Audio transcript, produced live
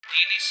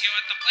Dionisio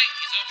at the plate.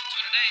 He's over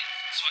 2 today.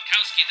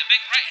 Swakowski, the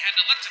big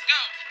right-hander, lets it go.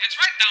 It's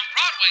right down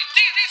Broadway.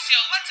 Dionisio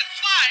lets it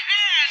fly,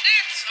 and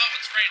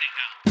it's raining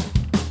now.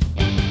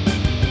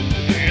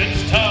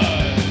 It's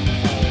time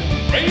for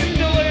Rain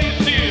Delay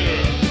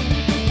Theater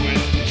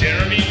with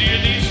Jeremy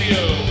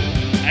Dionisio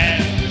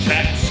and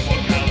Jack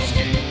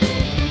Swakowski.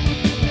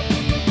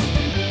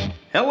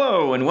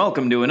 Hello, and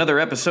welcome to another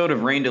episode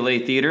of Rain Delay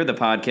Theater, the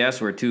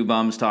podcast where two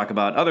bums talk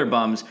about other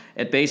bums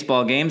at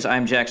baseball games.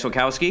 I'm Jack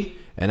Swakowski.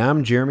 And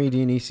I'm Jeremy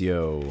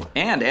Dionisio.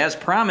 And as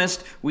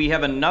promised, we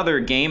have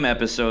another game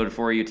episode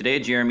for you today.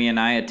 Jeremy and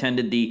I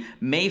attended the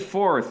May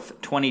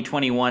 4th,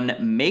 2021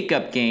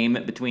 makeup game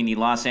between the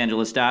Los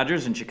Angeles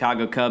Dodgers and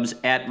Chicago Cubs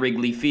at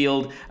Wrigley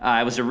Field.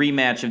 It was a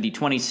rematch of the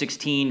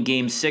 2016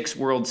 Game 6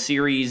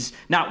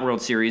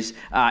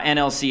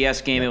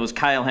 NLCS game. It was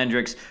Kyle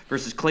Hendricks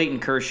versus Clayton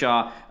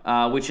Kershaw,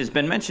 which has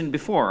been mentioned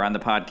before on the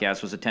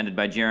podcast, was attended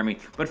by Jeremy.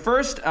 But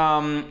first,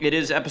 it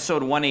is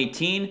episode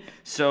 118.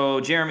 So,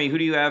 Jeremy, who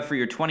do you have for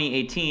your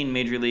 2018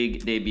 Major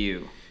League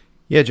debut?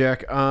 Yeah,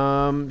 Jack.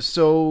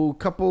 So,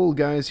 couple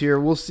guys here.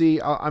 We'll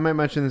see. I might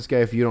mention this guy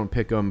if you don't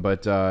pick him,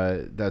 but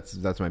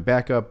that's my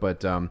backup.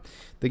 But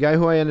the guy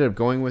who I ended up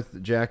going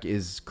with, Jack,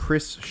 is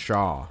Chris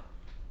Shaw.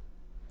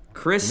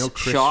 Chris You know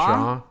Chris Shaw?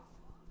 Shaw?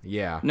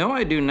 Yeah. No,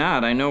 I do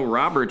not. I know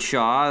Robert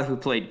Shaw, who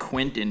played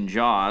Quint in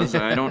Jaws.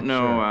 I don't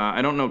know. Sure.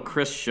 I don't know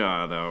Chris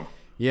Shaw though.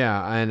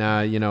 Yeah, and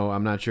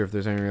I'm not sure if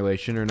there's any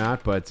relation or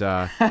not, but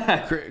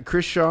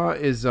Chris Shaw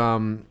is.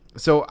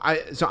 So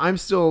I'm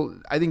still.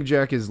 I think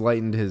Jack has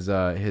lightened his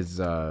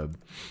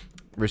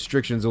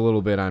restrictions a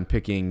little bit on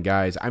picking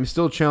guys. I'm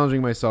still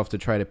challenging myself to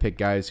try to pick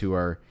guys who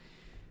are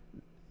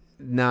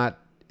not,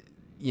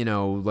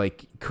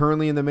 like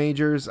currently in the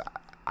majors.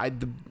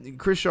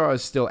 Chris Shaw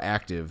is still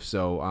active,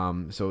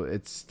 so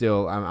it's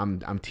still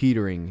I'm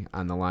teetering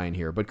on the line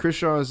here. But Chris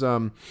Shaw is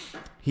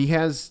he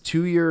has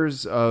 2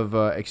 years of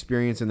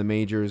experience in the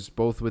majors,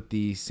 both with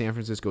the San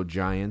Francisco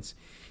Giants.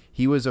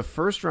 He was a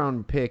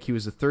first-round pick. He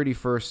was the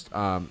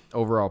 31st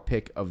overall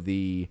pick of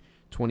the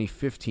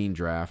 2015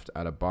 draft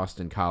out of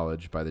Boston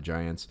College by the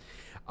Giants.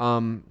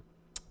 6'4",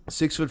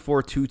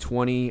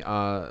 220,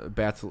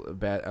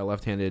 a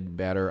left-handed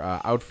batter,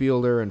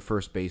 outfielder, and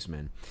first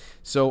baseman.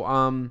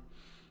 So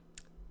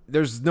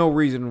there's no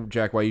reason,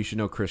 Jack, why you should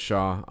know Chris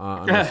Shaw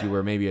unless you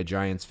were maybe a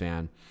Giants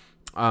fan.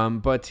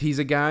 But he's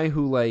a guy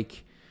who,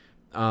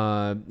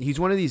 he's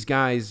one of these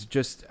guys.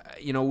 Just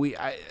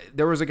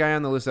there was a guy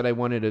on the list that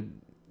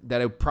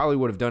I probably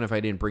would have done if I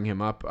didn't bring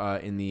him up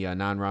in the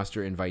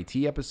non-roster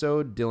invitee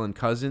episode, Dylan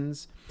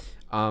Cousins.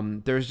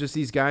 There's just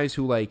these guys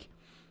who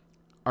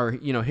are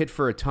hit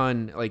for a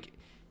ton.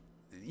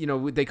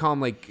 They call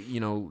them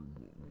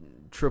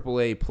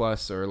AAA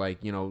plus or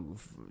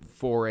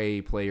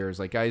 4A players,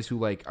 like guys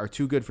who are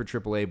too good for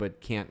AAA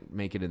but can't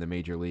make it in the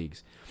major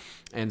leagues.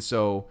 And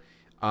so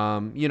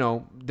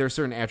there's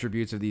certain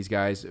attributes of these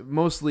guys.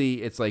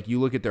 Mostly it's you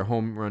look at their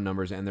home run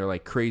numbers and they're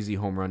crazy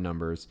home run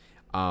numbers,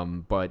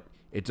 but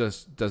it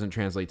just doesn't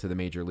translate to the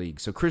major league.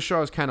 So Chris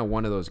Shaw is kind of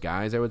one of those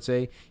guys, I would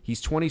say. He's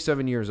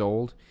 27 years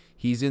old.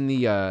 He's in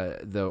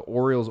the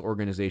Orioles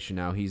organization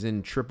now. He's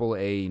in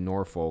AAA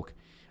Norfolk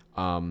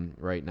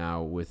right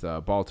now with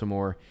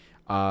Baltimore.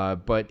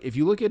 But if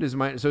you look at his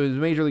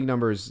major league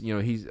numbers,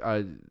 he's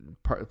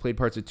played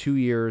parts of 2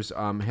 years,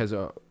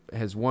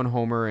 has one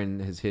homer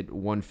and has hit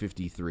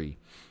 153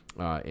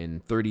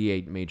 in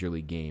 38 major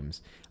league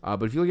games.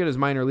 But if you look at his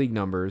minor league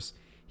numbers,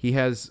 he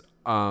has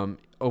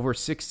over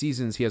 6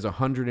 seasons he has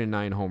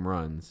 109 home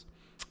runs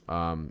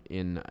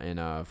in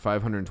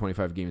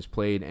 525 games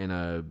played and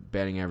a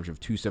batting average of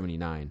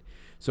 279.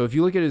 So if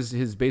you look at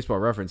his baseball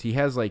reference, he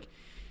has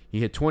he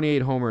hit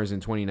 28 homers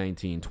in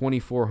 2019,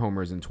 24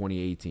 homers in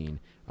 2018,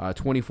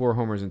 24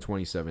 homers in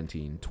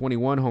 2017,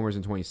 21 homers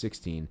in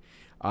 2016.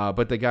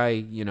 But the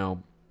guy,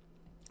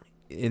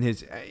 in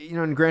his,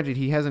 and granted,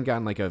 he hasn't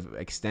gotten a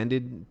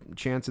extended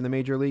chance in the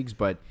major leagues,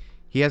 but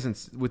he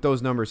hasn't, with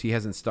those numbers, he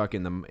hasn't stuck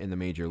in the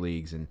major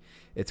leagues. And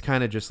it's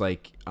kind of just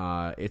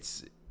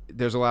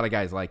there's a lot of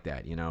guys like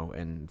that,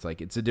 and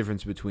it's a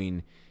difference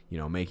between,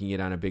 making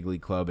it on a big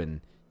league club and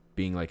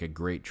being a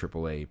great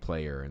AAA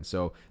player. And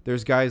so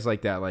there's guys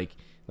like that, like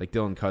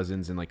Dylan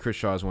Cousins, and Chris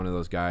Shaw is one of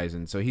those guys.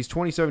 And so he's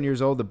 27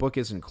 years old. The book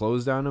isn't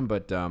closed on him,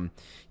 but so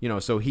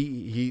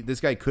this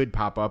guy could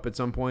pop up at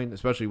some point,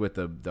 especially with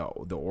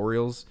the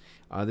Orioles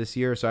this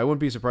year. So I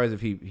wouldn't be surprised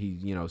if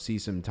he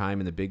sees some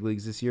time in the big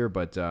leagues this year.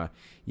 But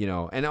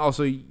and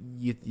also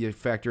you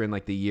factor in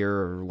the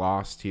year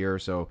lost here,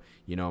 so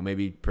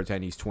maybe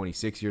pretend he's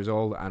 26 years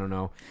old. I don't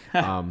know.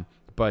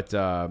 But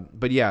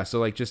yeah,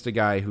 so just a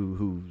guy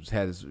who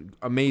has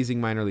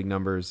amazing minor league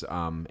numbers,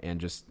 and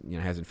just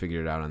hasn't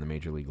figured it out on the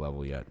major league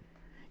level yet.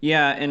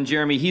 Yeah, and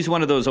Jeremy, he's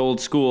one of those old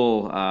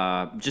school.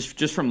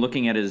 Just from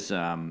looking at his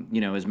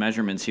his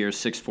measurements here,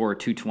 6'4",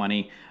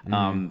 220,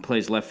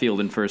 plays left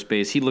field and first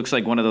base. He looks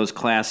like one of those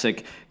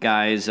classic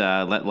guys,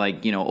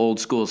 old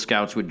school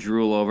scouts would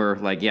drool over.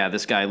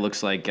 This guy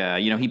looks like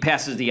he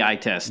passes the eye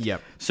test,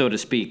 Yep. so to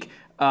speak.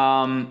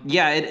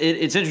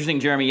 It's interesting,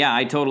 Jeremy.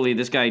 Yeah,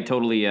 this guy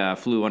totally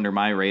flew under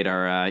my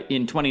radar.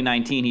 In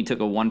 2019, he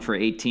took a 1 for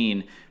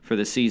 18 for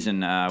the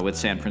season with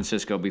San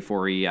Francisco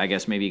before I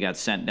guess maybe he got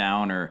sent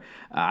down, or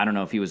I don't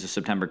know if he was a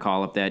September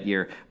call-up that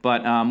year.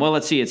 But,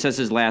 let's see. It says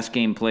his last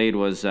game played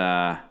was...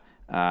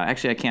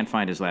 actually, I can't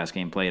find his last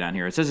game played on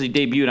here. It says he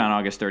debuted on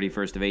August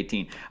 31st of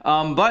 18.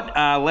 But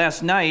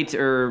last night,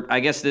 or I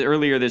guess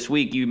earlier this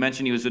week, you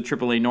mentioned he was with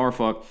AAA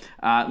Norfolk.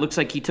 It looks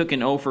like he took an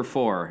 0 for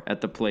 4 at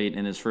the plate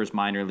in his first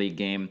minor league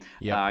game.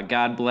 Yep.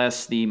 God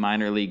bless the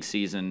minor league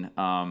season,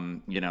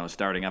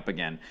 starting up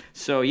again.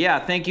 So, yeah,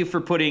 thank you for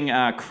putting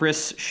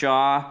Chris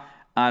Shaw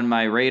on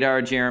my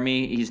radar,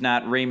 Jeremy. He's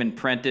not Raymond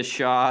Prentice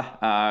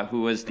Shaw,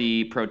 who was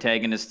the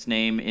protagonist's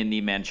name in The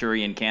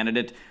Manchurian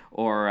Candidate,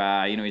 or,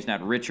 he's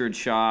not Richard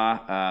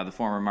Shaw, the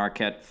former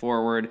Marquette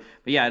forward.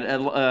 But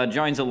yeah,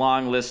 joins a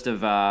long list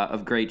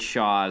of great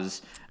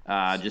Shaws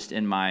just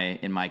in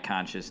my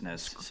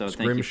consciousness. So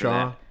thank you for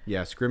that.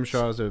 Yeah,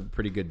 Scrimshaw is a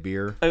pretty good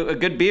beer. A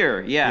good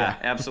beer, yeah.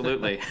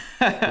 Absolutely.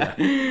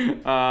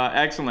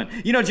 Excellent.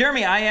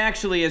 Jeremy, I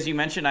actually, as you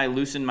mentioned, I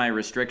loosened my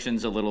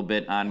restrictions a little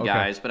bit on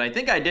guys, but I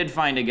think I did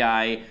find a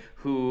guy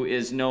who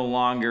is no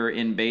longer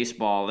in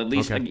baseball. At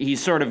least he's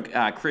sort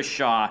of Chris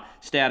Shaw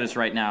status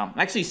right now.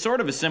 Actually,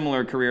 sort of a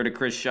similar career to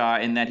Chris Shaw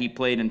in that he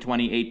played in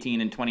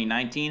 2018 and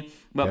 2019.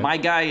 But my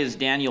guy is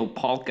Daniel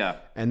Palka.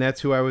 And that's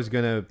who I was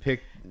going to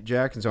pick,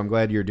 Jack, and so I'm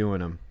glad you're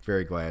doing him.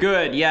 Very glad.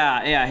 Good,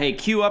 yeah. Hey,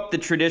 cue up the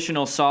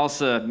traditional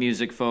salsa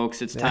music,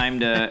 folks. It's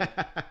time to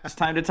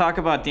talk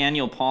about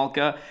Daniel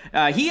Palka.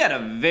 He had a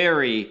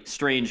very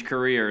strange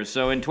career.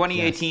 So in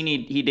 2018,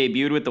 he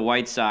debuted with the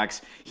White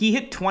Sox. He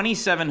hit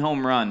 27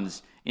 home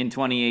runs in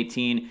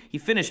 2018. He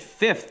finished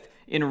 5th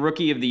in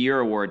Rookie of the Year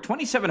award.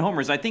 27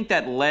 homers. I think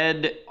that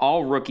led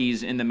all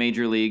rookies in the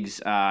major leagues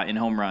in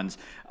home runs.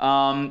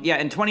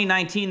 In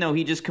 2019, though,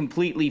 he just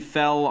completely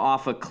fell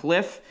off a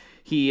cliff.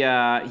 He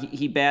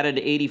batted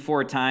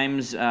 84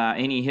 times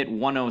and he hit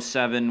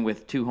 107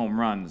 with 2 home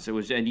runs.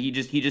 He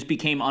just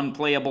became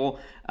unplayable.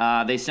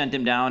 They sent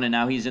him down, and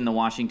now he's in the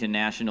Washington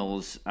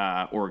Nationals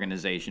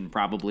organization,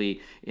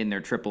 probably in their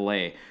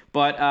AAA.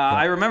 But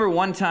I remember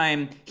one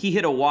time he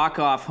hit a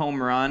walk-off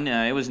home run.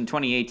 It was in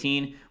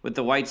 2018 with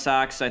the White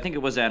Sox. I think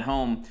it was at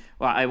home.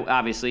 Well,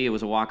 obviously it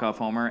was a walk-off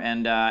homer,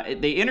 and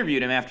they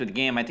interviewed him after the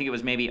game. I think it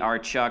was maybe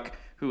Art Chuck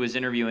who was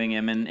interviewing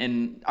him,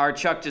 and Art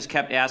Chuck just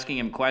kept asking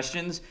him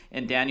questions,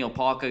 and Daniel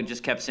Palka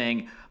just kept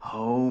saying,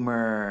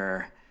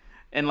 Homer.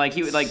 And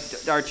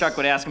Art Chuck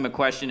would ask him a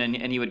question,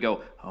 and he would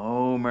go,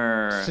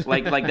 Homer.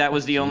 Like that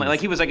was the only,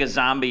 he was like a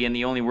zombie, and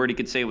the only word he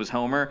could say was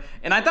Homer.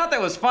 And I thought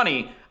that was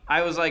funny.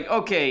 I was like,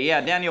 okay, yeah,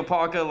 Daniel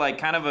Palka,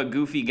 kind of a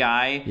goofy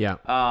guy. Yeah.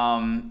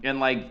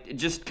 And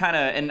just kind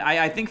of, and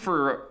I think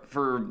for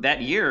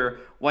that year,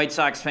 White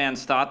Sox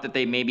fans thought that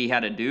they maybe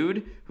had a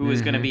dude who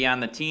was going to be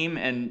on the team,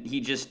 and he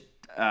just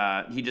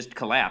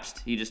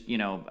collapsed. He just,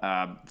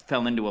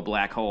 fell into a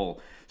black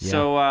hole. Yeah.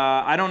 So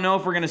I don't know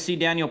if we're going to see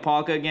Daniel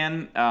Palka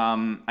again.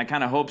 I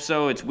kind of hope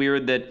so. It's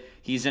weird that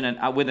he's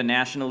with a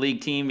National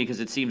League team, because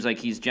it seems like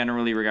he's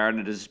generally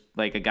regarded as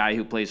like a guy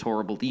who plays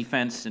horrible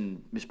defense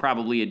and is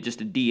probably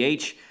just a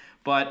DH.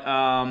 But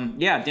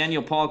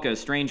Daniel Palka,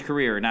 strange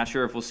career. Not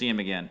sure if we'll see him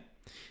again.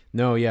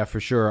 No, yeah, for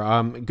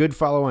sure. Good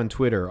follow on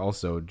Twitter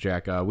also,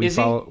 Jack. We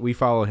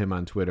follow him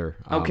on Twitter.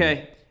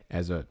 Okay.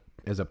 As a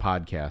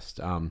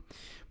podcast.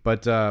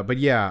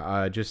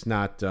 Just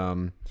not.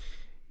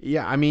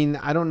 I mean,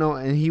 I don't know.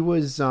 And he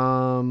was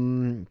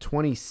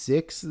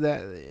 26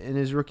 that in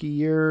his rookie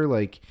year.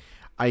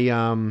 I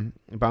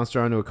bounced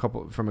around to a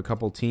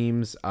couple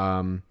teams.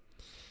 I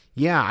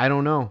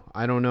don't know.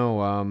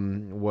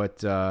 What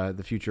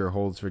the future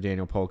holds for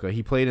Daniel Palka.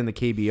 He played in the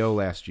KBO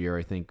last year,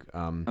 I think.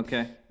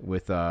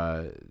 With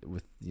a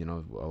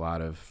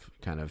lot of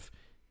kind of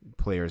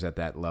players at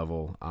that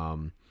level.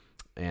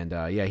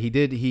 He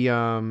did. He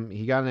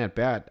got an at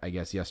bat, I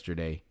guess,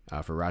 yesterday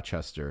for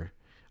Rochester,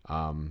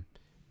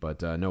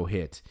 but no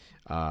hit.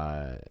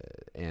 So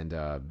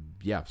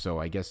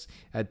I guess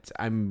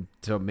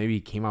so maybe he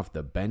came off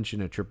the bench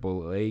in a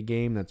AAA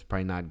game. That's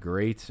probably not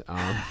great.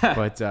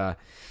 I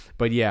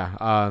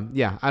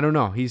don't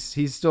know.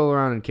 He's still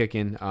around and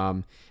kicking.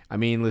 I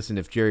mean, listen,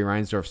 if Jerry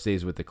Reinsdorf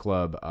stays with the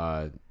club,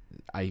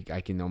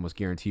 I can almost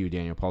guarantee you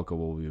Daniel Palka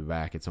will be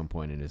back at some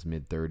point in his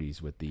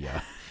mid-30s with the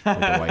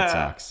White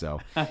Sox. So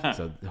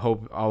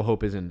all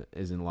hope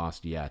isn't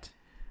lost yet.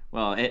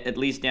 Well, at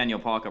least Daniel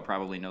Palka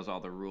probably knows all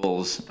the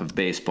rules of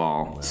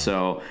baseball. Wow.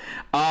 So,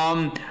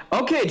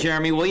 okay,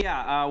 Jeremy.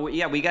 Well,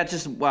 we got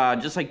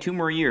just like 2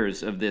 more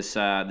years of this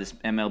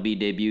MLB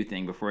debut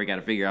thing before we got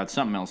to figure out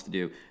something else to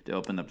do to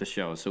open up the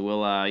show. So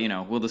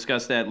we'll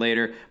discuss that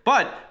later.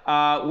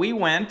 But we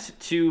went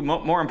to,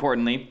 more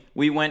importantly,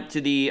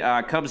 the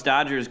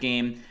Cubs-Dodgers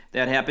game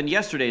that happened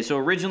yesterday. So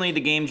originally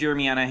the game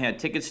Jeremy and I had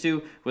tickets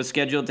to was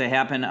scheduled to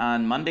happen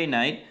on Monday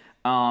night.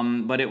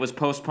 but it was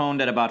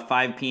postponed at about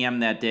 5 p.m.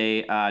 that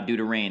day due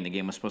to rain. The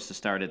game was supposed to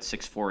start at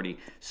 6:40.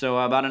 So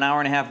about an hour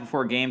and a half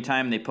before game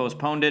time, they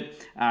postponed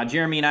it.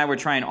 Jeremy and I were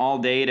trying all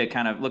day to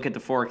kind of look at the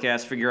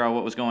forecast, figure out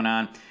what was going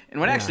on. And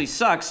what actually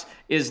sucks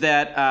is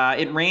that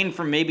it rained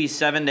from maybe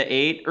 7 to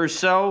 8 or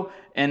so,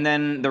 and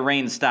then the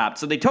rain stopped.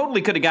 So they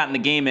totally could have gotten the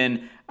game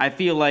in. I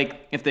feel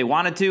like if they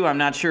wanted to, I'm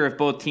not sure if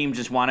both teams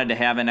just wanted to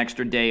have an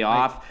extra day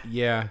off.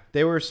 Yeah,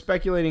 they were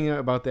speculating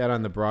about that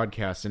on the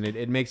broadcast, and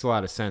it makes a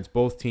lot of sense.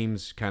 Both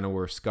teams kind of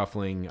were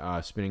scuffling,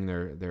 spinning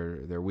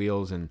their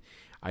wheels, and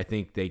I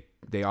think they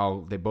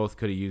both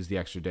could have used the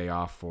extra day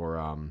off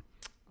for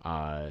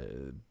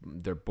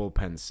their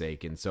bullpen's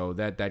sake, and so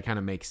that kind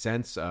of makes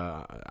sense.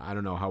 I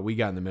don't know how we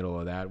got in the middle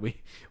of that. We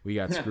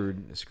got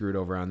screwed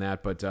over on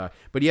that, but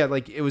yeah,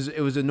 like it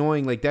was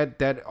annoying. Like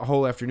that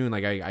whole afternoon,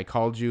 like I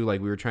called you,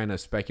 like we were trying to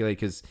speculate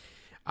because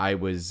I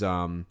was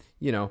anticipating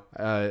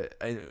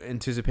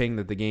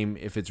that the game,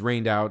 if it's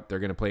rained out, they're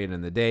going to play it in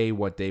the day.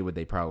 What day would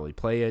they probably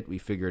play it? We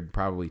figured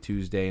probably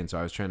Tuesday, and so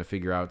I was trying to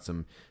figure out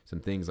some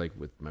things like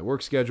with my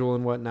work schedule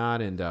and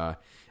whatnot, and I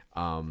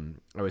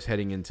was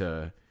heading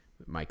into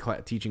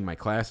teaching my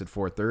class at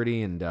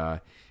 4:30, and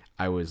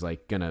I was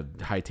like gonna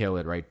hightail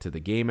it right to the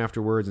game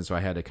afterwards, and so I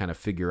had to kind of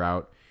figure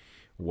out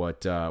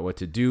what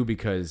to do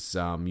because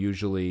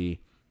usually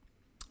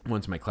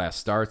once my class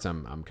starts,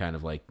 I'm kind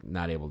of like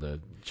not able to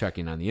check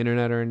in on the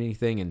internet or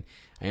anything, and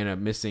I ended up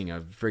missing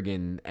a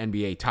friggin'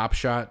 NBA Top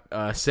Shot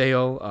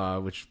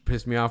sale, which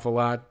pissed me off a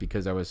lot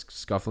because I was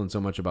scuffling so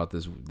much about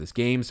this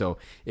game. So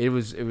it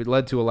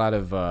led to a lot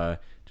of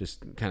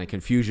just kind of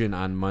confusion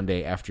on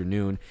Monday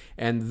afternoon.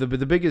 And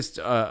the biggest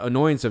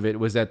annoyance of it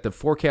was that the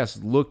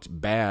forecast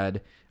looked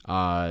bad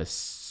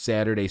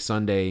Saturday,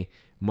 Sunday,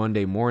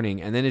 Monday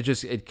morning, and then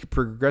it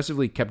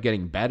progressively kept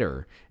getting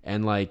better.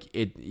 And like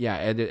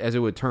as it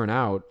would turn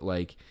out,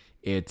 like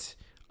it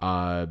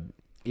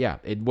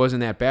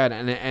wasn't that bad.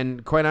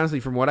 And quite honestly,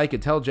 from what I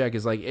could tell, Jack,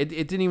 is like it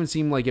didn't even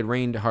seem like it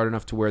rained hard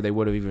enough to where they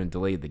would have even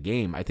delayed the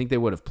game. I think they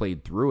would have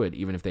played through it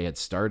even if they had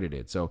started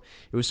it. So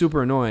it was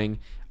super annoying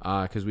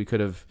because we could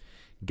have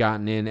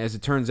gotten in. As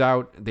it turns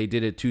out, they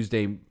did it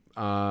Tuesday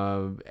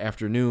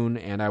afternoon,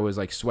 and I was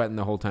like sweating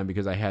the whole time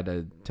because I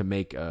had to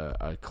make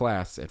a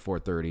class at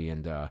 4:30,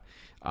 and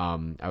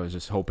I was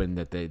just hoping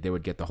that they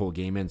would get the whole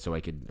game in so I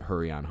could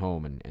hurry on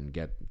home and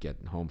get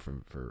home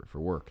for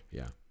work.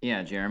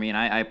 Yeah, Jeremy, and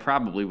I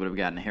probably would have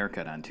gotten a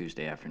haircut on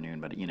Tuesday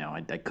afternoon, but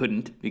I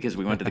couldn't because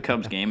we went to the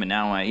Cubs game, and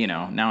now I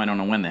don't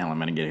know when the hell I'm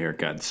going to get a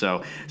haircut.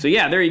 So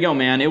yeah, there you go,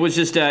 man. It was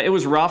just it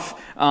was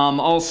rough.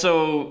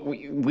 Also,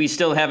 we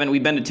still haven't.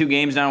 We've been to 2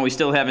 games now, and we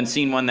still haven't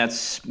seen one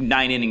that's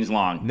 9 innings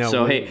long. No,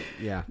 so hey,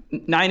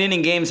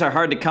 9-inning games are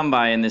hard to come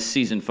by in this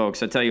season,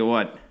 folks. I tell you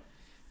what.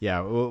 Yeah,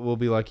 we'll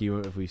be lucky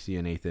if we see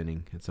an 8th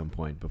inning at some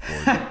point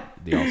before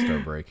the All-Star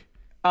break.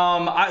 So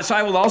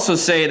I will also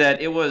say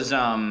that it was,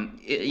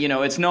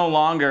 it's no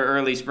longer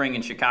early spring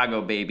in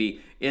Chicago,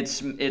 baby.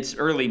 It's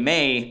early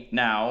May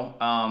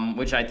now,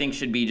 which I think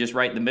should be just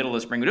right in the middle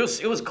of spring. But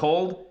it was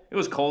cold. It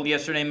was cold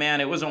yesterday, man.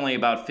 It was only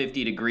about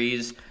 50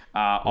 degrees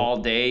all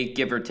day,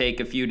 give or take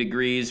a few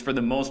degrees. For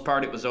the most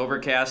part, it was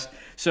overcast.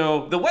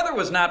 So the weather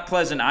was not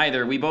pleasant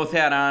either. We both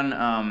had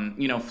on,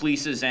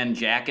 fleeces and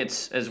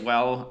jackets as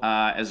well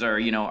as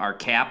our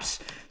caps.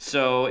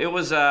 So it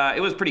was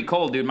pretty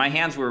cold, dude. My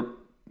hands were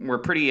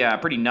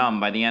pretty numb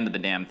by the end of the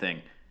damn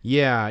thing.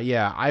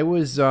 Yeah. I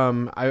was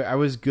I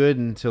was good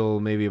until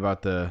maybe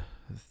about the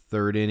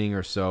 3rd inning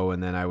or so,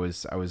 and then I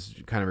was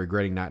kind of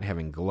regretting not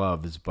having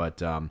gloves, but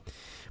that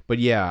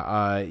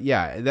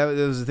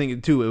was the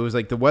thing too. It was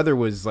like the weather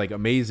was like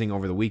amazing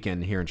over the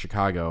weekend here in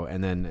Chicago,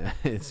 and then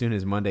as soon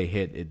as Monday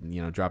hit,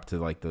 it dropped to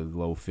like the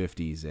low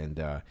 50s and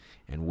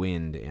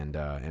wind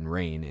and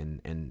rain,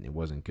 and it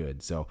wasn't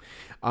good. So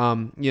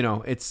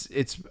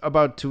it's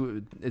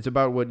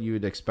about what you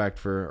would expect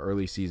for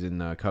early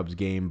season Cubs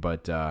game,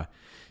 but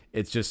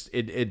it's just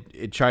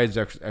it tries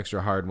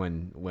extra hard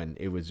when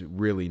it was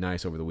really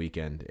nice over the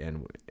weekend,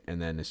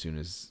 and then as soon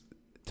as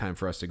time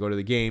for us to go to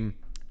the game,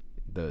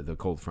 the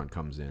cold front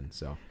comes in.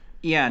 So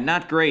yeah,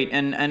 not great.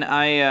 And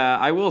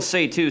I will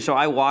say too. So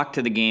I walked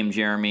to the game,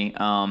 Jeremy.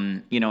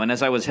 And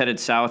as I was headed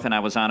south, and I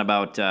was on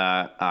about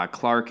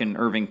Clark and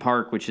Irving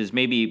Park, which is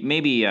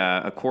maybe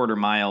a quarter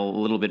mile, a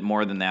little bit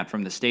more than that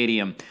from the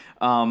stadium.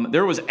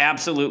 There was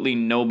absolutely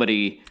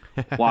nobody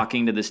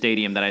walking to the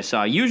stadium that I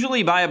saw.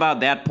 Usually by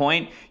about that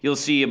point, you'll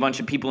see a bunch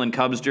of people in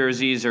Cubs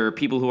jerseys or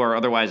people who are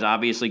otherwise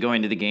obviously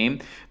going to the game.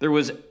 There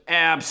was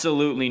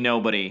absolutely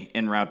nobody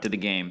en route to the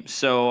game.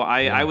 So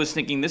I was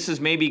thinking this is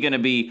maybe going to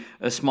be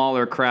a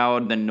smaller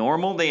crowd than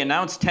normal. They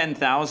announced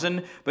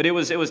 10,000, but it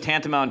was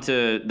tantamount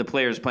to the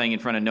players playing in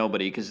front of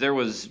nobody because there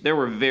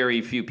were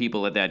very few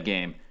people at that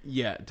game.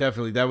 Yeah,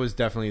 definitely. That was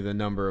definitely the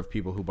number of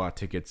people who bought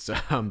tickets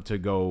to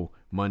go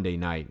Monday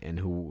night and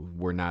who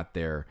were not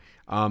there.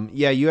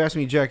 You asked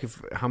me, Jack,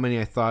 how many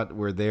I thought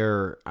were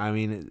there. I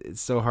mean,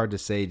 it's so hard to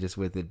say just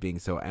with it being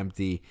so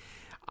empty.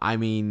 I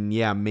mean,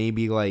 yeah,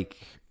 maybe like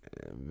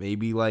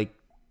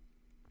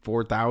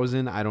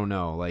 4,000. I don't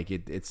know. Like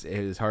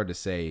it's hard to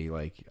say.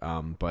 Like,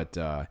 but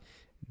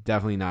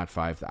definitely not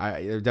 5.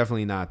 They're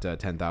definitely not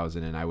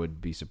 10,000, and I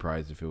would be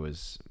surprised if it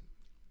was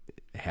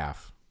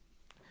half.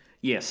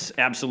 Yes,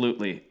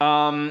 absolutely.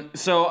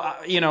 So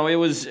it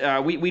was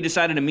we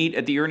decided to meet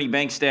at the Ernie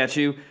Banks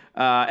statue.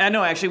 And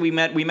no, actually, we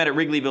met at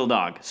Wrigleyville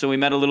Dog. So we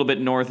met a little bit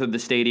north of the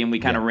stadium. We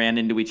kind of ran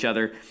into each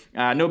other.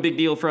 No big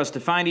deal for us to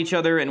find each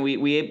other, and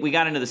we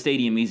got into the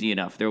stadium easy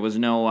enough. There was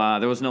no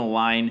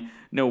line,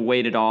 no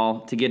wait at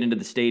all to get into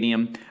the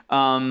stadium.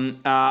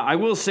 I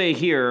will say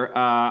here,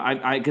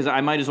 because I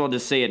might as well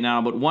just say it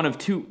now, but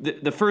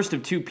the first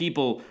of two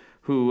people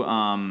who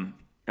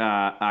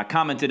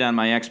commented on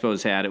my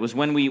Expos hat. It was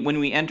when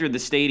we entered the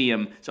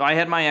stadium. So I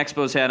had my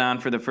Expos hat on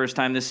for the first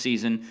time this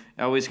season.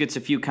 It always gets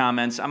a few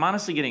comments. I'm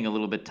honestly getting a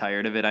little bit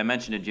tired of it. I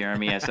mentioned to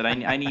Jeremy. I said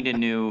I need a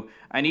new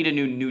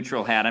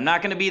neutral hat. I'm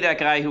not going to be that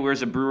guy who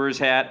wears a Brewers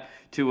hat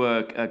to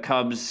a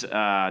Cubs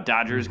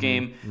Dodgers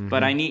game,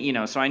 but I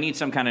need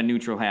some kind of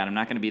neutral hat. I'm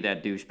not going to be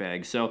that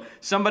douchebag. So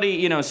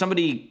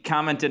somebody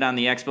commented on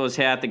the Expos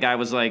hat. The guy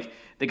was like,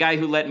 the guy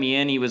who let me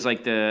in, he was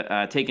like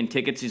taking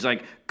tickets. He's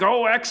like,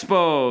 "Go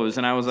Expos!"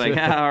 And I was like,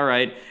 all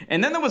right.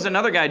 And then there was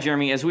another guy,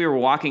 Jeremy, as we were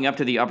walking up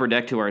to the upper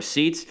deck to our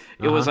seats.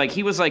 It was like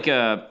he was like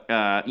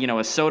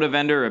a soda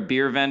vendor, a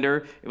beer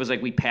vendor. It was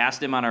like we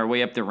passed him on our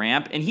way up the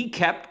ramp, and he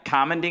kept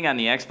commenting on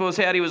the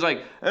Expos hat. He was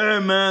like, "Hey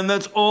man,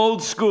 that's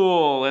old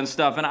school" and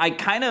stuff. And I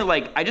kind of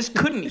I just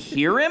couldn't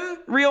hear him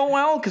real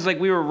well because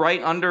we were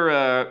right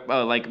under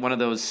one of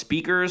those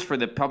speakers for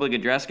the public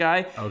address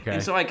guy. Okay.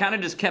 And so I kind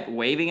of just kept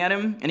waving at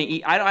him, and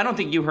I don't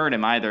think you heard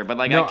him either, but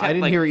no, I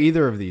didn't hear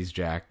either of these,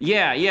 Jack.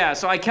 Yeah.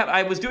 So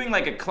I was doing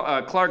like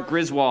a Clark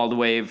Griswold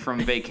wave from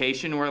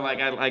Vacation, where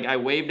I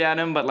waved at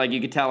him, but you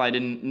could tell I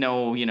didn't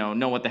know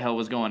what the hell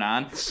was going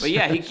on. But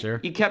yeah,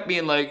 he kept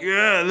being like,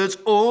 "Yeah, that's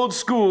old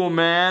school,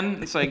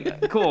 man." It's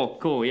like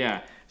cool,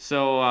 yeah.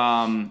 So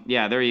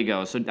there you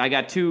go. So I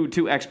got two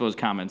Expos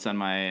comments on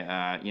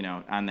my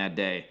on that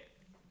day.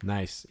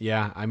 Nice.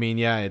 Yeah. I mean,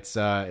 yeah,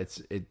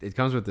 it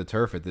comes with the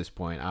turf at this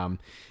point.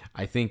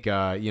 I think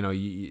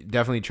you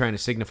definitely trying to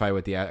signify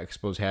what the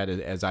Expos had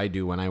as I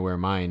do when I wear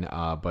mine.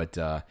 But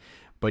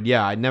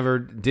yeah, I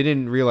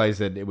didn't realize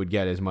that it would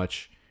get as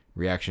much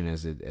reaction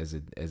as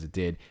it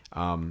did.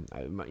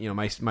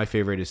 My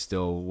favorite is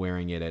still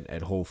wearing it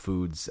at Whole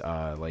Foods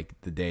like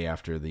the day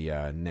after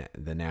the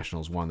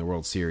Nationals won the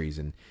World Series,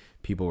 and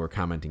people were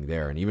commenting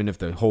there. And even if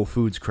the Whole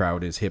Foods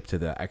crowd is hip to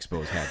the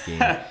Expos hat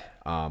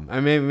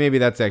game, maybe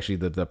that's actually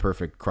the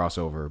perfect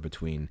crossover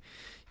between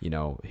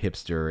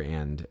hipster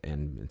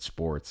and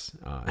sports.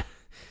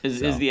 Is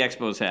the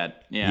Expos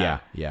hat. Yeah.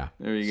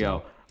 There you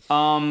go.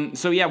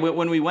 So yeah,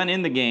 when we went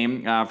in the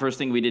game, first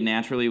thing we did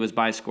naturally was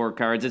buy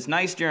scorecards. It's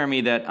nice,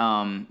 Jeremy, that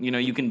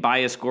you can buy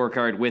a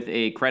scorecard with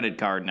a credit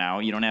card now.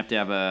 You don't have to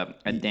have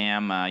you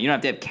don't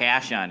have to have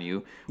cash on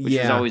you, which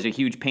is always a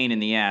huge pain in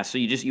the ass. So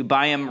you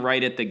buy them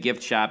right at the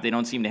gift shop. They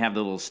don't seem to have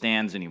the little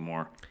stands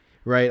anymore.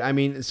 Right. I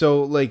mean,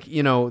 so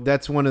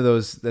that's one of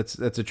those. That's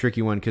a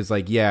tricky one because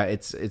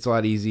it's a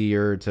lot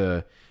easier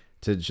to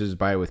just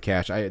buy it with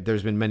cash.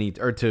 There's been many,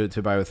 or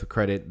to buy with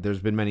credit. There's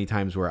been many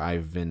times where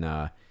I've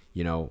been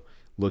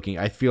looking.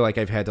 I feel like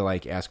I've had to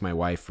ask my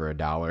wife for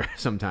 $1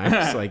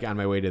 sometimes, on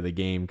my way to the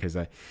game for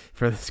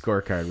the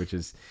scorecard, which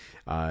is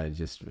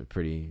just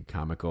pretty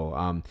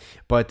comical.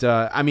 But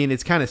I mean,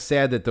 it's kind of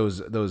sad that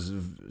those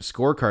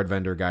scorecard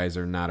vendor guys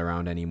are not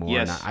around anymore.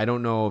 Yes. And I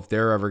don't know if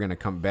they're ever going to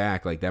come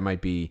back. That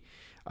might be.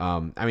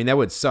 I mean, that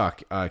would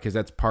suck because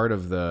that's part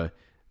of the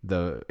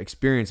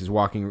experience is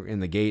walking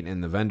in the gate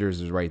and the vendors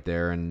is right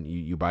there and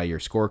you buy your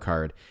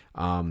scorecard.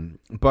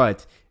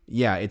 But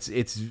yeah,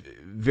 it's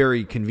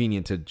very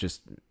convenient to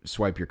just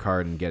swipe your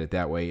card and get it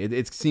that way.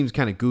 It seems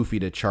kind of goofy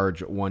to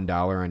charge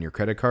 $1 on your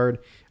credit card.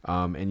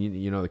 And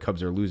the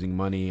Cubs are losing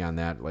money on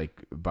that,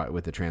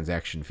 with the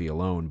transaction fee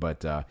alone,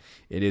 but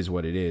it is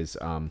what it is.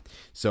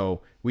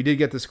 So we did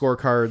get the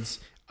scorecards.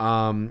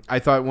 I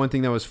thought one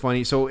thing that was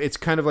funny. So it's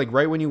kind of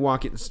right when you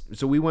walk in.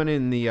 So we went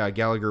in the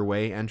Gallagher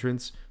Way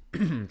entrance,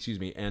 excuse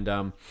me.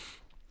 And,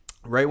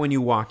 right when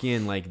you walk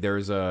in,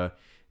 there's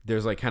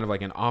kind of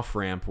an off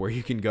ramp where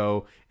you can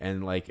go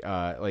and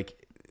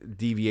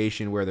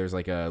deviation where there's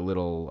a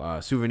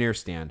little souvenir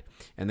stand,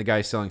 and the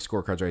guy's selling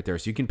scorecards right there,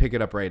 so you can pick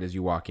it up right as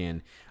you walk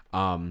in.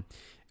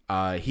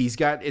 He's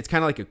got, it's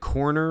kind of like a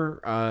corner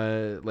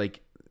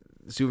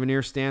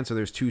souvenir stand, so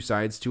there's two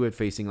sides to it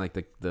facing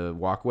the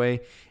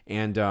walkway,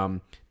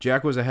 and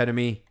Jack was ahead of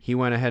me. He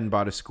went ahead and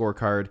bought a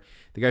scorecard.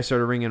 The guy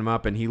started ringing him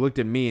up, and he looked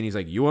at me and he's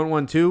like, "You want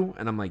one too?"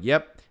 And I'm like,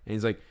 "Yep." And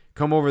he's like,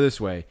 "Come over this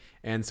way."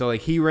 And so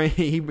he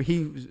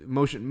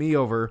motioned me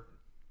over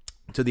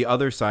to the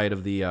other side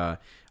of the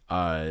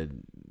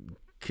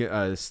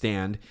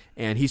stand,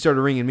 and he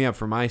started ringing me up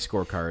for my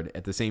scorecard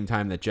at the same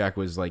time that Jack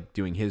was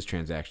doing his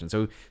transaction.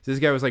 So this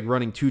guy was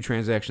running two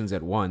transactions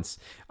at once,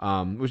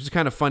 which is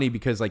kind of funny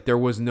because there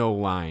was no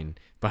line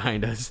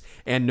behind us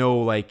and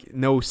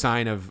no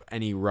sign of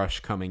any rush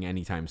coming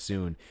anytime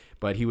soon.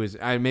 but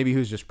maybe he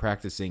was just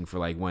practicing for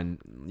like when,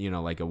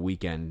 like a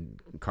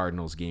weekend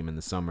Cardinals game in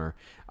the summer,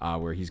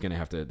 where he's going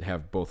to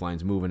have both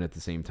lines moving at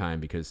the same time,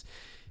 because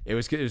it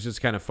was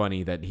just kind of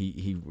funny that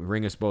he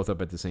ring us both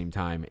up at the same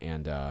time,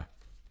 and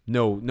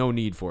no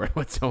need for it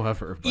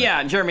whatsoever. But.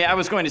 Yeah, Jeremy, I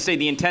was going to say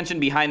the intention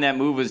behind that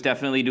move was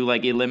definitely to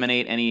like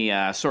eliminate any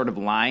sort of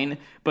line,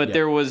 but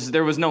there was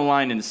no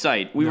line in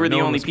sight. We were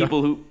the only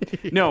people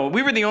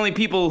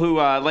who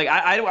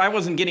I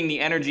wasn't getting the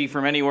energy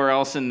from anywhere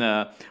else in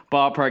the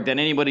ballpark that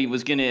anybody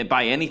was going to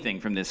buy anything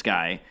from this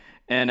guy.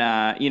 And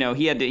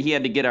he had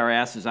to get our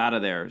asses out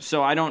of there.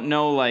 So I don't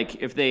know,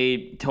 like, if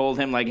they told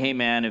him, like, hey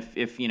man,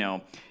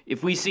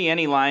 if we see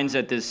any lines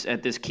at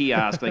this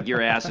kiosk, like,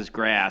 your ass is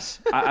grass.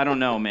 I don't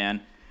know,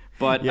 man.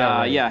 But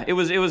it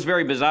was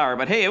very bizarre.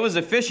 But hey, it was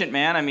efficient,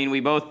 man. I mean, we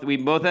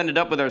both ended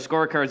up with our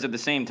scorecards at the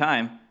same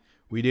time.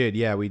 We did,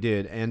 yeah, we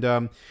did.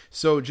 And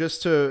so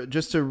just to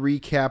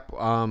recap,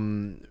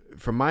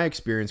 from my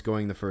experience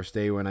going the first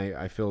day when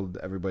I filled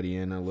everybody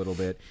in a little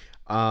bit,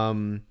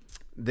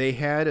 they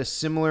had a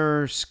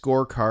similar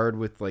scorecard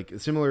with like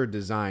similar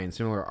design,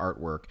 similar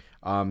artwork.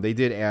 They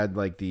did add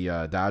like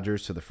the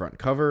Dodgers to the front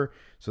cover,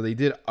 so they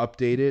did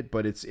update it,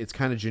 but it's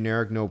kind of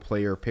generic, no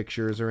player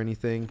pictures or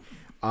anything.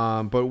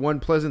 But one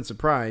pleasant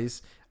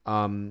surprise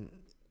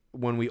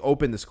when we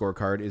opened the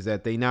scorecard is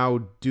that they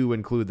now do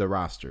include the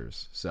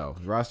rosters. So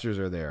the rosters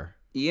are there.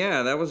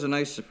 Yeah, that was a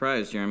nice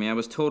surprise, Jeremy. I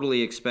was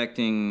totally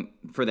expecting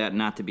for that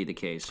not to be the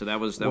case. So that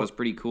was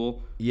pretty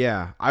cool.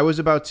 Yeah, I was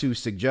about to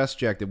suggest,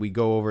 Jack, that we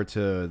go over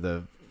to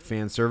the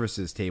fan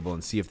services table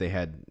and see if they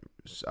had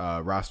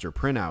roster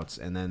printouts,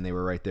 and then they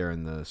were right there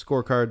in the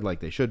scorecard like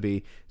they should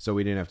be, so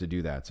we didn't have to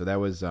do that. So that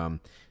was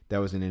an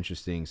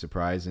interesting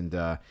surprise. And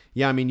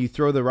yeah, I mean, you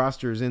throw the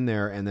rosters in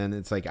there, and then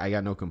it's like I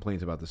got no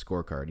complaints about the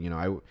scorecard.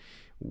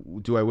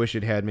 Do I wish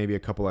it had maybe a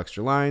couple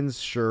extra lines?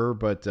 Sure,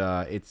 but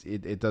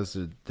it does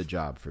the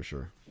job for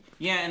sure.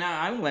 Yeah, and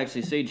I will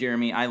actually say,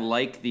 Jeremy, I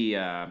like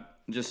the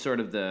just sort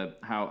of the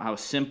how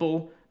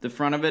simple the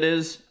front of it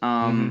is.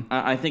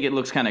 I think it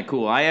looks kind of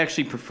cool. I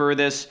actually prefer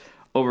this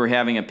over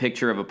having a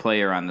picture of a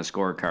player on the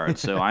scorecard.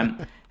 So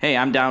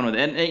I'm down with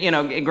it.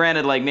 And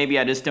granted, like maybe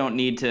I just don't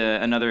need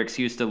another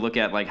excuse to look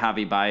at like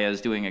Javi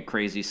Baez doing a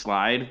crazy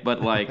slide,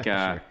 but like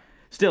sure.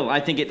 Still, I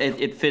think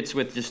it fits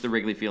with just the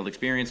Wrigley Field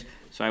experience.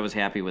 So I was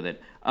happy with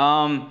it.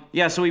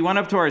 So we went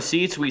up to our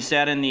seats. We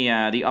sat in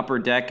the upper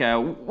deck.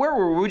 Where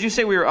were we? Would you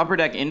say we were upper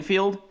deck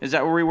infield? Is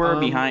that where we were?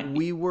 Behind?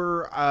 We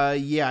were,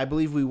 I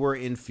believe we were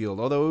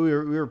infield. Although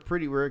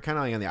we were kind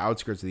of like on the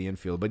outskirts of the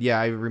infield. But yeah,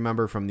 I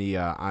remember from the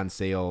on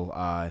sale.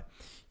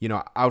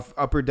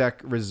 Upper deck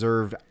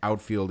reserved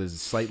outfield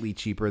is slightly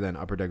cheaper than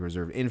upper deck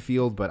reserved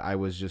infield. But I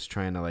was just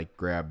trying to like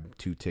grab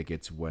 2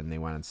 tickets when they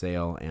went on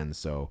sale, and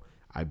so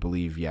I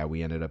believe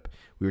we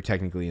were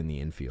technically in the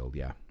infield.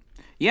 Yeah.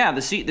 Yeah,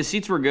 the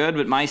seats were good,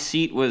 but my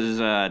seat was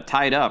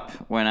tied up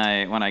when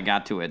I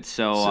got to it.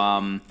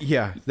 So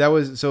yeah, that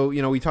was so.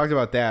 We talked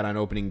about that on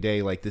opening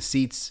day. Like the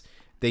seats,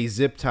 they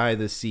zip tie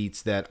the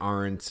seats that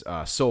aren't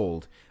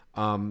sold.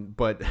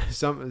 But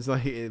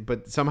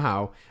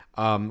somehow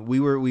we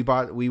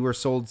were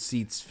sold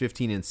seats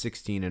 15 and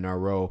 16 in our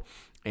row,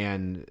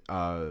 and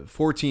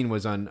 14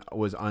 was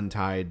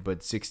untied,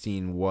 but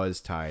 16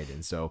 was tied,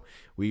 and so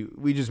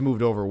we just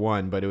moved over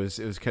one. But it was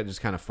just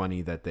kind of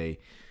funny that they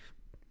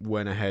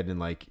went ahead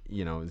and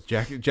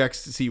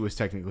Jack's seat was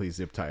technically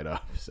zip tied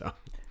up. So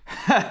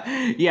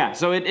yeah,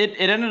 so it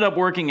ended up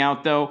working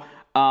out though.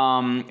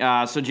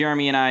 So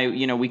Jeremy and I,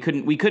 we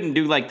couldn't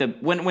do like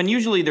when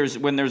usually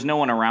when there's no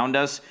one around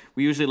us,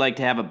 we usually like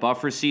to have a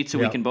buffer seat so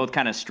we can both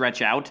kind of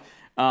stretch out.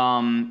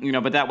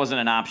 But that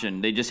wasn't an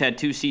option. They just had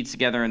 2 seats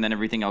together and then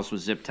everything else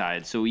was zip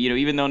tied. So,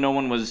 even though no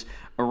one was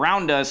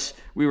around us,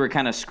 we were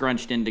kind of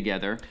scrunched in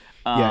together.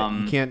 Yeah,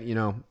 you can't,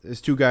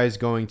 as 2 guys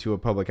going to a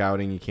public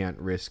outing, you can't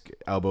risk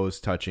elbows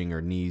touching or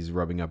knees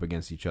rubbing up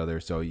against each other.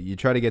 So you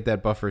try to get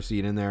that buffer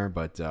seat in there,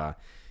 but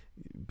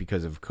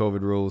because of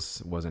COVID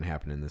rules, wasn't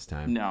happening this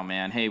time. No,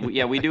 man. Hey,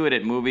 we do it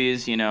at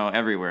movies,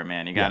 everywhere,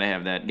 man. You gotta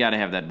have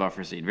that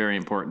buffer seat. Very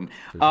important.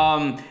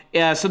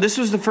 Sure. So this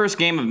was the first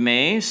game of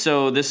May.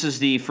 So this is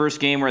the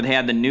first game where they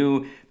had the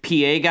new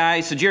PA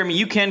guy. So Jeremy,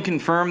 you can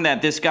confirm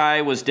that this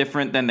guy was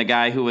different than the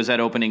guy who was at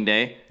opening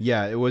day?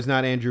 Yeah, it was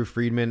not Andrew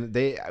Friedman.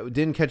 They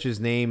didn't catch his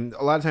name.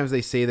 A lot of times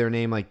they say their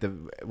name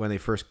when they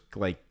first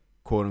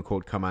quote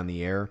unquote come on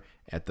the air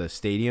at the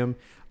stadium.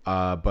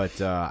 But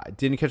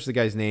didn't catch the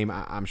guy's name.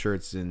 I'm sure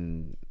it's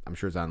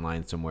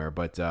online somewhere.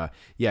 But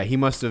yeah, he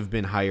must have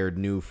been hired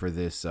new for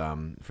this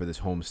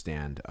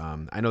homestand.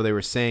 I know they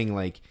were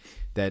saying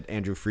that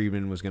Andrew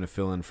Friedman was going to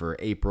fill in for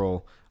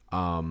April.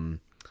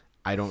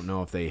 I don't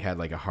know if they had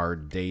a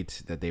hard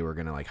date that they were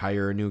going to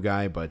hire a new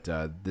guy, but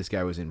this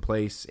guy was in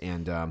place.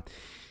 And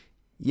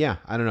yeah,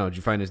 I don't know. Did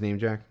you find his name,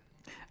 Jack?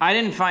 I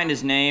didn't find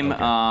his name.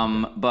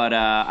 Okay. But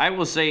I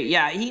will say,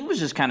 yeah, he was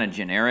just kind of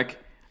generic.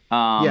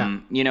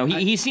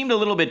 He seemed a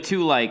little bit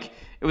too it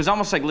was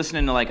almost like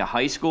listening to a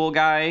high school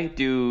guy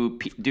do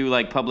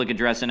public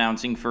address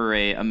announcing for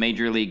a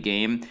major league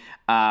game.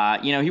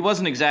 He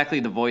wasn't exactly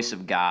the voice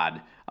of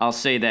God. I'll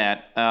say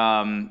that.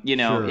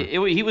 Sure.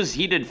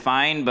 He did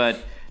fine, but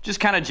just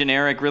kind of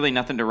generic. Really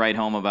nothing to write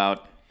home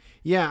about.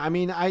 Yeah, I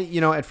mean,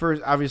 at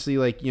first, obviously,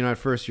 like, at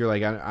first you're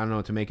like, I don't know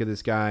what to make of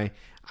this guy.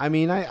 I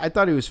mean, I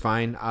thought he was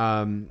fine.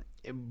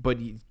 But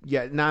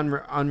yeah,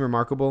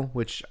 unremarkable,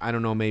 which I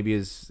don't know, maybe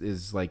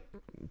is like,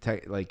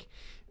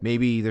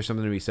 maybe there's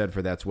something to be said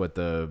for that's what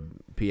the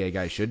PA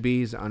guy should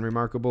be, is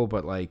unremarkable.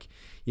 But like,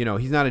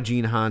 he's not a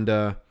Gene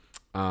Honda.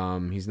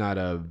 He's not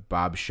a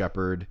Bob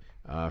Shepard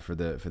for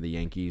the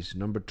Yankees.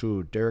 Number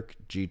 2, Derek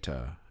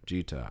Jeter.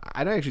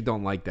 I actually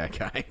don't like that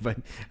guy, but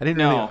I didn't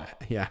know. really.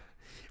 Yeah,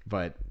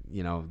 but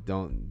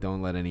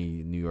don't let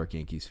any New York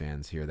Yankees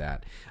fans hear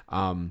that.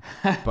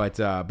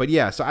 But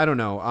yeah, so I don't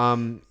know.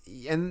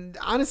 And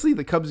honestly,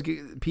 the Cubs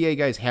PA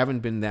guys haven't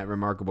been that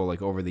remarkable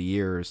like over the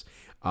years.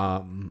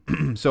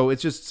 So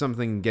it's just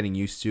something getting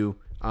used to.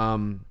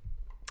 I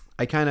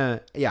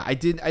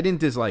didn't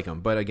dislike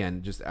him, but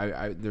again, just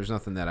I there's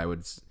nothing that I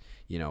would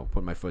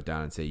put my foot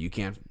down and say you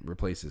can't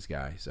replace this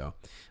guy. So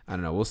I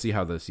don't know. We'll see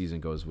how the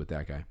season goes with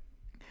that guy.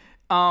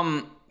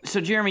 So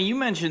Jeremy, you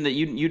mentioned that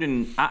you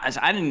didn't.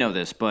 I didn't know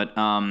this, but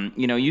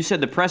you said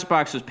the press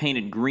box was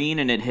painted green,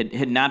 and it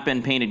had not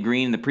been painted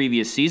green in the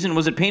previous season.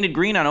 Was it painted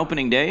green on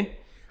opening day?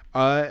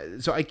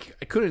 So I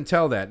couldn't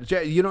tell that.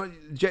 You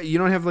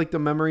don't have like the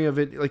memory of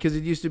it, like, because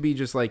it used to be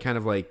just like kind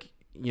of like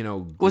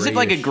Was it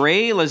like a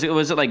gray? Was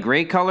it like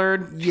gray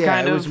colored? Yeah,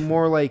 kind it of? was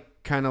more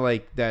like kind of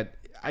like that.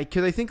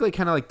 Because I think like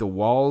kind of like the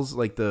walls,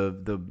 like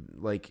the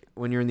like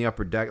when you're in the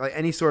upper deck, like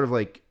any sort of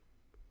like.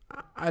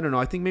 I don't know.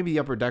 I think maybe the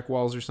upper deck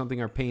walls or something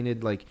are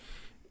painted like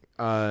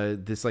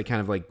this like kind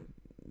of like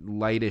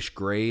lightish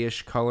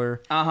grayish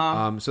color.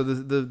 So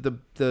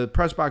the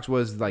press box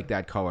was like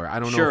that color. I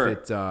don't know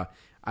if I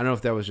don't know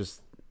if that was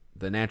just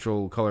the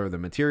natural color of the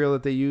material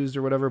that they used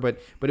or whatever, but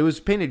it was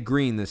painted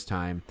green this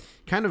time,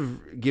 kind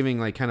of giving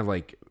like kind of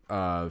like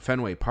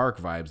Fenway Park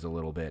vibes a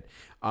little bit.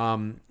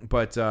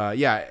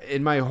 Yeah,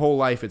 in my whole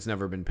life it's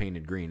never been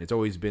painted green. It's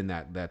always been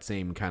that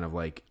same kind of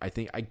like I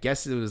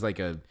guess it was like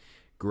a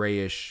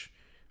grayish,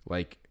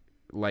 like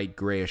light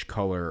grayish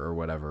color or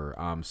whatever.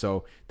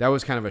 So that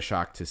was kind of a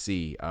shock to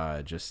see.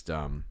 I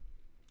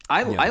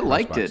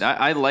liked it.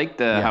 I liked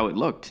how it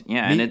looked.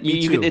 Yeah,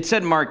 me too. It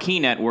said Marquee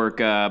Network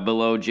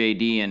below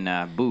JD and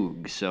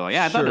Boog. So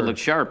yeah, I thought it looked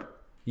sharp.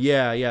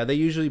 Yeah. They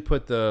usually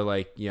put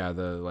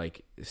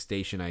the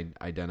station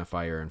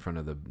identifier in front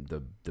of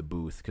the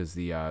booth because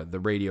the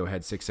radio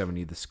had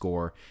 670 The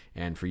Score,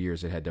 and for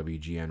years it had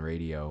WGN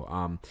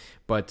radio.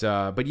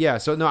 But yeah,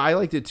 so no, I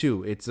liked it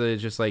too. It's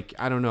just like,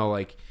 I don't know,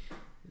 like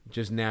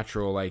just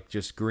natural, like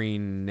just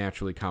green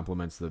naturally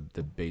complements the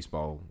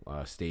baseball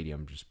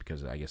stadium just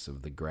because I guess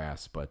of the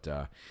grass. But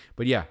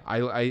yeah,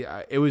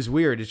 I it was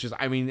weird. It's just,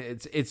 I mean,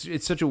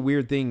 it's such a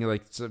weird thing.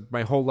 Like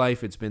my whole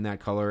life it's been that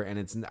color, and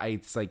it's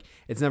like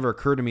it's never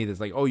occurred to me that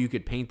it's like, oh, you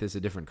could paint this a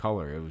different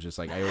color. It was just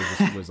like I always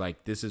just was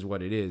like, this is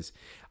what it is.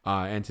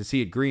 And to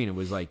see it green, it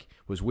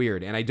was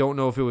weird. And I don't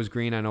know if it was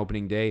green on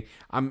opening day.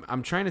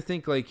 I'm trying to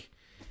think, like,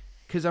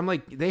 because I'm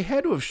like, they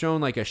had to have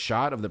shown like a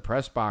shot of the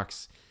press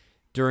box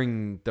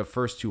during the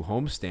first 2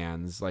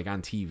 homestands, like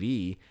on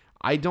TV.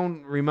 I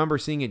don't remember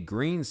seeing it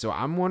green, so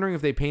I'm wondering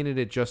if they painted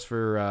it just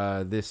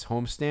for this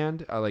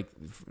homestand,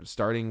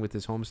 starting with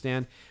this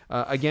homestand.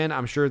 Again,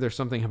 I'm sure there's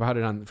something about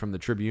it from the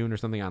Tribune or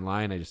something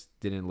online. I just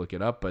didn't look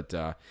it up, but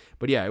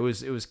yeah, it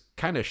was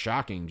kind of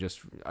shocking.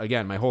 Just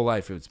again, my whole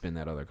life it's been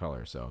that other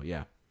color. So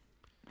yeah.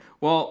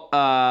 Well,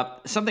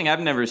 something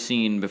I've never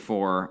seen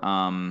before.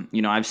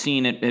 I've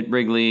seen it at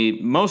Wrigley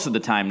most of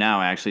the time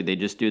now. Actually, they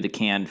just do the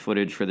canned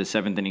footage for the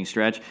 7th inning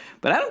stretch.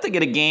 But I don't think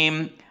at a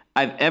game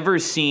I've ever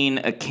seen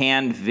a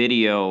canned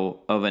video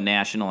of a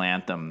national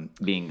anthem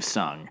being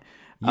sung.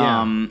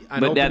 Yeah,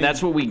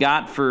 that's what we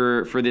got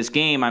for this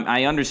game.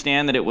 I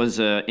understand that it was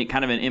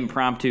kind of an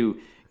impromptu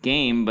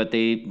game, but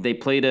they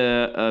played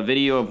a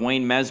video of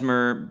Wayne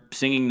Mesmer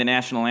singing the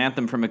national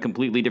anthem from a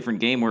completely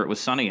different game where it was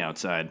sunny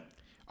outside.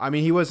 I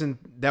mean,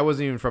 that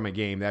wasn't even from a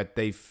game. That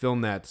they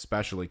filmed that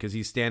specially because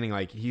he's standing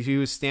like he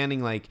was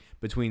standing like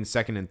between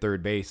second and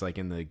third base, like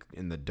in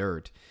the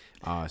dirt.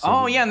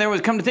 And there was,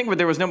 come to think of it,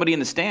 there was nobody in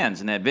the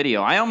stands in that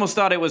video. I almost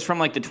thought it was from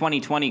like the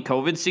 2020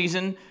 COVID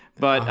season,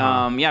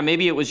 but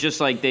maybe it was just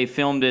like they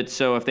filmed it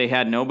so if they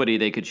had nobody,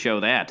 they could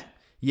show that.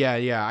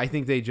 Yeah. I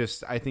think they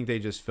just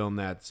filmed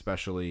that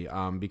specially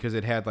because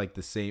it had like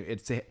the same.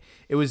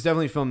 It was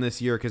definitely filmed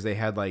this year because they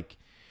had like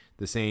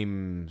the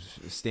same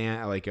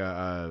stand, like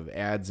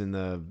ads in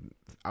the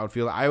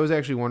outfield. I was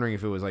actually wondering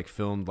if it was like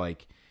filmed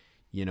like,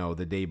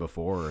 the day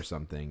before or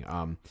something.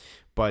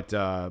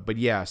 But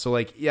yeah, so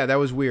like, yeah, that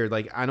was weird.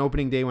 Like on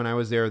opening day when I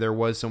was there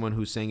was someone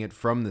who sang it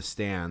from the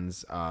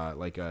stands,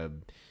 like a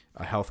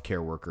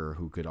healthcare worker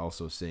who could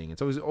also sing.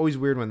 It's always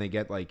weird when they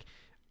get like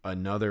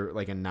another,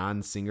 like a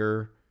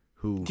non-singer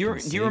who. Do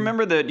you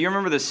remember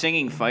the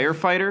singing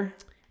firefighter?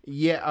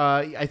 Yeah,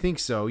 I think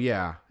so.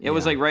 Yeah, it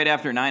was like right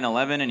after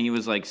 9/11, and he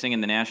was like singing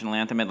the national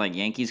anthem at like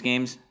Yankees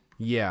games.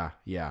 Yeah.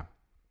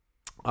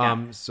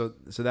 So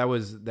that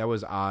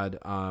was odd.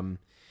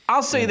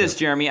 I'll say this,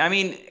 Jeremy. I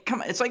mean,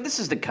 come on, it's like this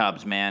is the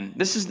Cubs, man.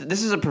 This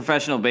is a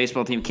professional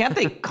baseball team. Can't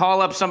they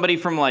call up somebody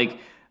from like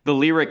the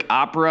Lyric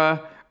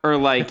Opera or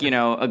like,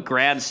 a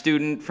grad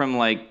student from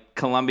like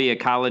Columbia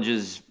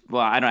College's?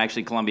 Well, I don't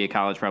actually. Columbia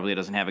College probably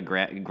doesn't have a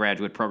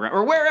graduate program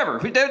or wherever.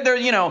 They're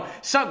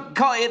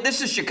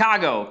this is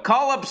Chicago.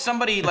 Call up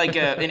somebody like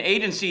an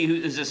agency who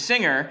is a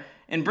singer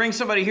and bring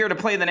somebody here to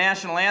play the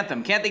national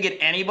anthem. Can't they get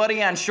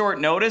anybody on short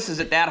notice? Is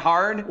it that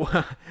hard?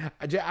 Well,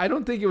 I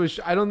don't think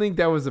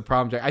that was the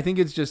problem, Jack. I think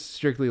it's just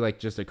strictly like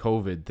just a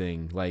COVID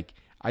thing. Like,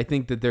 I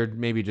think that they're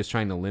maybe just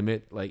trying to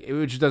limit, like,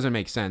 which doesn't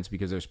make sense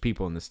because there's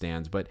people in the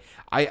stands. But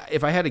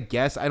if I had to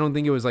guess, I don't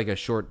think it was like a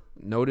short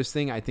notice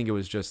thing. I think it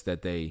was just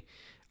that they,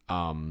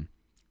 it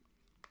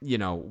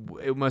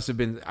must have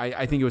been.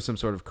 I think it was some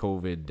sort of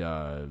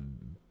COVID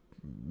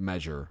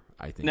measure.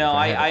 I think. No,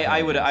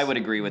 I would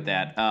agree with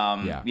that.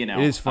 Yeah, it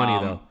is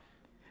funny though.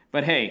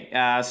 But hey,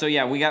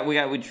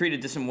 we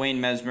treated to some Wayne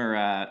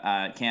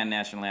Messmer Can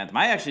national anthem.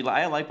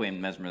 I like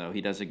Wayne Messmer though. He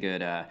does a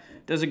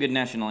good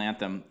national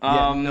anthem.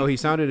 No, he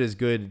sounded as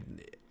good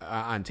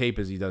on tape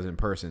as he does in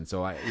person.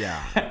 So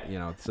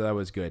so that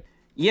was good.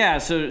 Yeah.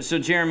 So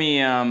Jeremy,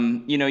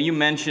 you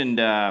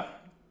mentioned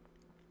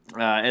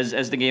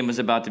as the game was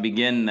about to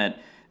begin that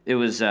it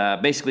was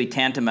basically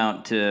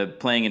tantamount to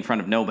playing in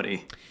front of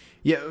nobody.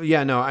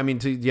 Yeah, no. I mean,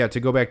 to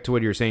go back to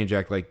what you were saying,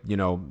 Jack. Like,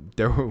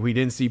 we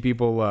didn't see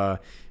people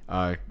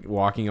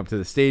walking up to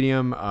the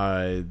stadium.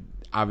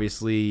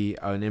 Obviously,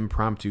 an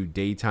impromptu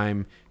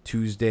daytime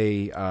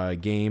Tuesday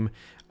game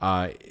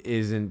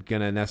isn't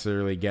gonna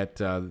necessarily get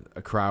a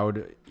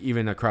crowd,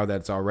 even a crowd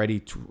that's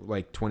already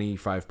like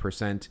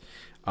 25%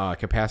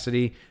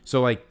 capacity.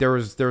 So like there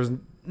was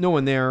no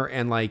one there,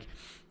 and like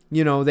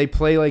they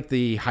play like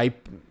the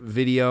hype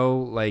video,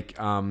 like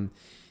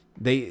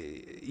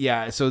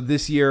So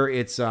this year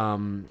it's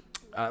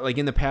like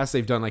in the past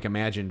they've done like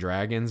Imagine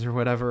Dragons or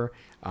whatever,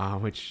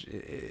 which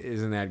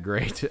isn't that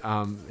great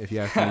if you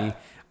ask me.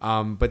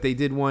 But they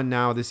did one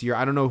now this year.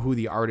 I don't know who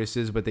the artist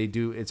is, but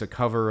it's a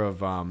cover of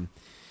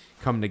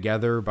Come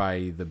Together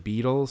by the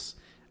Beatles.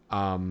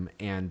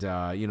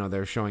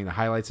 They're showing the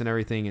highlights and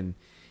everything, and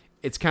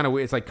it's kind of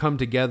weird. It's like Come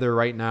Together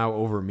right now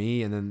over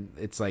me, and then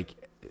it's like,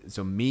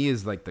 so me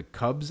is like the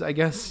Cubs, I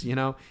guess,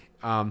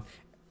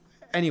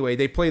 Anyway,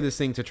 they play this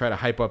thing to try to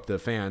hype up the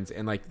fans,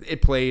 and like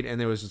it played, and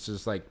there was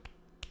just like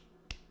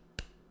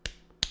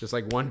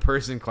one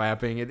person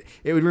clapping.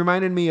 It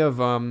reminded me of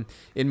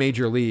in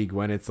Major League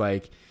when it's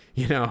like,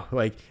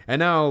 and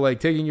now like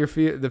taking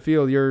the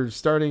field, your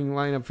starting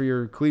lineup for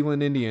your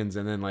Cleveland Indians,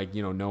 and then like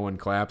no one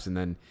claps, and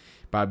then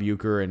Bob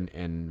Uecker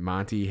and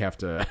Monty have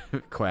to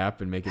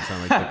clap and make it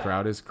sound like the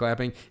crowd is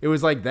clapping. It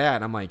was like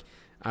that. I'm like,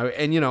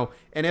 and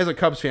as a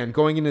Cubs fan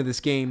going into this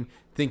game,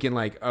 thinking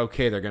like,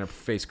 okay, they're going to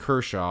face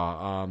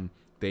Kershaw.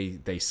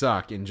 They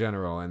suck in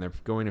general, and they're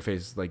going to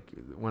face like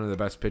one of the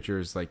best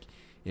pitchers like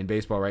in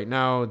baseball right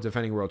now,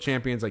 defending world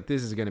champions. Like,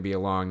 this is going to be a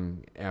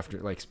long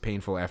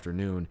painful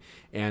afternoon,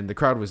 and the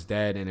crowd was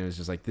dead, and it was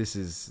just like, this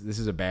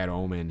is a bad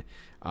omen.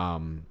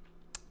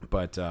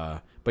 But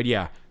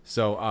yeah,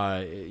 so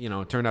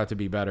it turned out to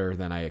be better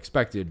than I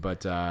expected.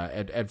 But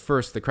at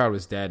first the crowd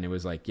was dead, and it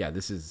was like, yeah,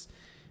 this is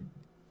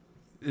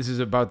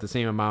about the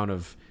same amount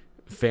of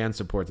fan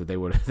support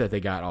that they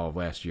got all of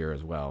last year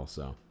as well.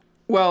 So,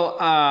 well,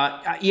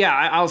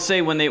 I'll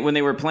say when they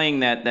were playing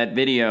that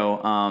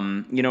video,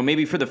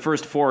 maybe for the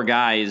first four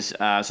guys.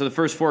 So the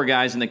first four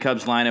guys in the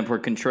Cubs lineup were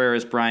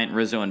Contreras, Bryant,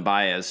 Rizzo, and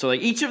Baez. So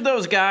like each of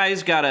those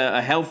guys got a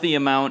healthy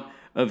amount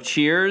of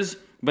cheers.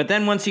 But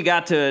then once you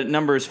got to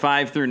numbers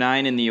 5 through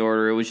 9 in the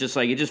order, it was just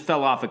like it just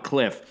fell off a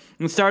cliff.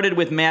 It started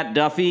with Matt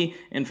Duffy,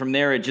 and from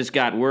there it just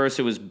got worse.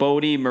 It was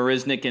Bodie,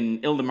 Marisnick,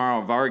 and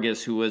Ildemaro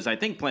Vargas, who was, I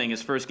think, playing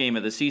his first game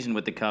of the season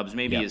with the Cubs,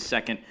 maybe his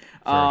second.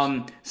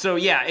 So,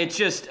 yeah, it's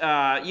just,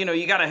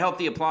 you got a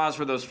healthy applause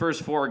for those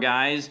first four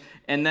guys,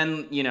 and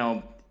then,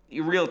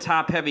 real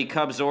top-heavy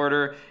Cubs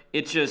order.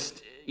 It's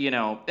just,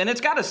 and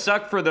it's got to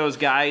suck for those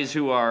guys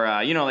who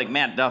are, like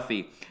Matt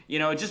Duffy.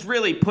 It just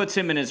really puts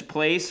him in his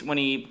place when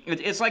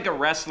it's like a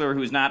wrestler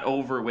who's not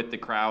over with the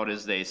crowd,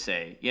 as they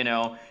say. He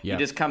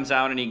just comes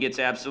out and he gets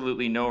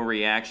absolutely no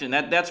reaction.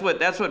 That's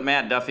what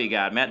Matt Duffy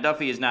got. Matt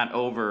Duffy is not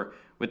over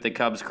with the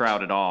Cubs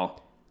crowd at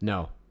all.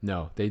 No,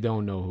 they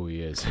don't know who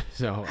he is.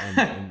 So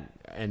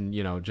and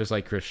just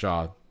like Chris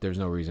Shaw, there's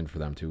no reason for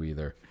them to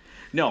either.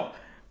 No.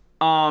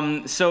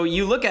 So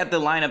you look at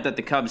the lineup that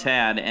the Cubs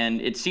had,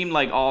 and it seemed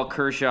like all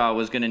Kershaw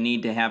was going to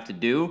need to have to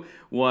do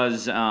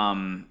was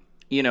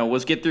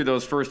get through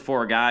those first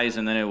four guys,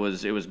 and then it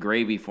was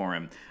gravy for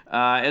him.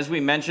 As we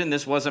mentioned,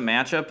 this was a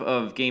matchup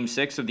of Game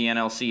 6 of the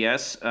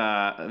NLCS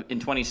in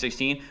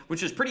 2016,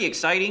 which was pretty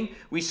exciting.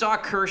 We saw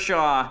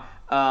Kershaw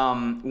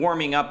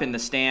warming up in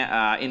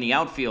the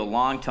outfield,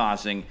 long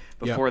tossing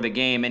before the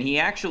game, and he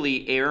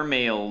actually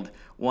airmailed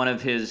one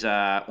of his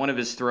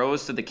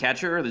throws to the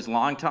catcher, his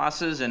long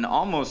tosses, and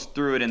almost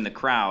threw it in the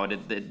crowd.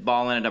 The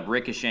ball ended up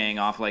ricocheting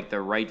off like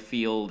the right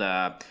field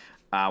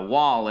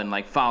wall in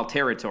like foul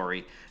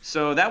territory.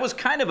 So that was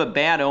kind of a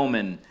bad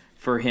omen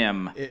for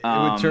him. It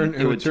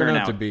would turn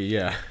out to be,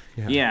 yeah.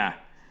 Yeah.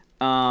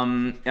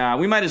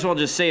 We might as well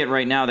just say it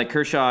right now that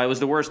Kershaw, it was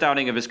the worst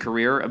outing of his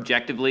career.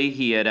 Objectively,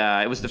 he had.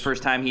 It was the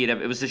first time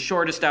it was the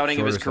shortest outing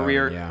of his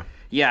career. Outing,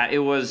 yeah. It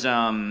was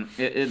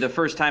the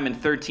first time in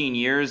 13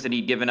 years that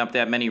he'd given up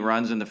that many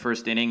runs in the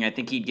first inning. I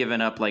think he'd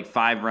given up like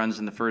 5 runs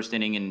in the first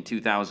inning in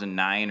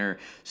 2009 or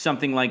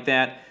something like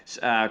that,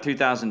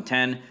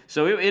 2010.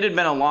 So it had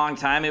been a long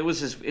time. It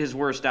was his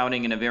worst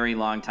outing in a very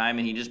long time,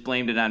 and he just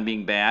blamed it on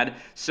being bad.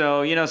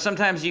 So,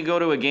 sometimes you go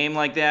to a game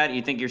like that,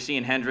 you think you're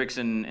seeing Hendricks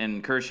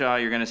and Kershaw,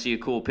 you're going to see a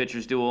cool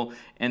pitcher's duel,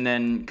 and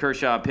then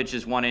Kershaw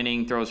pitches 1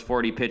 inning, throws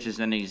 40 pitches,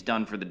 and he's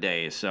done for the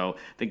day. So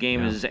the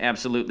game is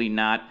absolutely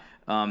not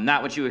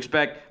what you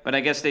expect, but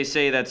I guess they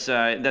say that's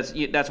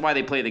why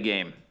they play the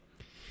game.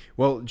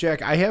 Well,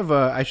 Jack, I have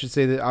I should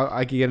say that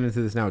I could get into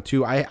this now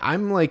too.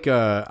 I'm like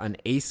an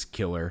ace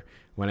killer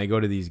when I go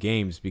to these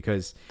games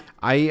because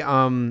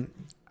I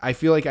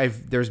feel like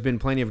there's been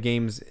plenty of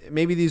games.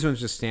 Maybe these ones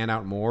just stand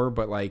out more,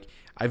 but like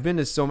I've been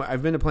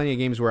to plenty of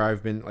games where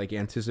I've been like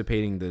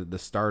anticipating the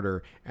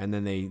starter, and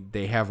then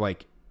they have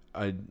like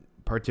a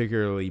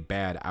particularly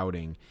bad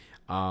outing.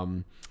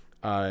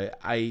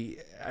 I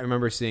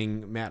remember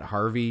seeing Matt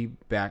Harvey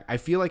back. I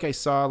feel like I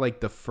saw like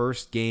the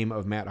first game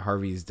of Matt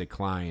Harvey's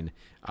decline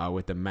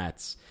with the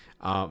Mets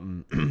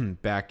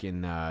back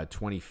in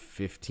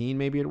 2015,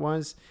 maybe it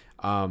was.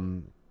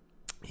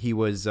 He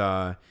was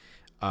there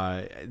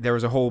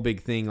was a whole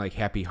big thing like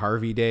Happy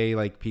Harvey Day,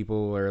 like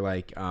people are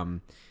like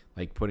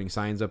putting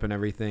signs up and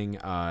everything,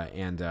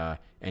 and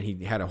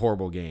he had a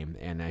horrible game,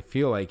 and I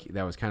feel like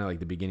that was kind of like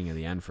the beginning of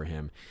the end for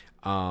him.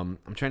 I'm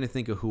trying to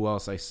think of who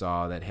else I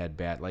saw that had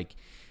bad, like,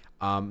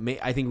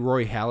 I think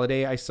Roy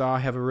Halladay I saw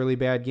have a really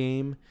bad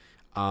game.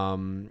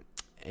 Certainly,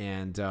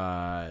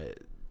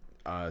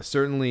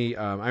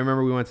 I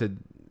remember we went to,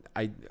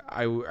 I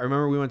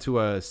remember we went to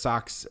a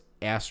Sox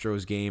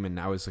Astros game, and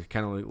I was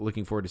kind of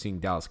looking forward to seeing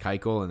Dallas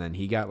Keuchel, and then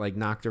he got like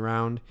knocked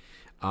around,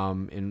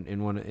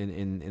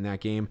 in that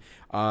game.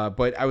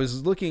 But I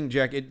was looking,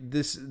 Jack,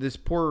 this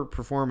poor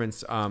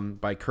performance,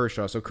 by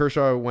Kershaw. So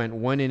Kershaw went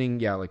 1 inning,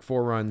 like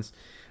 4 runs.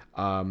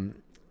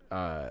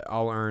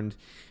 All earned.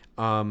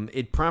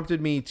 It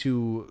prompted me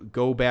to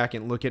go back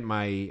and look at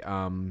my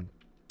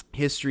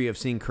history of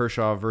seeing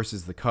Kershaw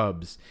versus the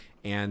Cubs,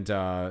 and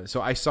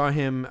so I saw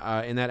him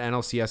in that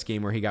NLCS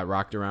game where he got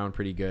rocked around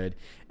pretty good,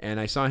 and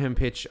I saw him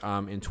pitch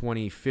in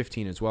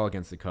 2015 as well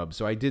against the Cubs.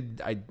 So I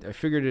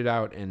figured it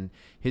out, and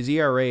his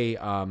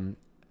ERA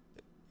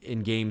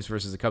in games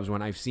versus the Cubs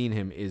when I've seen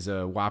him is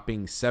a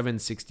whopping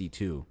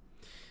 7.62.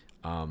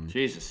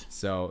 Jesus.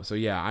 So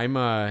yeah, I'm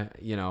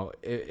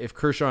if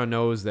Kershaw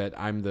knows that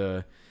I'm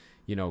the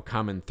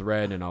common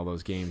thread in all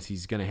those games,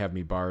 he's gonna have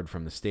me barred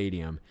from the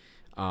stadium.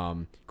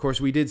 Of course,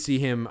 we did see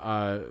him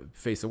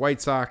face the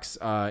White Sox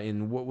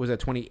in what was that,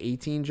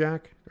 2018,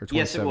 Jack? Or 2017?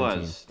 Yes, it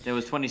was. It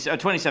was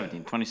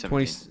 2017.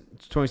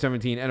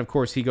 2017, and of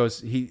course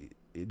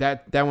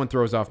that one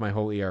throws off my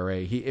whole ERA.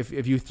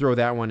 If you throw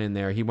that one in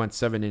there, he went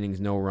 7 innings,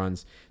 no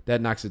runs.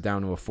 That knocks it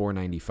down to a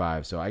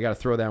 4.95. So I got to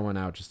throw that one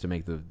out just to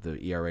make the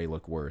ERA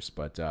look worse.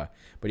 But yeah,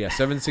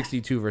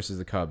 7.62 versus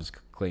the Cubs.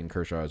 Clayton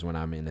Kershaw is when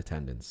I'm in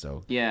attendance.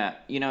 So yeah,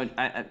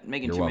 I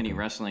making too many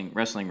wrestling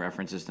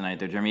references tonight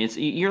there, Jeremy.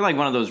 You're like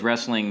one of those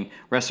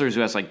wrestlers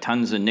who has like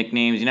tons of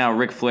nicknames. You know how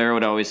Ric Flair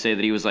would always say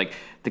that he was like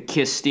the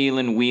kiss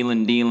stealing,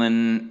 wheeling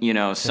dealing,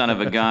 son of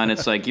a gun.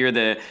 It's like you're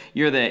the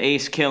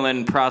ace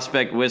killing,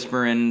 prospect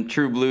whispering,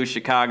 true blue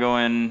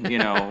Chicagoan,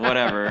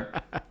 whatever.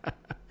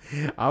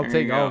 I'll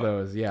take all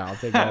those. Yeah, I'll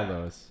take all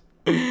those.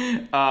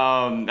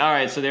 All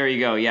right, so there you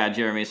go. Yeah,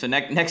 Jeremy. So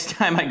next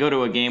time I go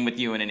to a game with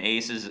you and an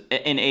ace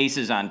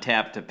is on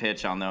tap to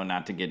pitch, I'll know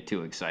not to get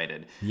too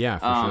excited. Yeah,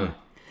 for sure.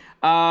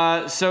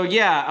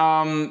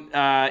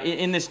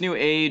 In this new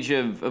age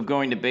of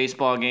going to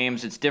baseball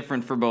games, it's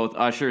different for both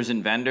ushers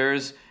and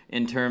vendors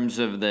in terms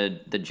of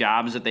the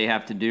jobs that they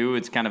have to do.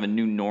 It's kind of a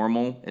new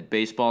normal at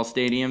baseball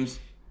stadiums.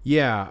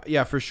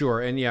 Yeah, for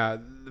sure. And yeah,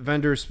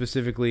 vendors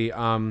specifically,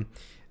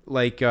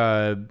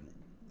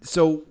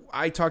 so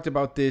I talked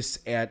about this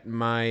at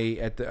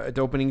the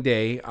opening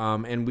day,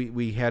 and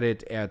we had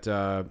it at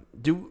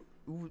do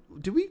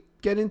we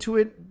get into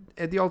it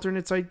at the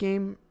alternate site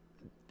game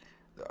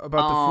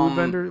about the food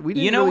vendor? We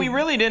didn't we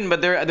really didn't,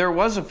 but there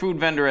was a food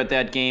vendor at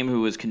that game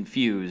who was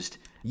confused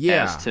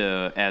as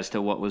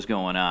to what was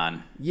going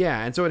on.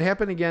 Yeah, and so it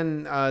happened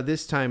again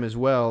this time as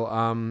well.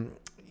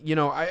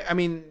 I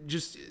mean,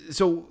 just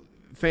so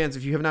fans,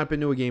 if you have not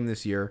been to a game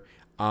this year,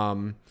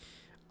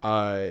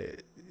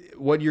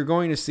 what you're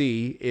going to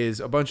see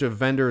is a bunch of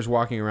vendors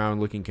walking around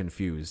looking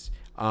confused,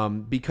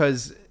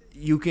 because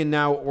you can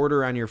now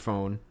order on your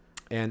phone,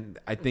 and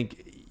I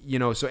think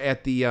so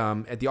at the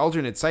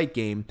alternate site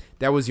game,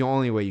 that was the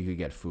only way you could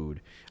get food.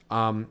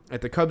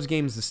 At the Cubs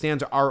games, the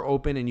stands are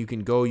open and you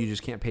can go. You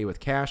just can't pay with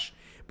cash,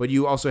 but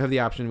you also have the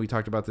option. We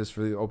talked about this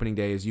for the opening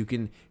day. Is you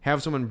can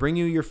have someone bring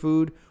you your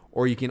food,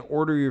 or you can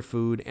order your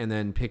food and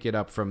then pick it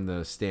up from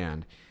the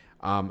stand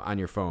on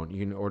your phone.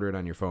 You can order it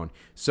on your phone.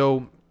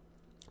 So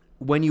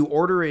when you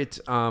order it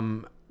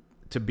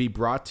to be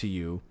brought to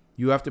you,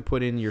 you have to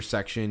put in your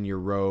section, your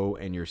row,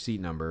 and your seat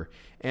number.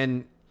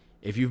 And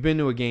if you've been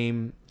to a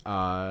game,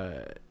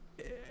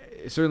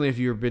 certainly if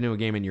you've been to a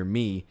game and you're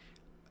me,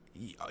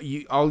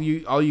 all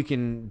you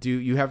can do,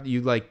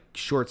 you like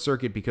short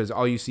circuit, because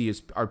all you see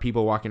are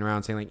people walking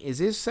around saying like, is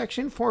this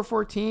section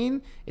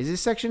 414? Is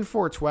this section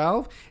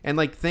 412? And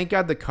like, thank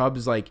God the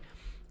Cubs like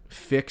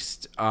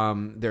fixed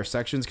their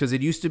sections, because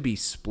it used to be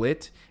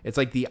split. It's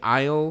like the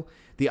aisle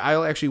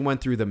actually went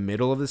through the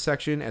middle of the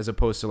section as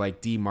opposed to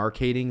like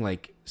demarcating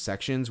like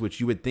sections, which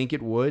you would think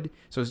it would.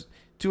 So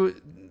to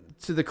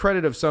the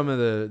credit of some of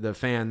the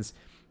fans,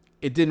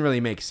 it didn't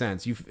really make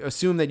sense. You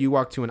assume that you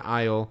walk to an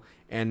aisle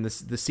and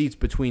the seats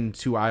between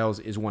two aisles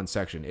is one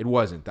section. It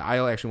wasn't. The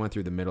aisle actually went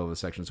through the middle of the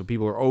section. So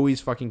people are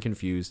always fucking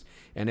confused.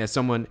 And as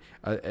someone,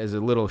 as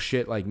a little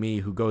shit like me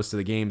who goes to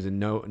the games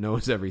and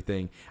knows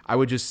everything, I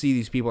would just see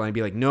these people and I'd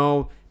be like,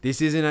 no,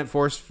 this isn't at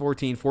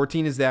 414.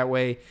 14 is that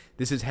way.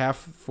 This is half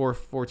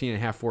 414 and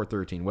half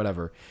 413,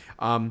 whatever.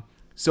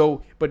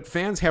 But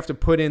fans have to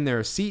put in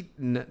their seat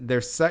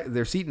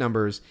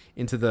numbers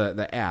into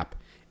the app.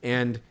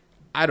 And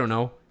I don't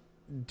know.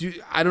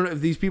 I don't know if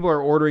these people are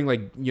ordering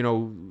like,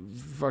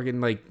 fucking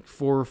like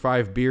 4 or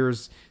 5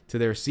 beers to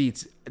their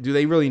seats. Do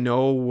they really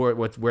know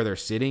where they're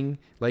sitting?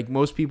 Like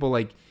most people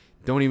like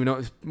don't even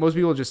know. Most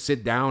people just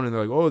sit down and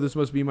they're like, oh, this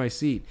must be my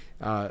seat.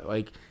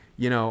 Or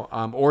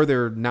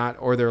they're not,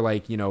 or they're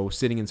like,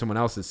 sitting in someone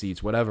else's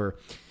seats, whatever.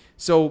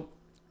 So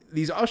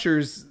these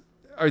ushers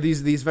are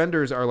these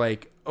vendors are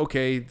like,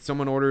 okay,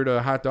 someone ordered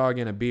a hot dog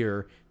and a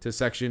beer to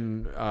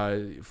section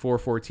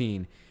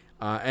 414.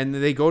 And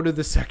they go to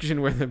the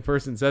section where the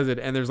person says it,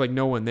 and there's like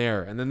no one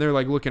there. And then they're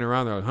like looking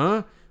around, they're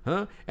like,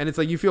 huh? And it's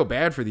like, you feel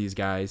bad for these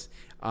guys.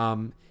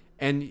 And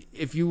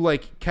if you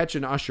like catch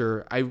an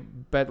usher, I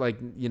bet like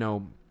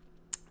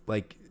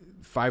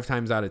 5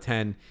 times out of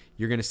 10,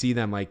 you're going to see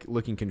them like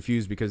looking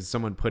confused because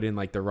someone put in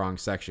like the wrong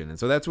section. And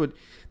so that's what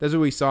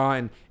we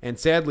saw. And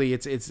sadly,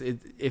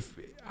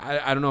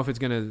 I don't know if it's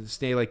going to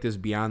stay like this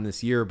beyond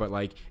this year, but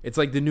like, it's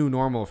like the new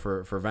normal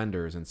for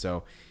vendors. And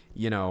so,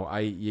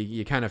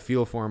 you kind of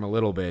feel for them a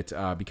little bit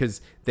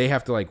because they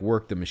have to like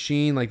work the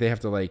machine. Like they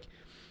have to like,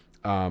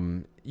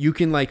 you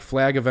can like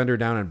flag a vendor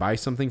down and buy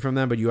something from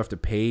them, but you have to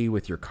pay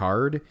with your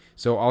card.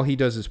 So all he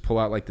does is pull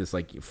out like this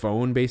like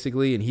phone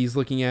basically, and he's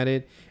looking at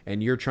it,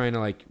 and you're trying to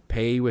like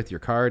pay with your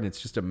card, and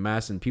it's just a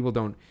mess. And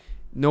people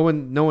no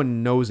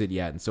one knows it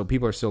yet, and so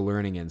people are still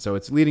learning it. And so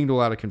it's leading to a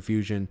lot of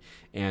confusion.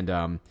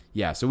 And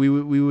so we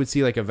would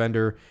see like a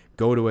vendor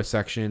go to a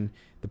section.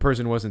 The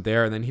person wasn't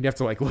there, and then he'd have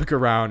to like look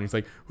around. He's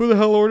like, who the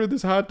hell ordered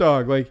this hot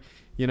dog? Like,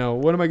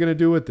 what am I going to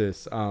do with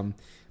this?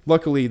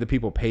 Luckily the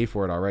people pay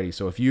for it already.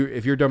 So if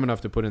you're dumb enough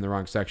to put in the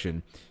wrong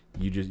section,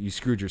 you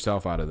screwed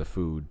yourself out of the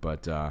food.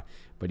 But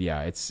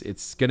yeah,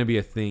 it's going to be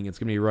a thing. It's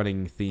going to be a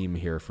running theme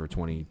here for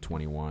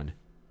 2021.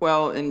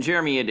 Well, and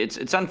Jeremy,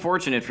 it's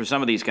unfortunate for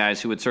some of these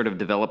guys who would sort of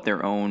develop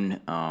their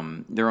own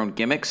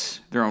gimmicks,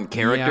 their own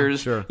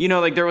characters. Yeah,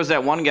 sure. Like there was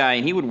that one guy,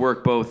 and he would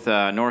work both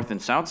North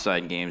and South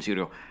Side games. He would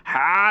go,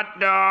 hot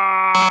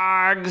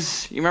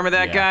dogs. You remember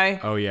that guy?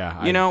 Oh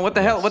yeah. What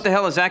the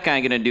hell is that guy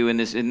going to do in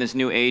this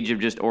new age of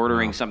just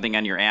ordering something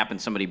on your app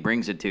and somebody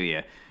brings it to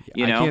you?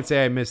 I can't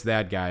say I missed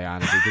that guy,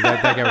 honestly,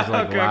 because that guy was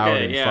like loud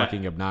and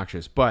fucking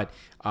obnoxious. But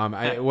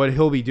what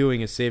he'll be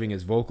doing is saving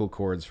his vocal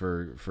cords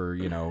for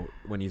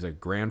when he's a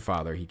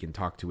grandfather, he can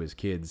talk to his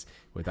kids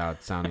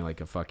without sounding like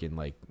a fucking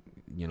like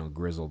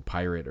grizzled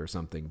pirate or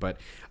something. But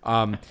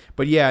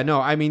yeah,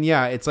 no, I mean,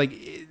 yeah, it's like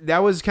that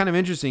was kind of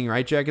interesting,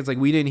 right, Jack? It's like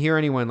we didn't hear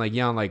anyone like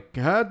yelling like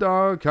hot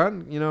dog,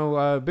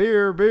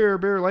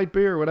 beer, light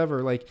beer,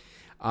 whatever, like.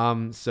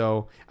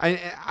 So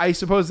I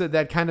suppose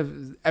that kind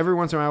of every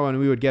once in a while when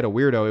we would get a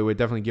weirdo, it would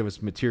definitely give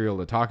us material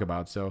to talk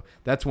about. So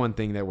that's one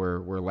thing that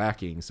we're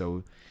lacking.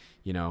 So,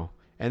 and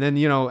then,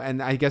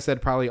 and I guess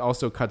that probably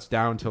also cuts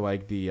down to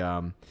like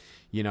the,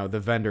 the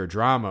vendor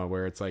drama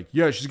where it's like,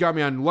 yeah, she's got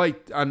me on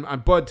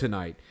Bud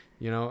tonight.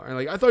 And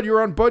like, I thought you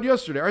were on Bud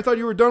yesterday. I thought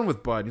you were done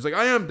with Bud. He's like,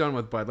 I am done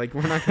with Bud. Like,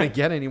 we're not going to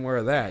get any more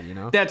of that,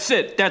 That's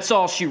it. That's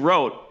all she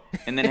wrote.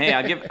 And then, hey,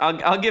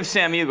 I'll give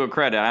Sam Hugo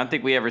credit. I don't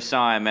think we ever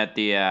saw him at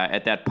the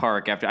at that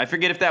park after. I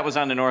forget if that was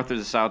on the north or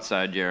the south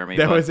side, Jeremy.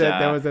 That was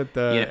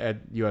at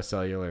US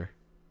Cellular.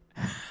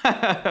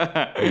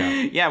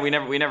 Yeah, we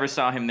never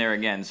saw him there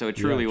again. So it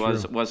truly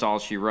was all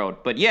she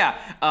wrote. But yeah,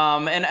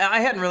 and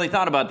I hadn't really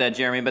thought about that,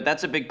 Jeremy. But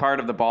that's a big part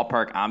of the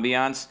ballpark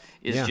ambiance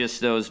is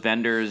just those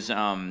vendors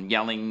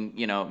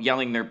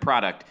yelling their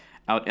product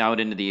out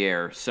into the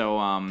air. So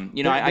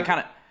I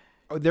kind of.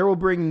 There will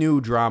bring new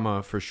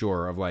drama for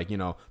sure of like,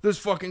 this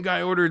fucking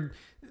guy ordered,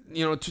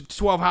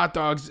 12 hot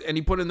dogs and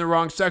he put in the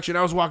wrong section.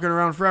 I was walking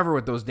around forever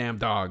with those damn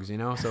dogs,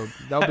 So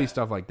there'll be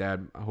stuff like that,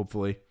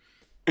 hopefully.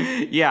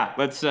 Yeah,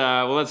 let's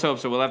hope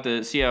so. We'll have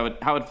to see how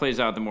it plays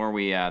out the more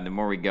we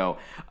go.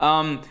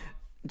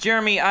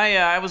 Jeremy,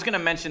 I was going to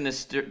mention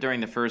this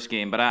during the first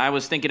game, but I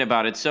was thinking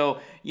about it. So,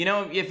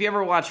 if you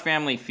ever watch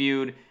Family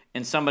Feud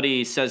and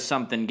somebody says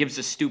something, gives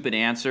a stupid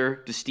answer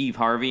to Steve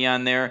Harvey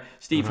on there,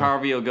 Steve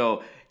Harvey will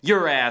go,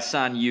 your ass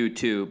on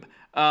YouTube.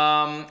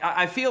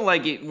 I feel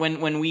like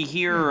when we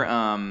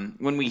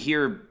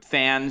hear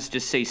fans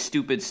just say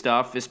stupid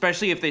stuff,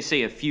 especially if they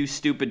say a few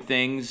stupid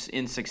things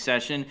in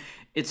succession,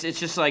 it's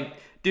just like,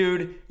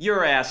 dude,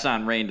 your ass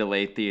on Rain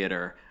Delay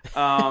Theater.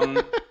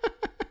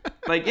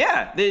 Like,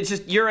 yeah, it's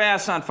just your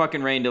ass on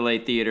fucking Rain Delay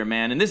Theater,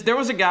 man. And there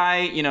was a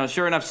guy,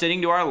 sure enough,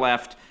 sitting to our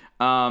left,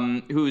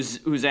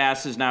 whose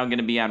ass is now going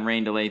to be on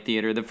Rain Delay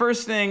Theater. The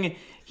first thing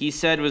he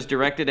said was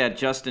directed at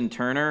Justin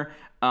Turner.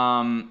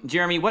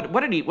 Jeremy, what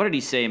did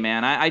he say,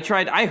 man? I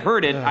tried, I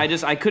heard it.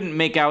 I couldn't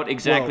make out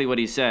exactly what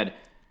he said.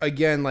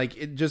 Again,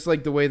 like just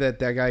like the way that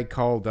guy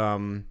called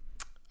Arenado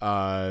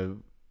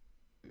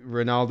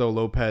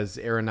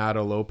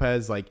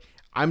Lopez. Like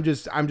I'm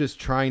just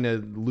trying to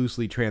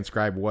loosely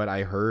transcribe what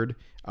I heard,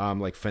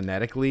 like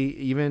phonetically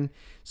even.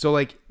 So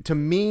like to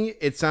me,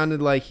 it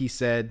sounded like he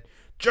said,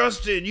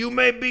 "Justin, you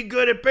may be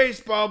good at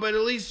baseball, but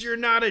at least you're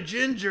not a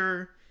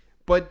ginger."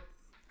 But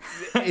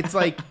it's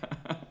like.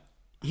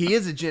 He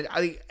is a ginger,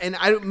 I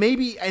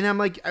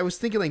was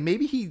thinking like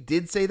maybe he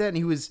did say that and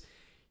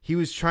he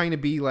was trying to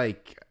be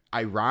like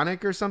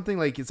ironic or something.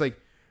 Like it's like,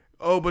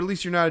 oh, but at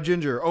least you're not a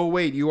ginger. Oh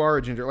wait, you are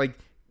a ginger. Like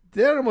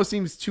that almost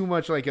seems too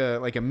much like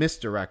a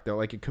misdirect though,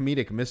 like a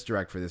comedic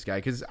misdirect for this guy,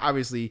 because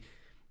obviously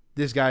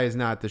this guy is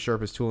not the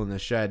sharpest tool in the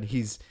shed.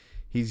 He's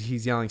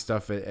yelling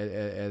stuff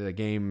at a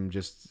game,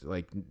 just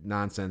like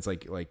nonsense,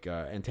 like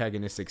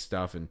antagonistic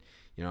stuff, and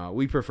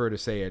we prefer to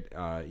say it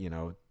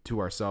to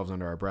ourselves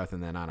under our breath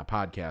and then on a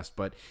podcast.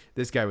 But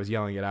this guy was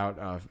yelling it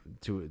out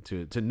to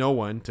no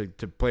one, to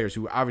players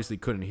who obviously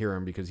couldn't hear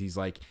him because he's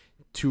like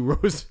 2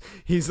 rows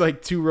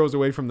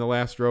away from the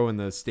last row in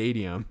the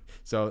stadium.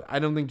 So I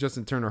don't think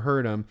Justin Turner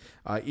heard him,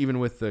 even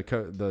with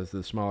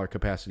the smaller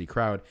capacity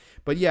crowd.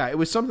 But yeah, it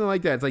was something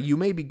like that. It's like, you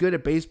may be good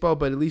at baseball,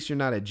 but at least you're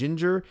not a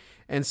ginger.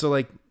 And so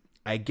like,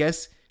 I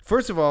guess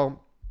first of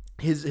all,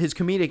 his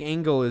comedic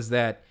angle is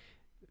that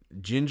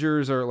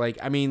gingers are like,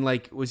 I mean,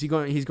 like, he's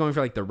going for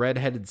like the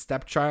redheaded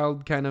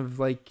stepchild kind of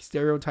like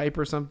stereotype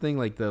or something,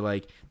 like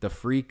the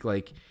freak,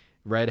 like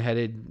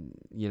redheaded,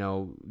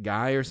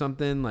 guy or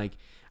something. Like,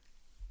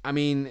 I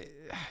mean,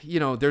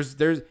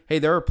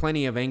 there are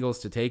plenty of angles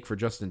to take for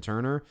Justin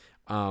Turner.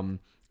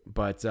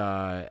 But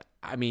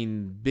I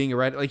mean, being a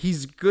red, like,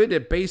 he's good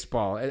at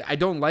baseball. I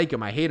don't like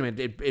him. I hate him.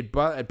 It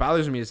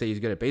bothers me to say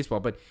he's good at baseball,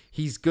 but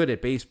he's good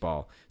at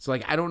baseball. So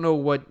like, I don't know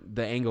what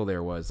the angle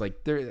there was.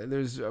 Like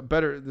there's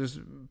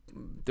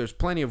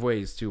plenty of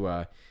ways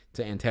to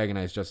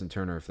antagonize Justin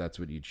Turner if that's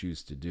what you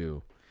choose to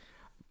do.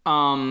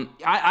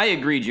 I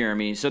agree,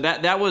 Jeremy. So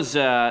that was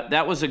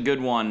a good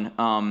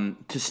one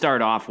to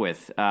start off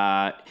with.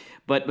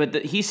 But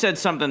he said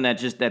something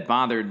that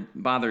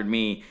bothered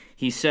me.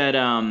 He said,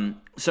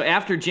 so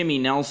after Jimmy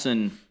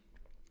Nelson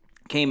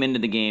came into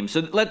the game,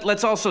 so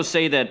let's also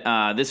say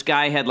that this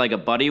guy had like a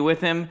buddy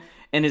with him,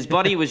 and his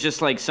buddy was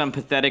just like some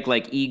pathetic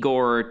like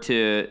Igor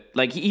to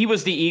like he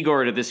was the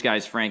Igor to this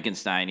guy's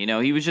Frankenstein.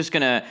 He was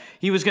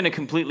gonna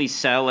completely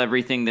sell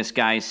everything this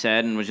guy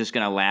said and was just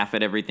gonna laugh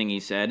at everything he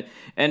said.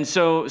 And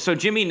so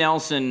Jimmy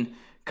Nelson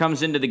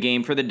comes into the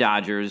game for the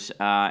Dodgers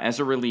as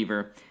a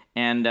reliever.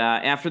 And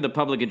after the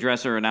public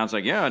addresser announced,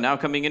 like, yeah, now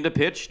coming into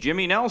pitch,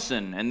 Jimmy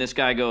Nelson. And this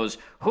guy goes,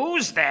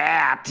 who's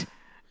that?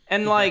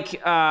 And,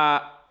 like,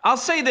 I'll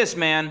say this,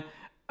 man.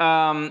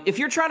 If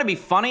you're trying to be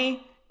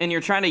funny and you're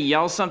trying to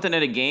yell something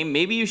at a game,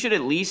 maybe you should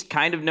at least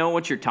kind of know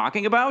what you're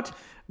talking about.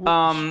 Yeah.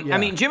 I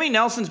mean, Jimmy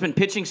Nelson's been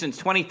pitching since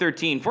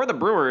 2013 for the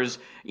Brewers.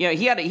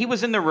 He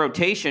was in the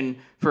rotation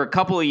for a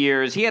couple of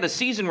years. He had a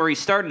season where he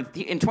started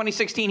in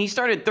 2016. He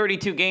started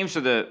 32 games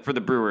for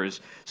the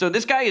Brewers. So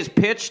this guy has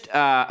pitched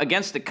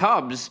against the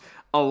Cubs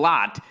a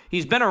lot.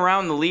 He's been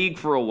around the league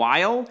for a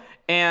while.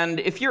 And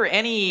if you're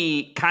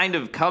any kind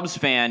of Cubs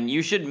fan,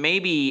 you should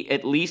maybe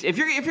at least, if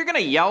you're gonna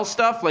yell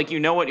stuff like you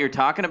know what you're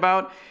talking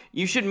about,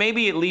 you should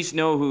maybe at least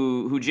know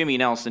who Jimmy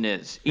Nelson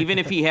is, even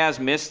if he has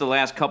missed the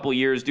last couple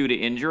years due to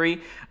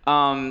injury.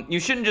 You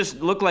shouldn't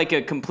just look like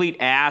a complete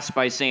ass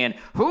by saying,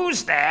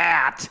 "Who's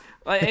that?"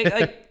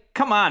 Like,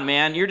 come on,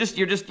 man. You're just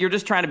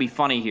trying to be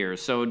funny here.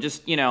 So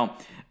just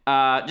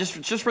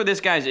just for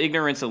this guy's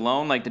ignorance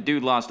alone, like, the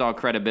dude lost all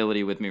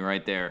credibility with me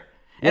right there.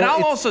 And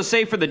I'll also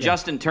say for the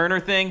Justin Turner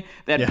thing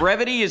that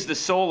brevity is the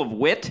soul of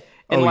wit.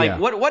 And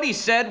what he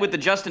said with the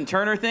Justin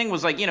Turner thing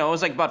was like, it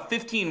was like about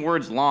 15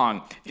 words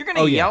long. If you're going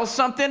to yell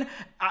something,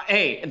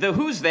 hey, the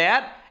who's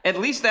that? At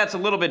least that's a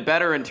little bit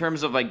better in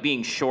terms of like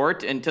being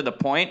short and to the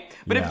point.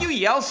 But if you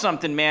yell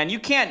something, man, you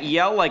can't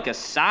yell like a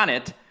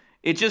sonnet.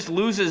 It just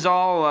loses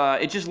all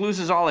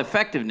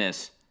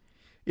effectiveness.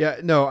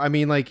 Yeah, no, I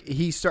mean, like,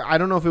 I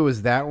don't know if it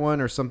was that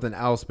one or something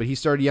else, but he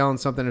started yelling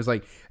something. It was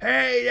like,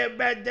 hey,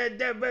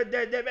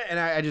 and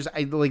I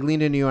like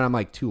leaned into you and I'm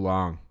like, too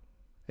long.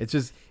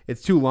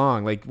 It's too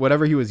long. Like,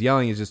 whatever he was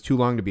yelling is just too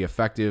long to be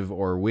effective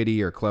or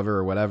witty or clever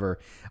or whatever.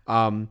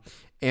 I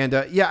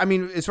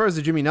mean, as far as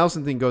the Jimmy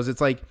Nelson thing goes,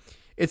 it's like,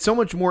 it's so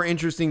much more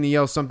interesting to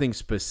yell something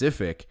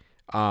specific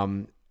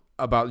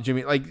about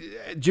Jimmy. Like,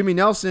 Jimmy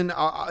Nelson,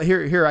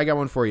 here, I got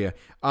one for you.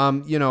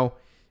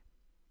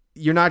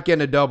 you're not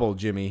getting a double,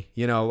 Jimmy.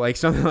 You know, like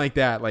something like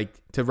that, like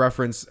to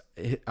reference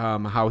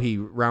how he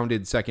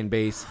rounded second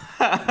base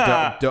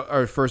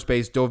or first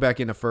base, dove back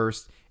into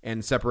first,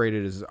 and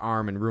separated his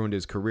arm and ruined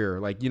his career.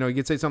 Like, you know, you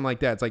could say something like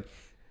that. It's like,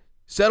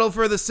 settle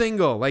for the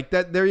single. Like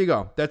that. There you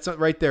go. That's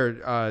right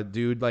there,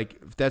 dude. Like,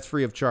 that's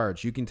free of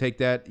charge. You can take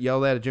that,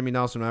 yell that at Jimmy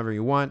Nelson whenever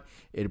you want.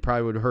 It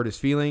probably would hurt his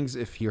feelings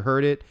if he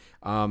heard it.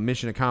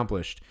 Mission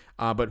accomplished.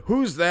 But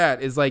who's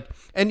that is like,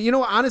 and you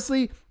know,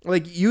 honestly,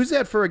 like use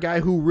that for a guy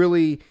who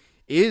really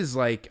is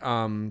like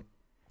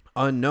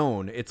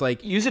unknown. It's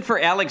like use it for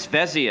Alex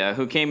Vezia,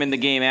 who came in the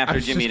game after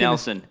Jimmy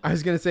Nelson. I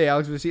was gonna say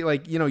Alex Vezia,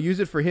 like, you know, use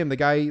it for him. The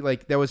guy,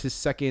 like, that was his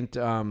second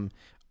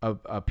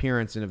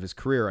appearance of his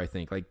career, I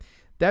think. Like,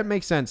 that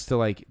makes sense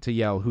to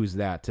yell who's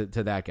that to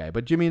that guy.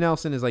 But Jimmy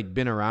Nelson has like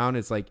been around.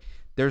 It's like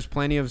there's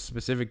plenty of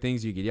specific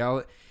things you could yell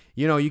at.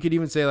 You know, you could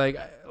even say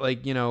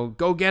like, you know,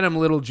 go get him,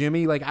 little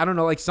Jimmy. Like, I don't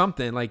know, like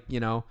something like, you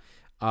know.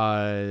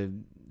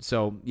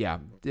 So yeah,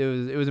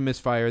 it was a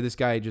misfire. This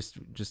guy just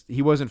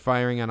he wasn't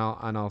firing on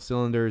all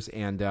cylinders,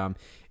 and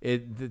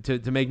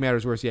to make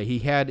matters worse, yeah, he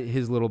had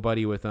his little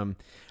buddy with him,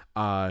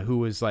 who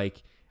was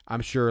like,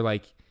 I'm sure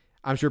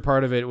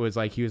part of it was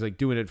like he was like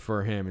doing it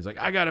for him. He's like,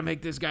 I gotta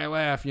make this guy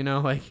laugh, you know,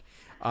 like,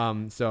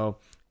 so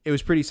it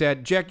was pretty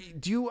sad. Jack,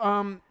 do you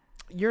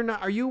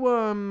are you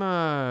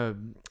a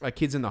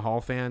Kids in the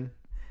Hall fan?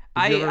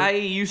 I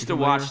used to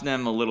watch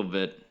them a little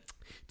bit.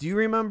 Do you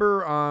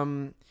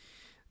remember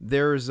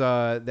there's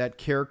that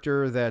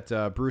character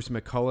that Bruce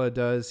McCullough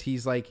does?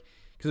 He's like,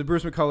 because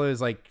Bruce McCullough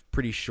is like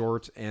pretty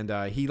short, and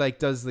he like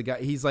does the guy.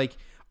 He's like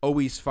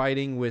always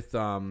fighting with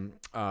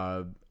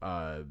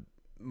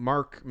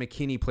Mark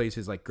McKinney plays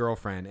his like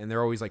girlfriend, and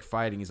they're always like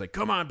fighting. He's like,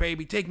 "Come on,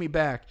 baby, take me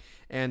back,"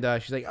 and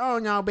she's like, "Oh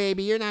no,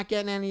 baby, you're not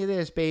getting any of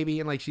this, baby."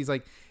 And like she's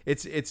like,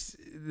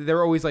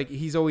 they're always like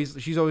she's always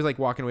like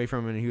walking away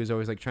from him, and he was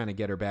always like trying to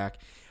get her back.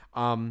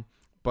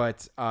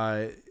 But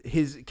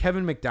his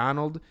Kevin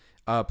McDonald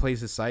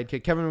plays his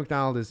sidekick. Kevin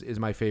McDonald is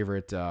my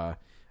favorite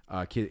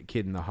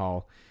kid in the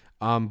Hall.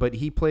 But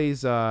he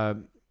plays this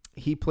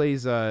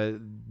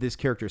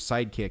character's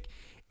sidekick.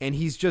 And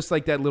he's just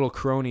like that little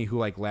crony who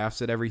like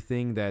laughs at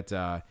everything that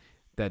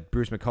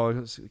Bruce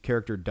McCullough's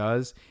character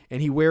does.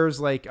 And he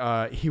wears like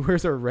a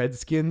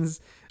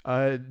Redskins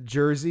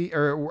jersey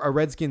or a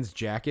Redskins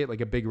jacket, like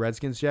a big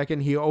Redskins jacket.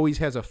 And he always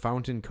has a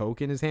fountain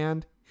Coke in his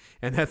hand,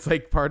 and that's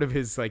like part of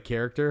his like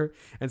character.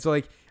 And so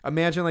like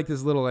imagine like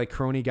this little like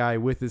crony guy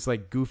with this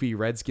like goofy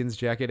Redskins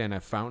jacket and a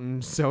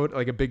fountain soda,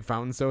 like a big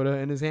fountain soda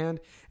in his hand.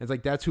 And it's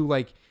like that's who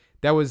like.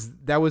 That was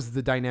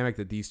the dynamic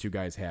that these two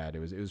guys had. It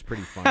was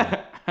pretty funny.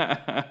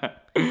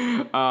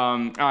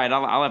 All right,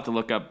 I'll have to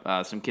look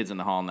up some Kids in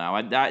the Hall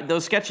now.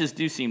 Those sketches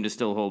do seem to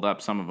still hold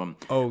up. Some of them.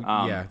 Oh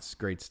yeah, it's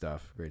great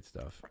stuff. Great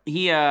stuff.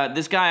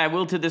 This guy, I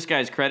will to this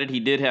guy's credit, he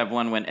did have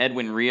one when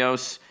Edwin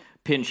Rios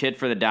pinch hit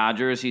for the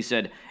Dodgers. He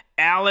said,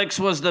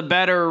 "Alex was the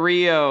better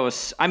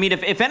Rios." I mean,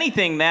 if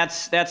anything,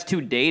 that's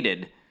too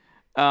dated.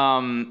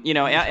 You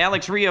know,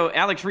 Alex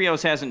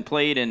Rios hasn't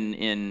played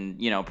in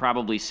you know,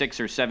 probably 6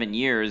 or 7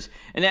 years.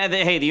 And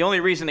hey, the only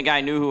reason the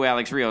guy knew who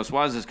Alex Rios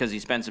was is because he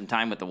spent some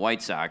time with the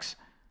White Sox.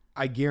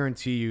 I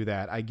guarantee you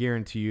that.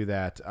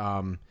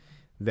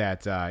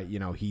 You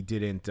know, he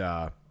didn't.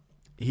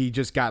 He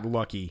just got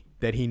lucky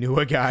that he knew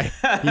a guy.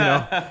 You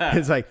know,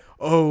 it's like,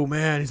 oh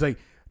man, he's like,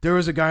 there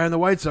was a guy on the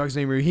White Sox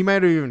named. He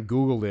might have even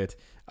Googled it.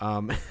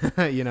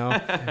 You know,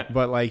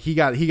 but like he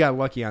got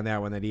lucky on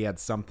that one, that he had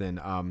something,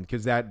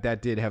 because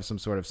that did have some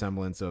sort of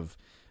semblance of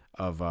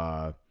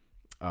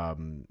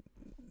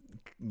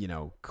you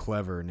know,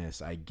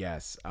 cleverness, I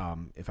guess,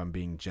 if I'm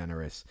being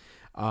generous.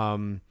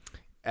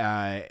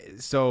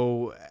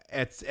 So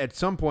at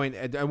some point,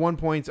 at one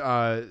point,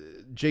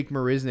 Jake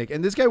Marisnick,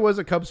 and this guy was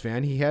a Cubs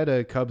fan. He had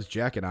a Cubs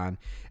jacket on.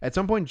 At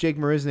some point, Jake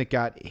Marisnick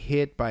got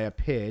hit by a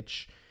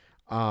pitch,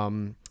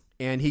 and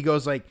he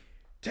goes like,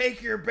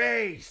 "Take your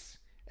base."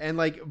 And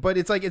like, but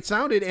it's like, it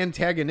sounded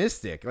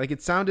antagonistic. Like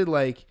it sounded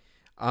like,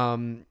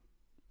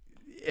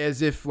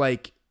 as if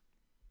like,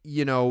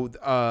 you know,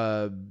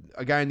 a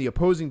guy in the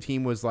opposing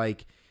team was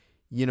like,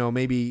 you know,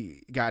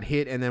 maybe got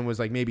hit and then was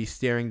like maybe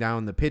staring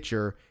down the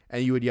pitcher,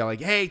 and you would yell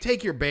like, "Hey,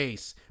 take your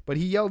base." But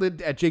he yelled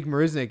it at Jake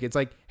Marisnick. It's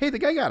like, hey, the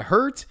guy got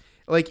hurt.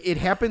 Like it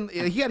happened.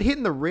 He got hit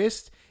in the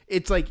wrist.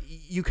 It's like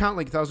you count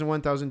like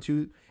 1,001,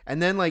 1,002.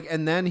 And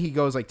then he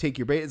goes like, "Take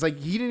your base." It's like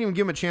he didn't even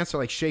give him a chance to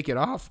like shake it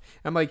off.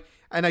 I'm like,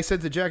 and I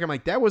said to Jack, I'm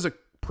like, that was a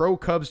pro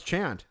Cubs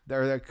chant,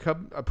 or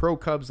a pro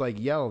Cubs like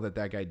yell that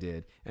guy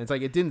did, and it's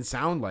like it didn't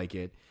sound like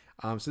it.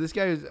 So this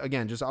guy is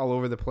again just all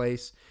over the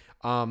place.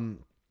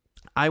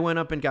 I went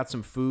up and got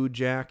some food,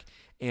 Jack,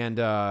 and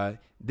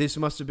this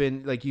must have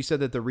been like you said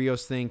that the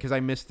Rios thing, because I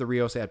missed the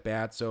Rios at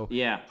bat. So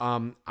yeah,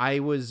 I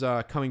was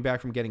coming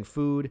back from getting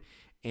food.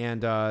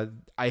 And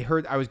I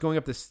heard I was going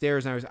up the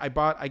stairs, and I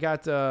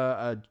got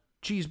a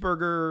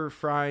cheeseburger,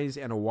 fries,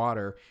 and a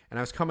water. And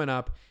I was coming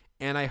up,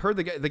 and I heard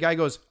the guy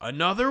goes,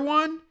 "Another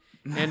one?"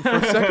 And for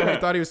a second, I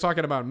thought he was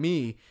talking about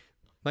me,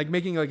 like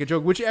making like a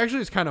joke, which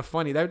actually is kind of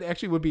funny. That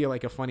actually would be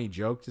like a funny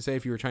joke to say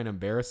if you were trying to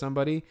embarrass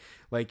somebody.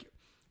 Like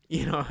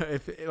you know,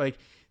 if like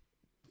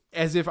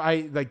as if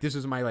I like this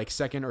was my like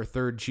second or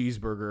third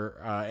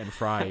cheeseburger and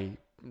fry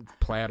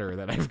platter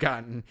that I've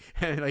gotten,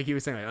 and like he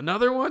was saying, like,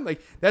 another one,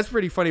 like that's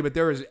pretty funny. But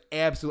there is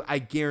I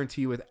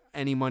guarantee you, with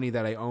any money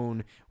that I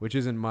own, which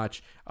isn't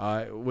much,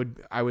 I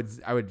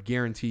would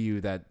guarantee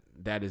you that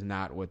is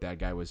not what that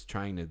guy was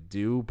trying to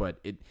do. But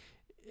it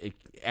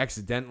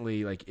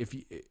accidentally, like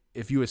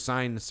if you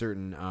assign a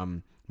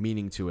certain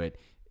meaning to it,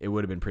 it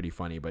would have been pretty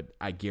funny. But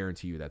I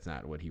guarantee you that's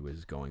not what he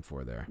was going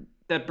for there.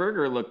 That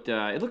burger looked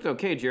it looked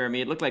okay,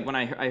 Jeremy. It looked like when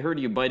I heard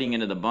you biting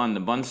into the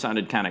bun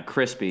sounded kind of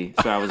crispy.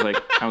 So I was like,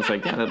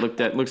 yeah,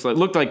 that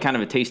looked like kind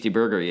of a tasty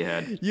burger you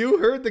had. You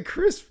heard the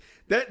crisp.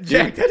 That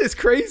Jack, that is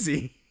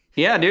crazy.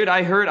 Yeah, dude,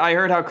 I heard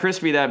how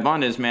crispy that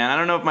bun is, man. I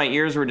don't know if my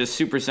ears were just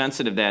super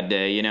sensitive that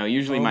day. You know,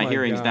 usually my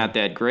hearing's not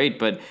that great,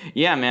 but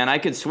yeah, man, I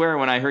could swear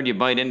when I heard you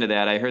bite into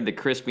that, I heard the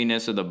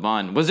crispiness of the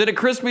bun. Was it a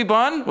crispy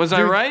bun? Was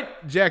I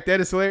right? Jack,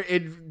 that is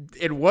hilarious.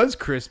 It was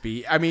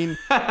crispy. I mean,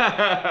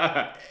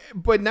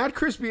 but not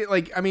crispy.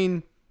 Like, I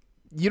mean,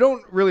 you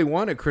don't really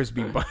want a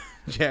crispy bun,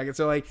 Jack.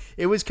 So like,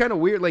 it was kind of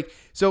weird. Like,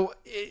 so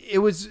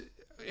it was.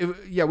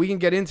 Yeah, we can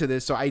get into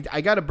this. So I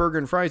got a burger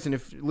and fries, and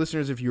if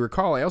you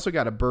recall, I also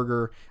got a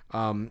burger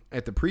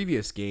at the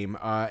previous game,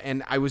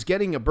 and I was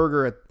getting a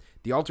burger at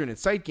the alternate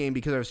site game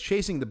because I was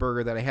chasing the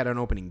burger that I had on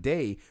opening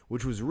day,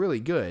 which was really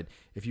good.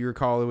 If you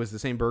recall, it was the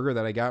same burger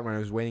that I got when I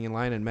was waiting in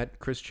line and met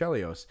Chris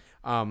Chelios.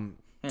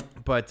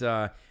 But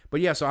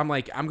yeah, so I'm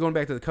going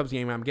back to the Cubs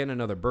game. I'm getting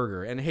another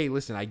burger, and hey,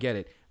 listen, I get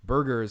it.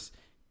 Burgers,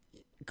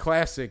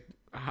 classic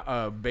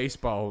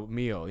baseball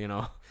meal, you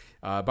know.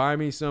 Buy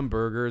me some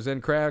burgers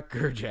and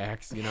Cracker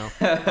Jacks, you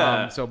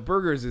know. So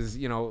burgers is,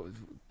 you know,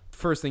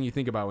 first thing you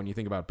think about when you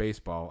think about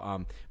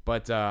baseball.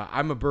 But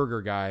I'm a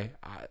burger guy,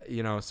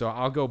 you know, so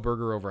I'll go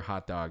burger over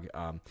hot dog.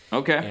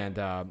 Okay.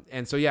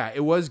 And so yeah,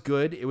 it was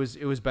good. It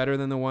was better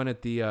than the one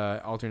at the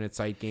alternate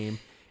site game,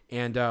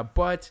 and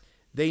but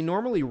they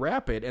normally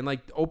wrap it, and like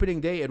opening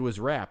day it was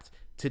wrapped.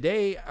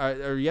 Today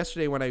or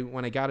yesterday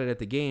when I got it at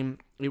the game,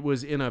 it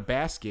was in a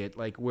basket,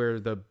 like where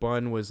the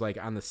bun was like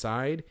on the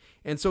side.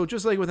 And so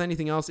just like with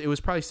anything else, it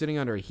was probably sitting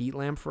under a heat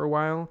lamp for a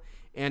while,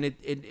 and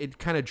it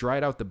kind of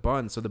dried out the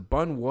bun. So the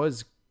bun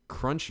was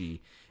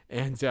crunchy,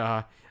 and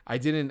I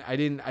didn't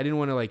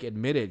want to like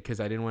admit it because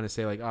I didn't want to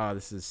say like, oh,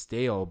 this is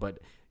stale.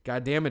 But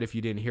God damn it, if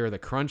you didn't hear the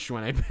crunch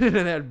when I bit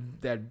into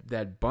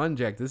that bun,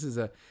 Jack, this is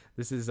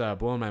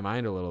blowing my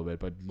mind a little bit,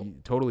 but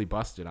totally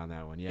busted on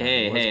that one.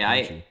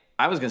 Yeah.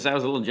 I was gonna say I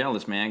was a little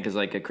jealous, man, because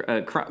like a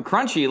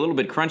little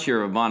bit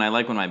crunchier of a bun. I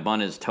like when my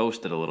bun is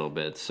toasted a little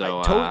bit.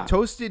 So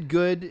toasted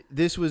good.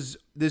 This was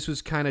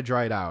kind of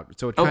dried out,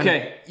 so it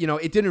kinda, you know,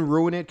 it didn't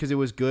ruin it because it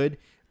was good.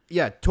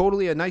 Yeah,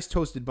 totally. A nice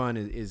toasted bun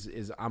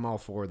is I'm all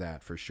for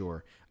that for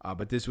sure.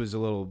 But this was a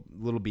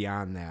little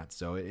beyond that,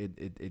 so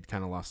it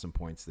kind of lost some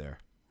points there.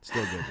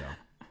 Still good though.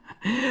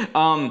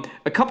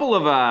 A couple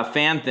of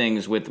fan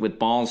things with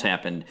balls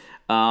happened.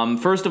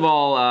 First of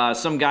all,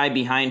 some guy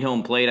behind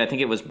home plate, I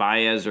think it was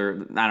Baez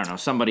or I don't know,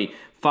 somebody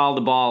fouled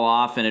the ball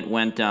off and it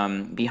went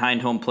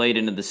behind home plate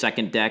into the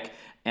second deck.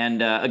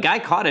 And a guy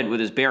caught it with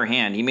his bare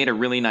hand. He made a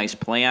really nice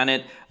play on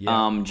it. Yeah.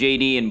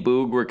 JD and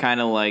Boog were kind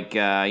of like,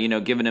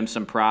 giving him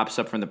some props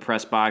up from the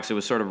press box. It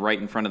was sort of right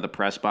in front of the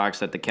press box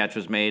that the catch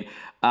was made.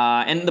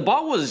 And the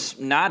ball was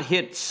not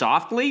hit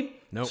softly.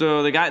 Nope.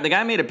 So the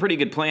guy made a pretty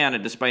good play on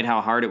it despite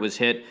how hard it was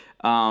hit.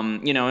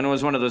 And it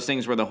was one of those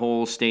things where the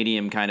whole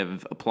stadium kind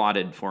of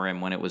applauded for him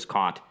when it was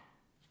caught.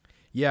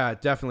 Yeah,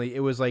 definitely.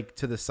 It was like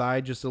to the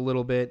side just a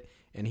little bit,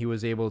 and he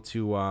was able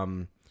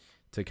to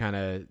kind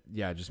of,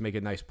 just make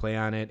a nice play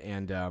on it.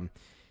 And,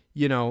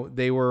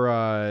 they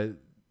were,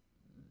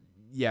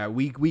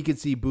 we could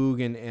see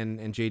Boog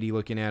and JD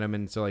looking at him.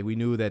 And so like, we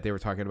knew that they were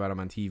talking about him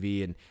on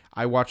TV, and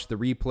I watched the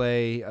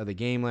replay of the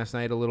game last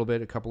night,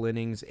 a couple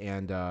innings,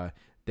 and,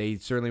 they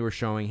certainly were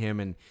showing him,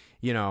 and,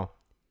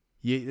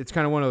 it's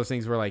kind of one of those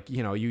things where like,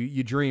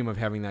 you dream of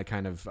having that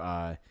kind of,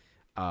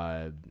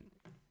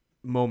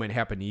 moment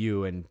happen to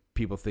you, and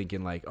people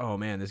thinking like, oh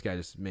man, this guy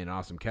just made an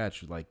awesome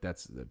catch. Like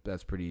that's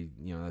pretty,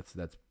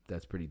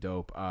 that's pretty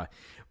dope.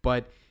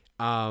 But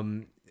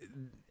and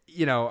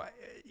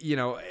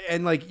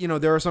like,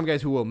 there are some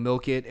guys who will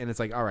milk it, and it's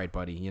like, all right,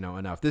 buddy,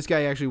 enough. This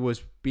guy actually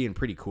was being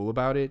pretty cool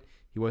about it.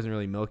 He wasn't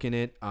really milking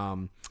it.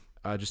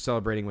 Just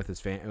celebrating with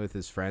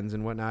his friends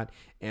and whatnot.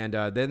 And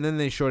then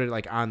they showed it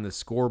like on the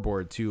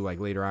scoreboard too, like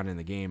later on in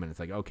the game, and it's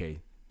like, okay,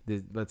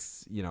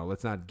 let's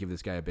not give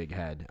this guy a big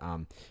head.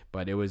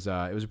 But it was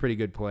a pretty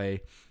good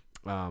play.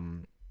 He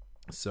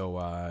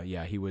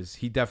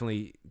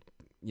definitely,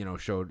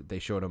 they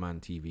showed him on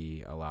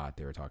TV a lot.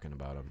 They were talking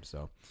about him.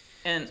 So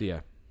yeah.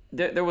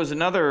 There was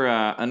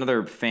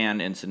another fan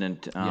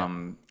incident.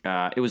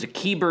 It was a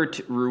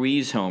Keibert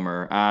Ruiz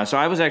homer. So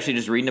I was actually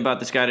just reading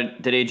about this guy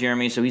today,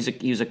 Jeremy. So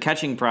he's a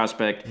catching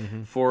prospect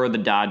for the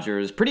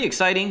Dodgers. Pretty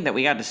exciting that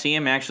we got to see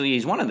him. Actually,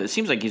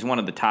 seems like he's one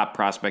of the top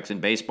prospects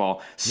in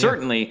baseball.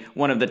 Certainly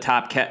one of the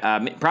top.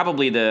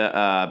 Probably there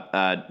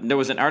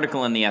was an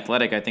article in the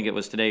Athletic, I think it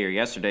was today or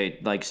yesterday,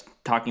 like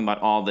talking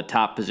about all the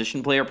top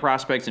position player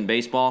prospects in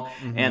baseball.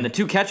 And the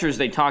two catchers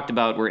they talked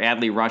about were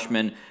Adley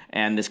Rutschman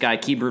and this guy,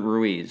 Keibert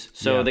Ruiz.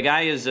 So the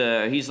guy is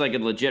he's like a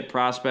legit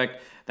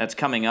prospect that's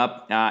coming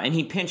up. And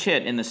he pinch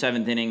hit in the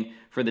 7th inning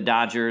for the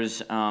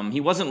Dodgers. He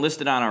wasn't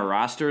listed on our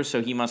roster,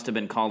 so he must have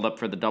been called up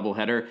for the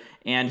doubleheader.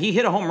 And he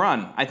hit a home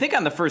run, I think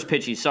on the first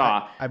pitch he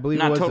saw. I believe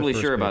not it was totally the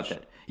first sure pitch. about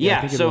that. Yeah,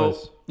 I think it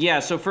was.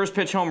 So first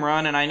pitch home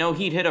run, and I know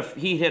he hit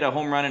a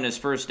home run in his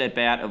first at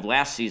bat of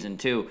last season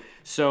too.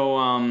 So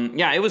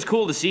it was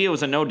cool to see. It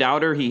was a no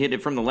doubter. He hit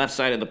it from the left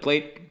side of the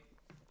plate.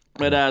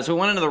 But so we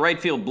went into the right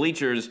field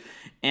bleachers,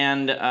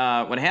 and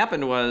what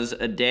happened was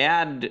a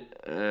dad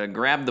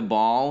grabbed the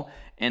ball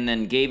and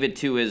then gave it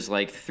to his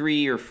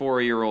 3 or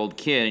 4 year old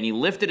kid, and he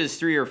lifted his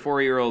 3 or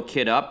 4 year old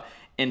kid up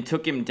and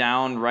took him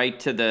down right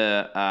to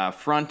the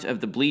front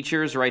of the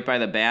bleachers, right by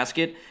the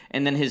basket.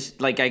 And then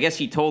I guess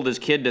he told his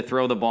kid to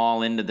throw the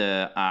ball into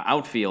the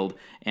outfield.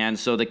 And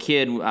so the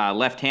kid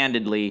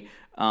left-handedly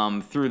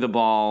threw the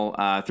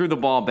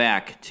ball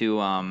back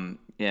to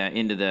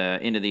into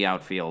the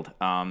outfield.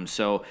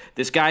 So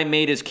this guy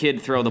made his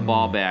kid throw the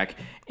ball back.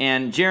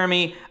 And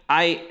Jeremy,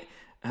 I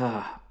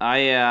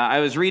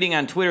was reading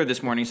on Twitter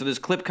this morning, so this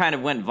clip kind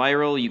of went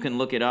viral. You can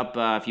look it up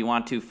if you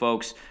want to,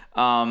 folks.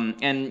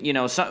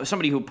 And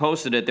somebody who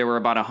posted it, there were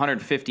about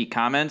 150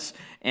 comments,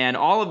 and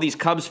all of these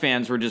Cubs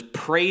fans were just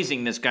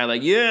praising this guy,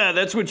 like, yeah,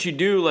 that's what you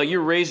do, like,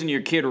 you're raising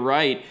your kid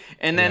right.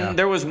 And then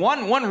there was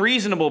one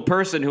reasonable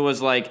person who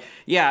was like,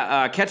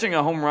 catching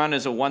a home run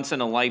is a once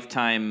in a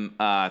lifetime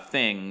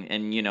thing,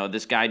 and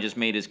this guy just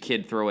made his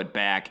kid throw it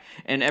back,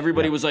 and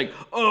everybody was like,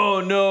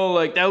 oh no,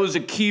 like that was a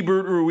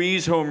Keibert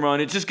Ruiz home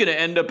run, it's just gonna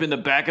end up in the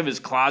back of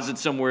his closet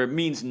somewhere, it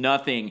means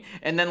nothing.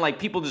 And then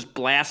people just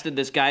blasted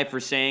this guy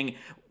for saying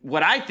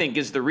what I think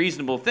is the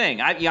reasonable thing.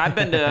 I've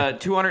been to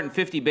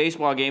 250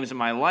 baseball games in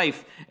my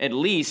life, at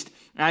least.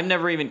 I've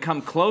never even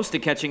come close to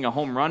catching a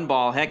home run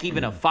ball, heck,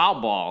 even a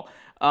foul ball.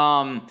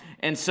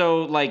 And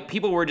so,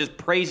 people were just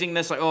praising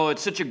this, oh,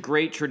 it's such a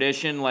great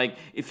tradition. Like,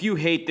 if you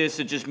hate this,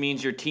 it just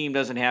means your team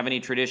doesn't have any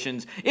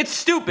traditions. It's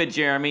stupid,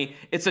 Jeremy.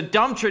 It's a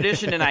dumb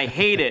tradition, and I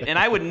hate it. And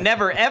I would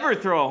never, ever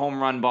throw a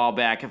home run ball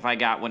back if I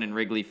got one in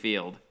Wrigley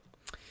Field.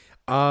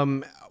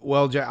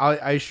 Well,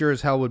 I sure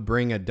as hell would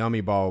bring a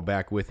dummy ball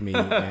back with me,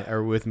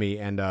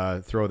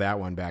 and throw that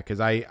one back, because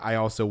I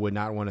also would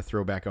not want to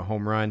throw back a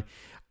home run.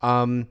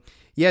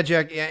 Yeah,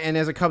 Jack, and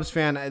as a Cubs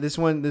fan, this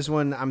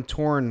one I'm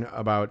torn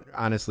about,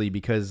 honestly,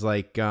 because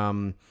it's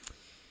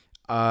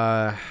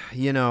I'll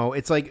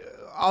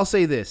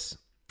say this: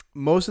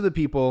 most of the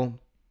people,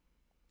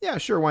 yeah,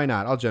 sure, why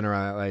not? I'll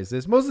generalize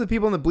this. Most of the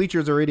people in the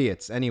bleachers are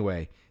idiots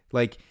anyway.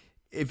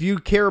 If you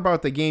care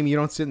about the game, you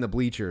don't sit in the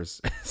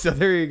bleachers. So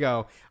there you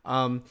go.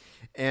 And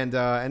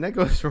that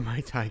goes for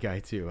my tie guy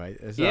too. I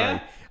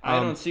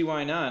don't see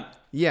why not.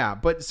 Yeah,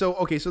 but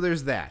so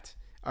there's that.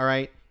 All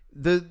right.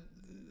 The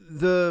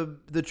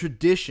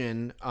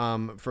tradition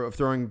of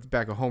throwing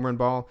back a home run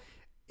ball,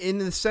 in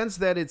the sense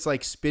that it's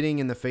like spitting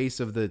in the face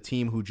of the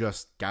team who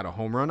just got a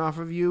home run off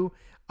of you.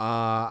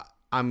 I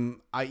can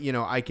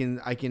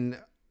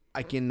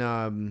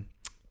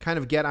kind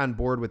of get on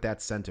board with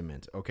that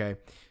sentiment. Okay.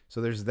 So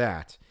there's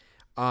that.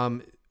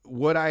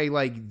 Would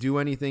I do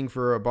anything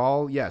for a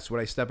ball? Yes. Would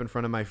I step in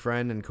front of my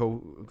friend and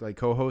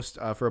co-host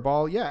for a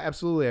ball? Yeah,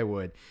 absolutely I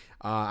would.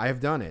 I have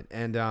done it.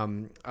 And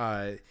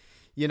I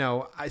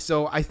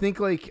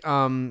think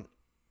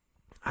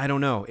I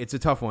don't know. It's a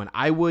tough one.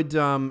 I would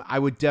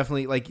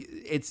definitely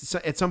it's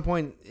at some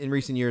point in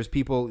recent years,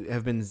 people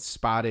have been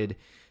spotted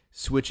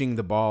switching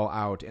the ball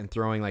out and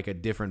throwing a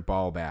different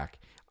ball back.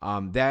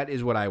 That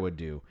is what I would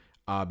do.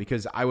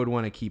 Because I would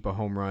want to keep a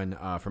home run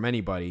from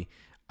anybody,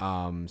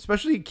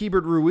 especially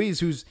Keibert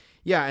Ruiz,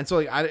 and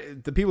so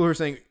the people who are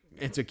saying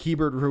it's a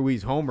Keibert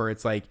Ruiz homer,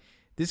 it's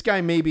this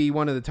guy may be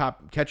one of the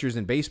top catchers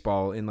in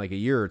baseball in a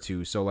year or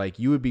two, so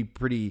you would be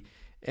pretty,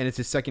 and it's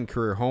his second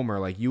career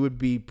homer, you would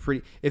be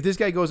pretty, if this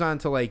guy goes on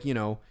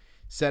to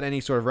set any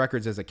sort of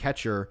records as a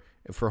catcher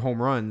for home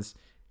runs,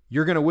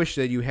 you're going to wish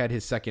that you had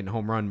his second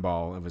home run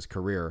ball of his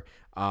career.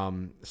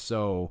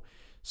 So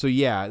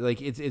yeah,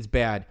 it's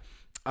bad.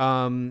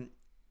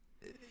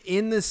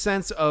 In the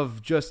sense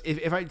of just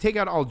if I take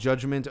out all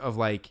judgment of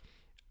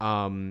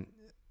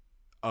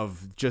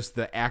of just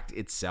the act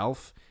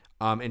itself,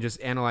 and just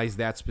analyze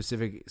that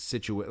specific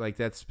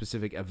that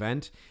specific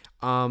event,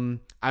 I'm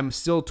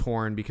still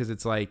torn, because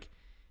it's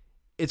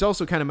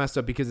also kind of messed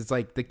up, because it's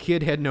the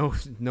kid had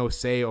no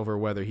say over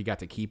whether he got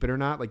to keep it or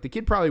not. The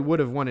kid probably would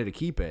have wanted to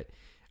keep it,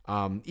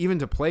 even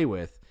to play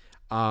with,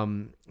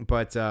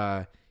 but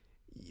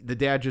the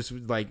dad just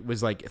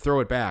was throw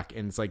it back,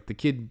 and it's the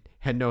kid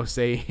had no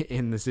say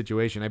in the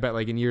situation. I bet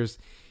in years,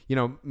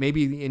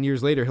 maybe in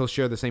years later, he'll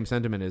share the same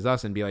sentiment as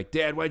us and be like,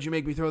 Dad, why'd you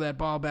make me throw that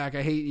ball back?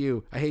 I hate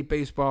you. I hate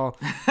baseball.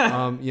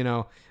 I'm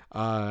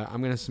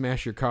gonna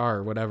smash your car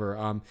or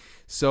whatever.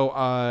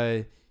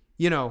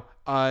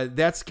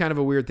 That's kind of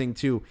a weird thing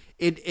too.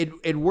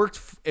 It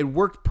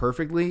worked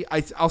perfectly.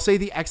 I'll say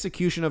the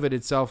execution of it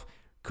itself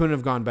couldn't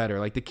have gone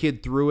better. The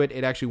kid threw it.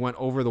 It actually went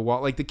over the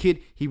wall. The kid,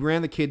 he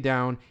ran the kid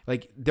down.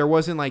 There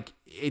wasn't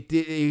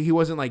he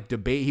wasn't like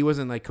he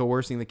wasn't like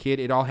coercing the kid.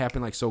 It all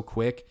happened like so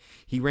quick.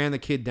 He ran the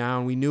kid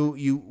down.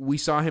 We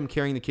saw him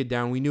carrying the kid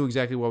down. We knew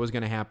exactly what was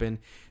going to happen.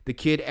 The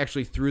kid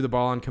actually threw the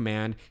ball on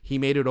command. He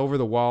made it over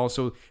the wall.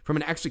 So from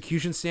an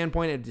execution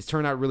standpoint, it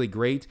turned out really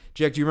great.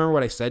 Jack, do you remember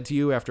what I said to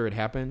you after it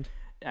happened?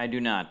 I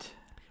do not.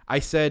 I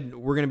said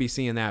we're going to be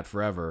seeing that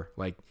forever.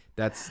 Like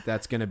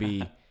that's going to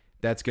be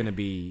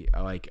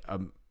like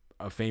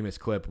a famous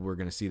clip. We're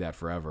going to see that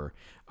forever.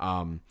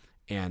 They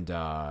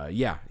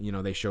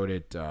showed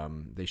it.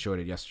 They showed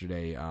it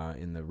yesterday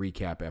in the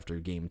recap after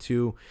Game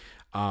 2.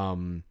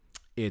 I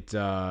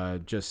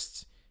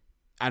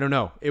don't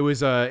know. It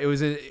was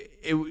a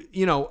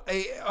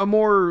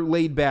more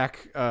laid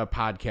back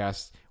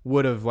podcast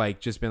would have like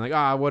just been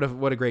like,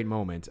 what a great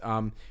moment.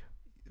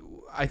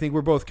 I think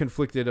we're both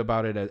conflicted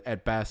about it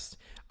at best.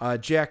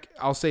 Jack,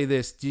 I'll say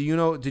this: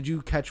 did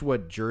you catch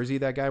what jersey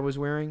that guy was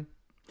wearing?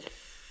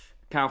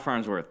 Kyle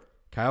Farnsworth.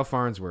 Kyle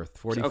Farnsworth,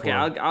 44. Okay,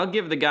 I'll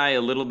give the guy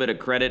a little bit of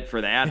credit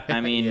for that.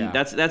 I mean,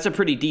 that's a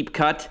pretty deep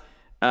cut.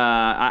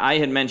 I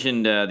had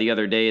mentioned the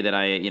other day that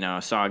I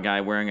saw a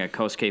guy wearing a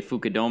Kosuke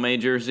Fukudome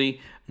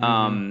jersey.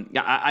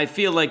 I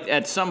feel like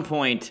at some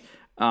point,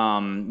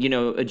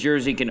 a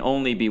jersey can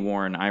only be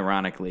worn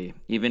ironically,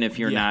 even if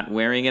you're not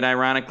wearing it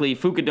ironically.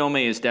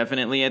 Fukudome is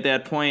definitely at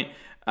that point.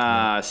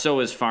 So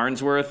is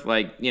Farnsworth.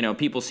 Like,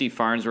 people see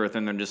Farnsworth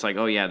and they're just like,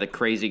 oh yeah, the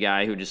crazy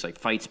guy who just like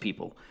fights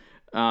people.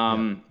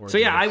 I'll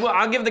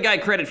give the guy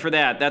credit for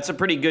that. That's a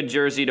pretty good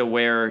jersey to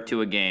wear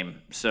to a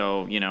game.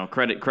 So,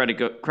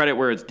 credit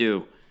where it's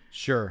due.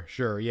 Sure.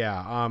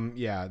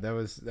 Yeah. That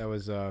was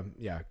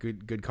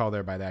good call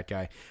there by that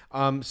guy.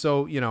 I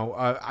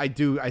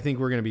think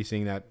we're going to be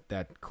seeing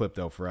that clip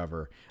though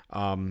forever.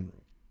 One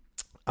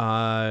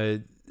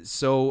thing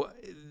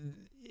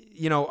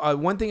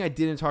I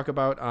didn't talk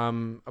about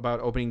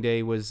opening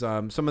day was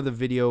some of the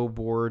video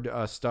board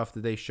stuff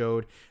that they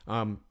showed.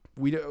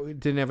 We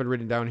didn't have it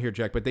written down here,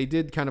 Jack, but they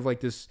did kind of like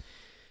this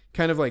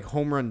kind of like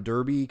home run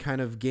derby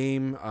kind of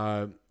game.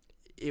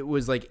 It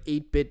was like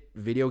 8-bit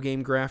video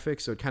game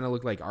graphics, so it kind of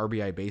looked like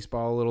RBI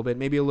Baseball a little bit,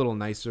 maybe a little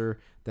nicer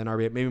than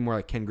RBI, maybe more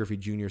like Ken Griffey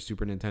Jr.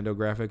 Super Nintendo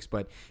graphics,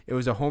 but it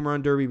was a home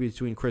run derby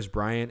between Chris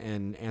Bryant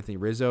and Anthony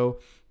Rizzo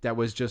that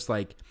was just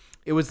like,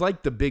 it was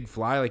like the Big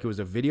Fly, like it was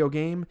a video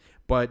game,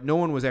 but no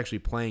one was actually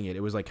playing it.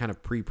 It was like kind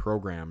of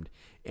pre-programmed,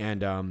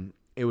 and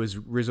it was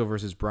Rizzo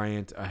versus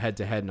Bryant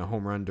head-to-head in a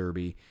home run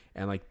derby,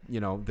 and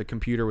the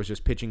computer was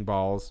just pitching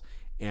balls,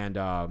 and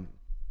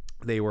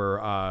they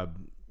were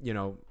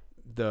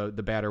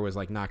the batter was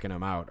like knocking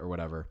them out or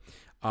whatever.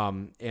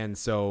 And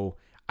so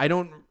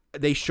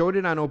they showed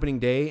it on opening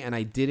day, and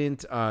I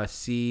didn't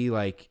see,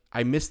 like,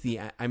 I missed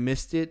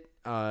it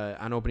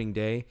on opening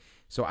day.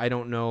 So I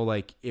don't know,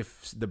 like,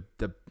 if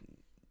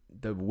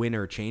the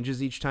winner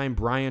changes each time.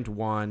 Bryant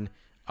won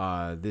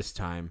this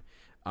time.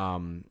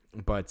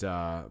 But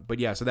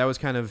yeah, so that was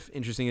kind of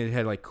interesting. It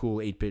had like cool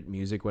 8-bit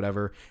music,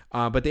 whatever.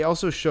 But they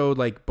also showed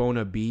like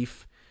Bona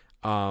Beef.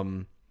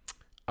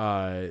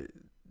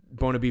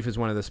 Bona Beef is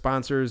one of the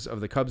sponsors of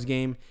the Cubs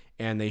game,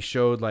 and they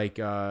showed like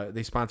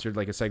they sponsored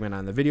like a segment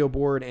on the video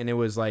board, and it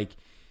was like,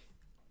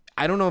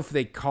 I don't know if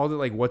they called it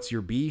like "What's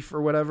Your Beef"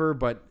 or whatever,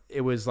 but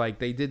it was like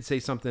they did say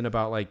something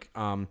about like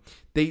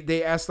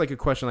they asked like a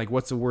question like,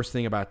 "What's the worst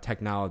thing about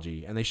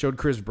technology?" And they showed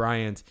Chris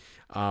Bryant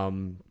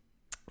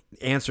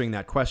answering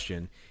that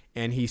question,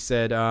 and he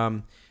said,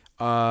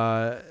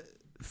 "For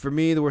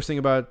me, the worst thing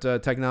about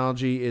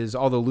technology is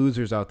all the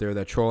losers out there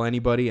that troll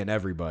anybody and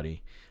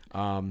everybody."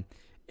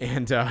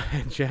 And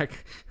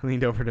Jack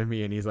leaned over to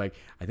me and he's like,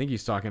 I think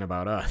he's talking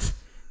about us.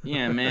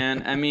 Yeah,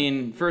 man. I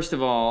mean, first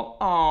of all,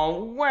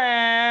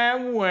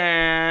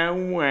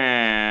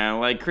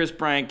 like Chris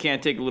Bryant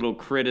can't take a little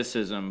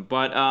criticism.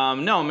 But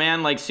no,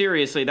 man, like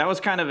seriously, that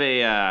was kind of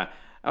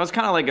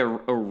like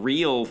a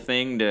real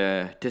thing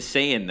to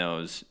say in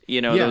those,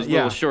 those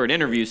little short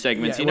interview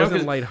segments. Yeah, it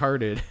wasn't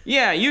lighthearted.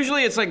 Yeah,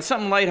 usually it's like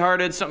something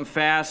lighthearted, something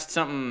fast,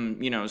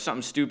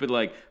 something stupid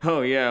like,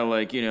 oh yeah,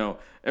 like,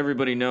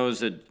 everybody knows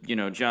that,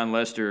 John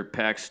Lester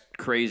packs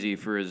crazy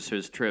for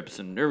his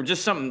trips, or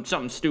just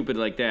something stupid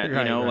like that,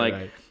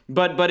 Right.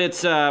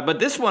 But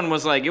this one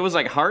was like, it was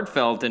like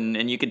heartfelt,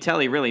 and you could tell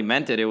he really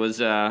meant it. It was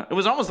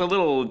almost a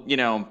little,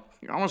 I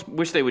almost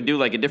wish they would do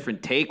like a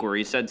different take where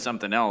he said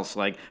something else,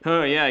 like,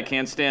 oh yeah, I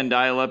can't stand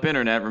dial-up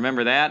internet.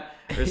 Remember that?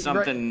 Or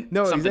something, right.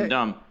 No, something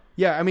dumb.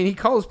 Yeah, I mean, he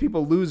calls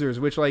people losers,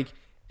 which, like,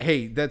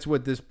 hey, that's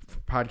what this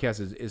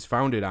podcast is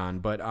founded on.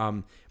 But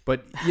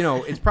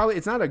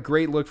it's not a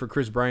great look for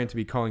Chris Bryant to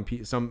be calling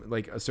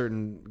a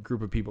certain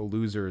group of people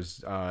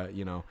losers.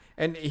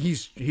 And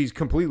he's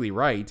completely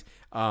right.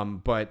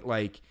 But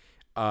like,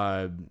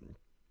 they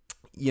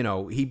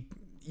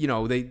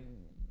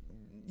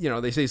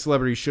say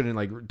celebrities shouldn't,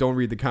 like, don't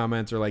read the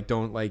comments or like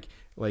don't like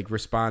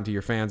respond to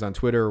your fans on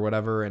Twitter or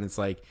whatever. And it's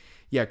like,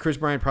 yeah, Chris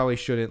Bryant probably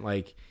shouldn't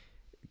like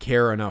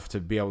care enough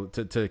to be able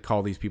to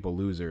call these people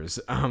losers,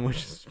 which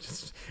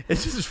is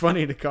it's just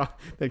funny to call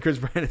that Chris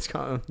Bryant is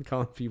calling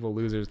people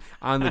losers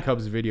on the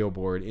Cubs video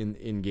board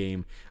in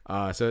game.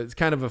 So it's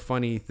kind of a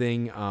funny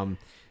thing.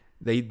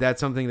 that's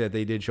something that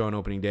they did show on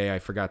opening day. I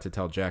forgot to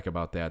tell Jack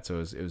about that, so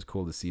it was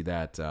cool to see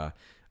that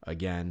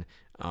again.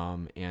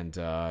 So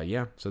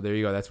there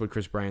you go. That's what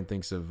Chris Bryant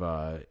thinks of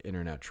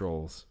internet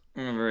trolls.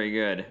 Very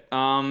good.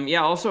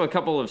 Also a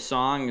couple of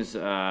songs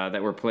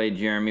that were played,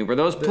 Jeremy. Were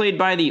those played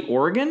by the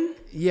organ?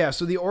 Yeah,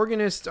 so the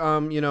organist,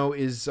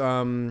 is...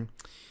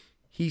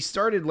 he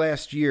started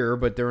last year,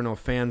 but there were no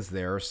fans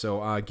there.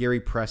 So Gary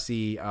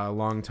Pressey,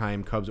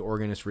 longtime Cubs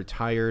organist,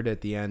 retired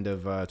at the end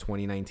of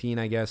 2019,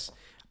 I guess.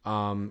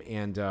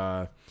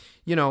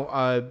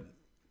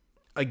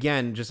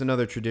 Again, just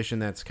another tradition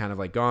that's kind of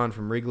like gone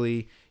from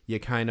Wrigley. You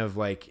kind of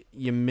like,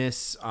 you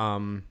miss,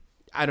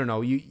 I don't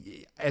know,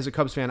 as a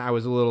Cubs fan, I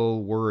was a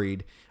little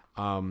worried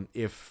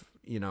if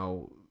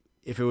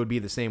it would be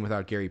the same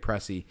without Gary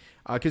Pressey.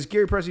 Because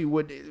Gary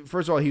Pressey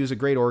first of all, he was a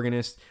great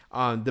organist.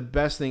 The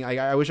best thing,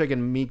 I wish I could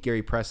meet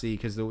Gary Pressey,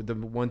 because the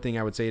one thing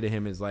I would say to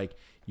him is like,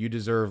 you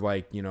deserve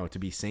to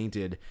be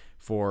sainted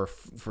for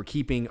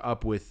keeping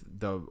up with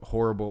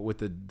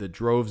the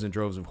droves and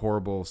droves of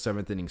horrible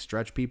seventh inning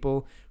stretch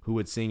people who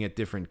would sing at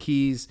different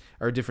keys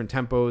or different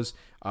tempos.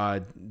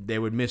 They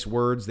would miss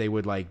words. They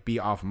would like be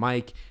off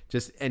mic.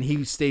 And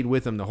he stayed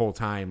with them the whole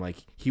time. Like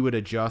he would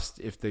adjust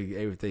if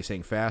they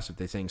sang fast, if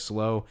they sang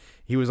slow.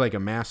 He was like a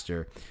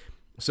master.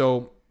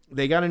 So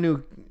they got a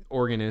new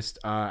organist.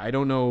 I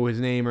don't know his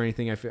name or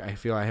anything. I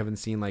feel I haven't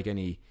seen like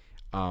any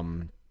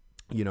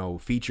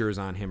features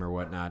on him or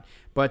whatnot.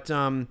 But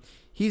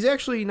he's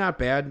actually not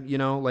bad. He's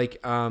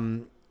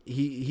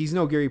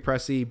no Gary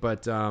Pressey,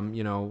 but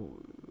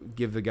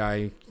give the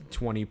guy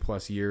 20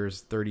 plus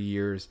years, 30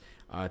 years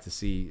to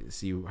see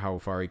how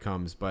far he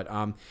comes.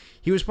 But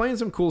he was playing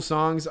some cool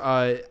songs.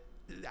 I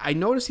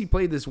noticed he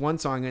played this one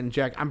song, and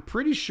Jack, I'm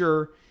pretty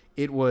sure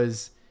it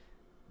was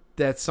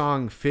that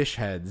song Fish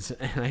Heads,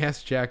 and I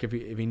asked Jack if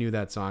he knew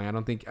that song. I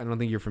don't think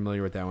you're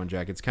familiar with that one,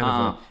 Jack. It's kind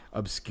of an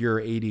obscure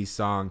 80s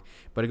song,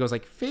 but it goes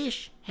like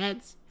fish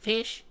heads,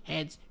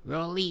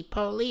 roly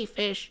poly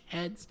fish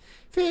heads,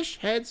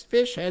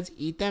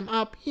 eat them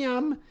up,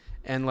 yum.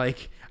 And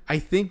like I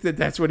think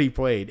that's what he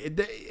played.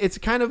 It's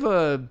kind of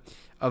a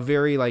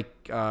very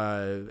like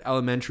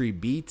elementary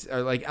beat,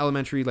 or like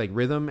elementary like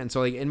rhythm, and so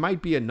like it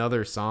might be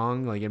another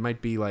song, like it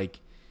might be like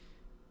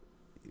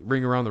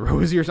Ring Around the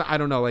Rosie or something. I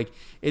don't know. Like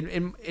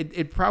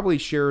it probably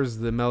shares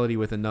the melody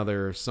with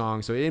another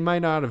song, so it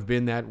might not have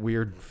been that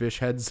weird Fish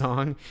Head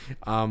song.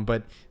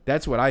 But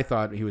that's what I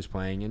thought he was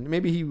playing, and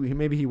maybe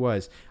he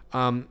was.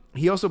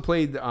 He also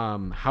played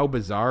How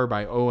Bizarre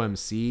by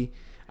OMC.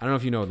 I don't know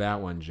if you know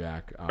that one,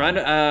 Jack.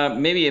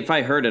 Maybe if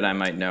I heard it, I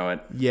might know it.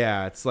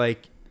 Yeah, it's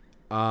like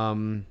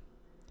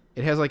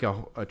it has like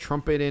a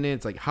trumpet in it.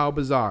 It's like How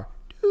Bizarre.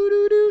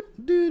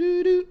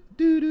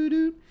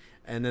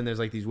 And then there's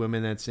like these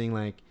women that sing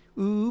like,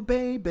 ooh,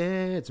 baby,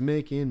 it's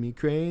making me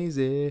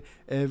crazy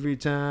every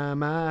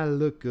time I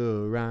look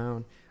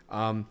around.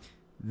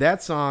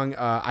 That song,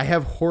 I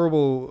have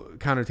horrible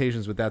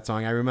connotations with that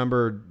song. I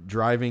remember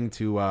driving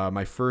to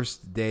my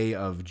first day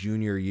of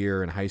junior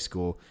year in high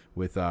school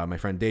with my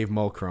friend Dave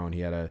Mulcrone. He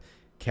had a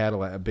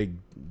Cadillac, a big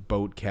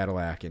boat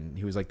Cadillac, and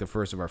he was like the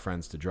first of our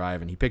friends to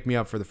drive, and he picked me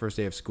up for the first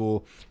day of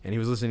school, and he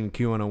was listening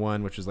to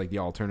Q101, which was like the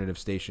alternative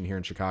station here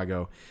in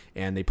Chicago,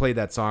 and they played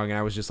that song, and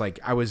I was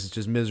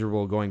just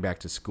miserable going back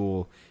to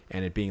school,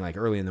 and it being like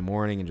early in the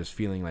morning and just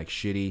feeling like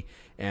shitty.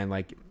 And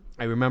like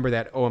I remember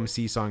that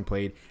OMC song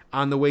played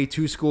on the way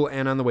to school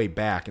and on the way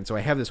back, and so I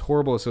have this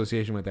horrible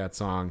association with that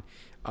song.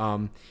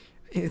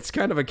 It's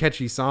kind of a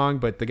catchy song,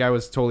 but the guy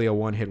was totally a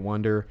one-hit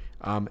wonder.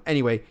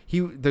 Anyway,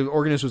 the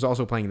organist was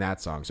also playing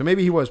that song, so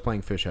maybe he was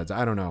playing Fish Heads.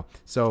 I don't know.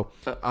 So,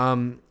 Gary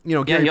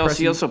Pressey,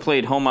 he also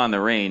played Home on the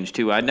Range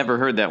too. I'd never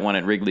heard that one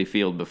at Wrigley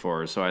Field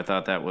before, so I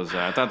thought that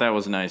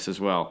was nice as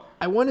well.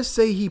 I want to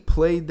say he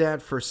played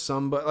that for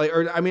somebody,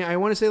 I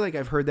want to say like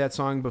I've heard that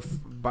song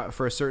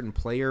for a certain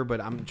player,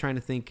 but I'm trying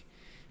to think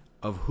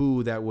of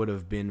who that would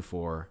have been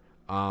for.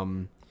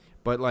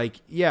 But like,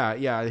 yeah,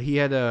 he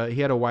had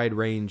a wide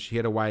range. He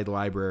had a wide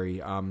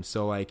library.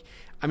 So like,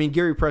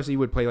 Gary Pressey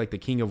would play like the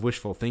King of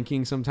Wishful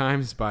Thinking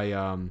sometimes by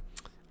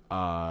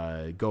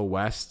Go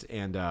West,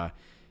 and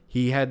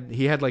he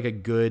had like a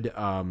good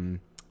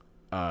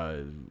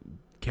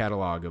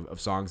catalog of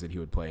songs that he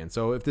would play. And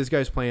so if this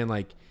guy's playing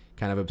like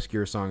kind of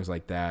obscure songs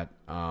like that,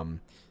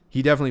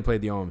 he definitely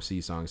played the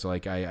OMC song. So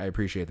like, I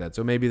appreciate that.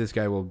 So maybe this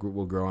guy will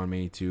grow on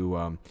me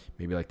to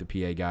maybe like the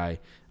PA guy.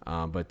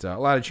 But a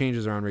lot of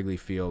changes are on Wrigley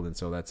Field, and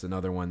so that's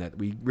another one that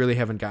we really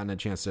haven't gotten a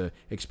chance to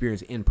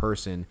experience in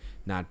person,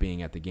 not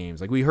being at the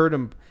games. Like we heard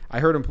him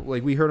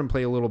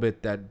play a little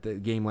bit the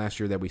game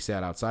last year that we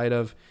sat outside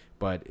of,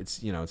 but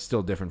it's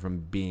still different from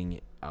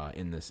being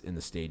in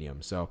the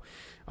stadium. So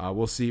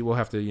we'll see. We'll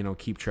have to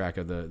keep track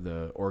of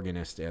the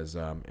organist as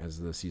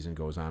the season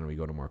goes on and we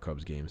go to more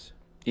Cubs games.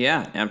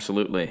 Yeah,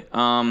 absolutely.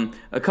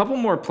 A couple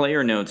more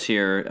player notes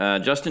here.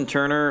 Justin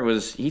Turner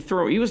was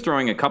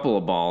throwing a couple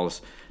of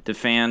balls to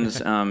fans.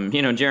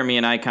 Jeremy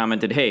and I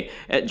commented, hey,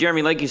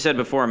 Jeremy, like you said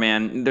before,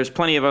 man, there's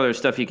plenty of other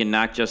stuff you can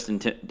knock Justin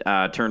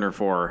Turner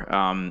for,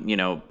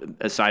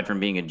 aside from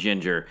being a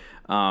ginger.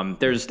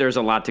 There's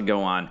a lot to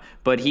go on,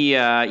 but he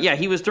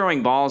was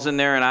throwing balls in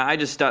there, and I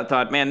just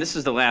thought, man, this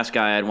is the last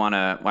guy I'd want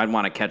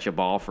to catch a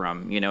ball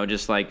from,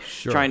 just like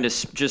trying to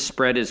just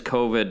spread his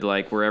COVID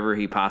like wherever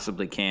he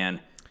possibly can.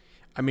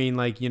 I mean,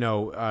 like,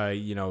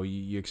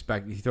 you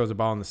expect he throws a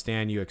ball in the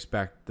stand, you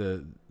expect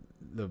the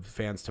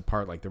fans to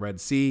part like the Red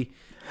Sea.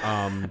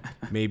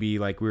 Maybe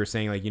like we were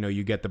saying, like,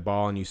 you get the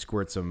ball and you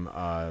squirt some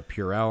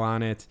Purell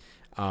on it,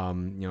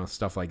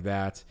 stuff like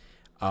that.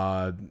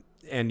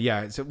 And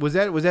yeah, so was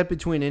that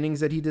between innings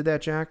that he did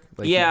that, Jack?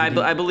 Like, yeah,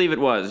 I believe it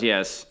was.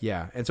 Yes.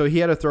 Yeah, and so he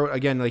had to throw it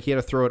again. Like, he had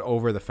to throw it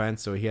over the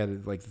fence, so he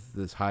had like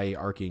this high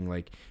arcing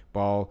like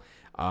ball.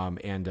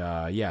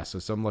 So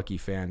some lucky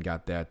fan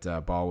got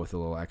that ball with a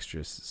little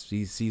extra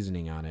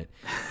seasoning on it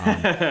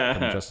from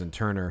Justin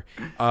Turner.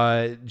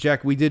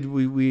 Jack, we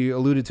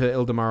alluded to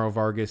Ildemaro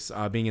Vargas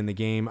being in the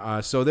game.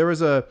 So there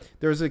was an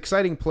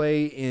exciting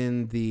play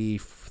in the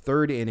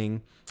third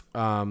inning.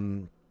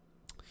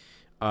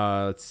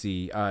 Let's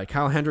see.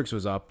 Kyle Hendricks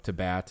was up to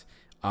bat.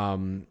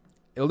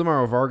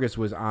 Ildemaro Vargas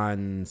was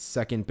on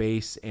second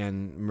base,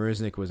 and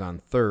Marisnick was on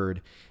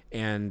third.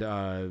 And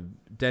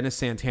Dennis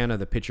Santana,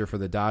 the pitcher for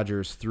the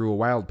Dodgers, threw a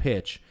wild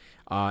pitch,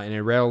 and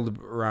it railed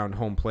around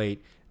home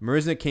plate.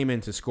 Marisnick came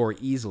in to score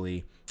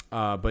easily,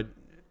 but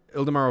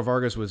Ildemaro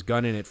Vargas was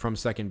gunning it from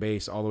second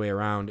base all the way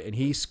around, and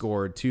he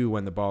scored too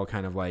when the ball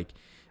kind of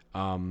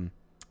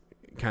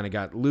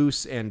got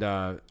loose. And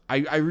I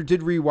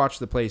did rewatch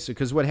the play, so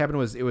because what happened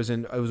was it was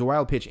a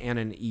wild pitch and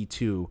an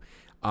E2.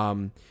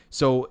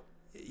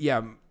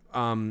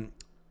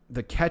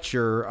 The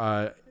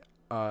catcher.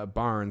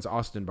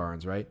 Austin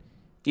Barnes, right?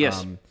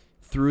 Yes.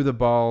 Threw the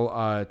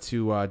ball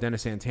to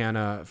Dennis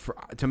Santana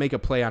to make a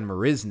play on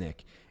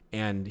Marisnick,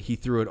 and he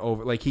threw it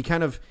over. Like, he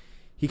kind of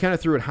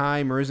threw it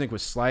high. Marisnick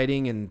was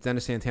sliding, and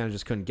Dennis Santana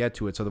just couldn't get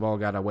to it, so the ball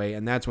got away,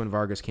 and that's when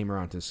Vargas came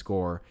around to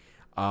score.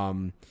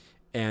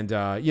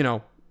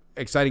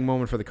 Exciting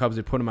moment for the Cubs.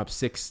 It put them up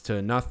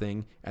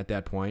 6-0 at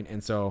that point,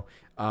 and so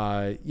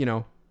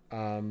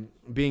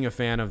being a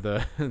fan of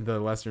the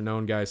lesser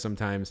known guys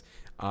sometimes.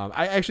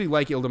 I actually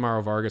like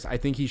Ildemaro Vargas. I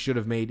think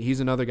he's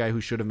another guy who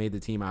should have made the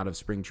team out of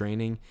spring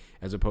training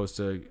as opposed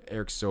to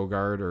Eric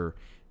Sogard or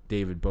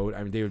David Bote.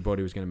 I mean, David Bote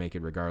was going to make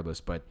it regardless,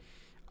 but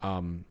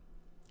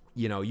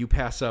you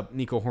pass up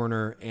Nico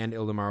Horner and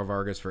Ildemaro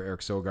Vargas for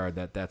Eric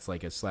Sogard. That's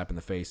like a slap in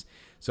the face.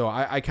 So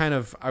I'm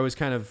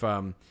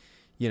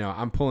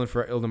pulling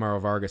for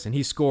Ildemaro Vargas, and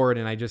he scored,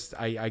 and I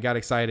got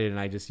excited, and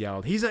I just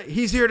yelled,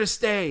 "He's here to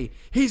stay!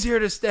 He's here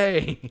to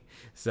stay!"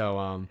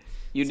 So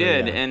you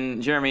did, yeah.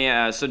 And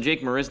Jeremy, so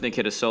Jake Marisnick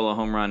hit a solo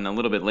home run a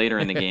little bit later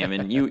in the game,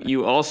 and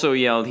you also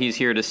yelled, "He's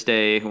here to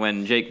stay!"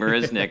 when Jake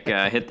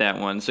Marisnick hit that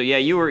one. So yeah,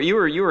 you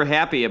were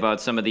happy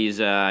about some of these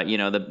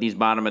these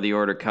bottom of the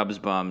order Cubs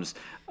bums.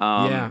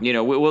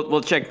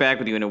 We'll check back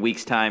with you in a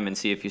week's time and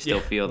see if you still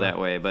feel that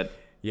way, but.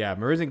 Yeah,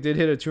 Marisnick did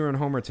hit a 2-run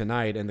homer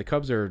tonight, and the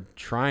Cubs are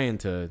trying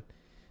to.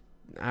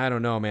 I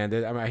don't know, man.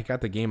 I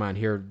got the game on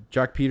here.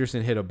 Jock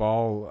Peterson hit a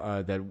ball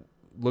that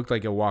looked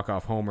like a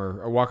walk-off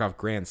homer, a walk-off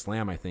grand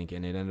slam, I think,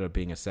 and it ended up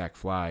being a sac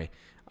fly.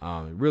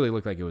 It really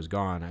looked like it was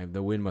gone.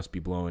 The wind must be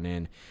blowing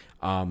in.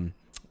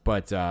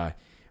 But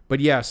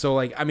yeah.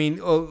 So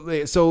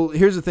so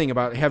here's the thing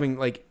about having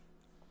like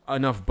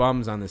enough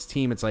bums on this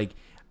team. It's like.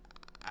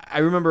 I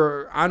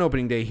remember on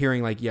opening day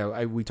hearing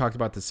we talked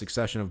about the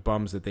succession of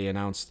bums that they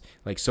announced,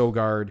 like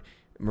Sogard,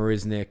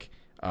 Marisnick,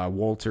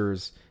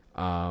 Walters,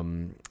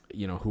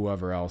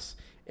 whoever else,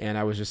 and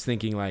I was just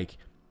thinking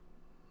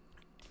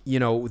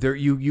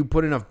you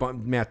put enough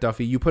Matt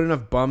Duffy, you put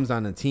enough bums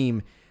on the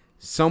team,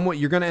 somewhat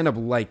you're gonna end up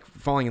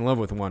falling in love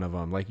with one of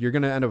them, you're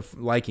gonna end up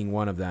liking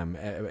one of them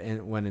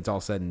when it's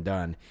all said and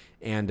done,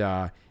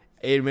 and.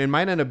 It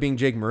might end up being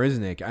Jake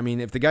Marisnick. I mean,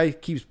 if the guy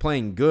keeps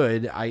playing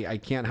good, I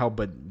can't help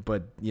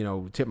but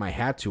tip my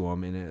hat to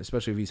him, and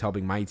especially if he's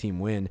helping my team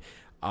win.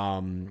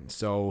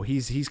 So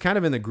he's kind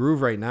of in the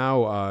groove right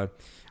now.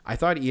 I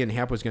thought Ian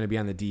Happ was going to be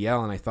on the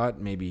DL, and I thought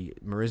maybe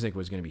Marisnick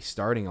was going to be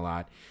starting a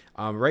lot.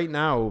 Right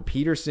now,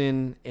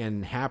 Peterson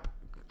and Happ,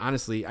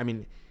 honestly, I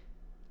mean,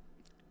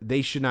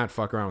 they should not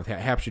fuck around with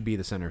Happ. Happ should be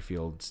the center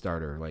field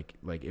starter, like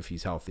if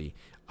he's healthy.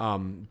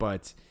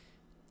 But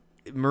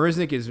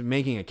Marisnick is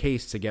making a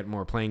case to get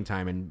more playing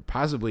time, and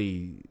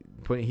possibly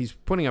he's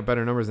putting up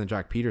better numbers than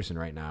Jock Peterson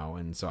right now.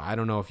 And so I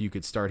don't know if you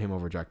could start him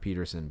over Jock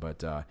Peterson,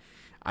 but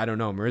I don't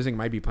know. Marisnick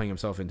might be playing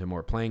himself into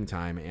more playing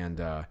time, and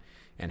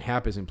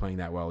Happ isn't playing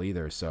that well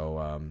either.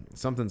 So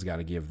something's got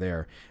to give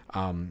there.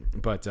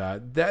 But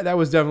that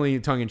was definitely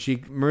tongue in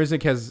cheek.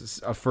 Marisnick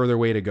has a further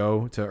way to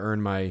go to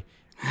earn my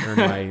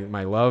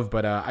love,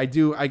 but I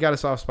got a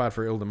soft spot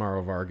for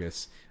Ildemaro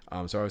Vargas.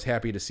 So I was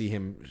happy to see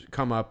him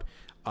come up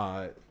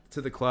to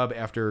the club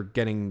after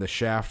getting the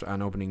shaft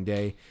on opening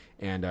day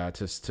and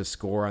to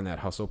score on that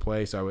hustle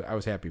play. So I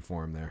was happy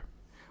for him there.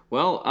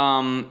 Well,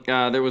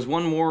 there was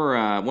one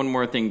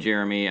more thing,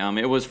 Jeremy.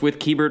 It was with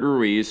Keibert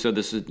Ruiz. So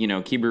this is,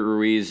 Keibert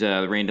Ruiz,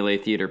 the Rain Delay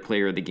Theater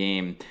Player of the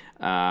Game,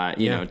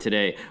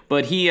 today.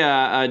 But he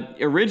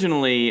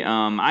originally,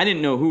 I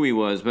didn't know who he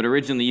was, but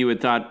originally you had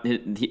thought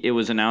it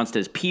was announced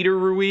as Peter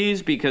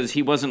Ruiz because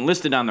he wasn't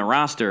listed on the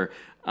roster.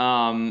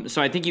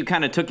 So I think you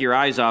kind of took your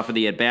eyes off of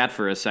the at bat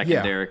for a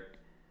second there.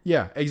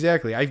 Yeah,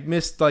 exactly. I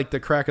missed the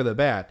crack of the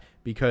bat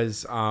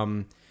because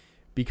I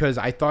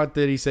thought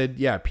that he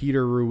said,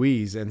 Peter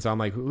Ruiz. And so I'm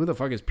like, who the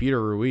fuck is Peter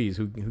Ruiz?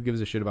 Who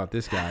gives a shit about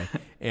this guy?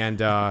 And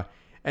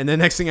then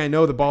next thing I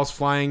know, the ball's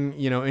flying,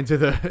 into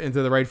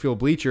the right field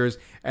bleachers.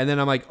 And then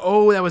I'm like,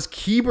 oh, that was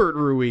Keibert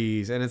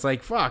Ruiz. And it's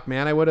like, fuck,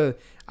 man, I was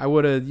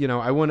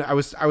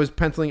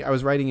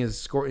writing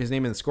his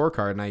name in the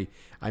scorecard and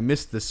I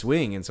missed the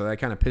swing. And so that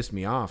kind of pissed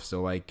me off.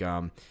 So I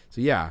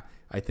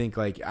think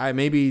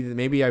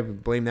maybe I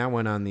blame that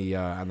one on the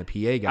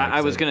PA guy.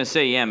 I was gonna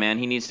say, yeah, man,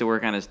 he needs to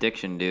work on his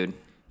diction, dude.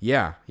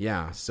 Yeah.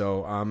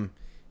 So I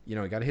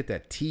got to hit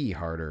that T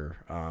harder.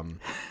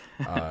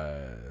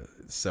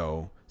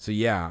 So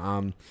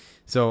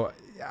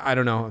I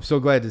don't know. I'm so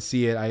glad to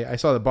see it. I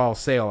saw the ball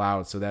sail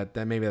out, so that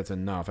maybe that's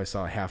enough. I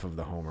saw half of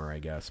the homer, I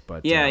guess.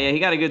 But he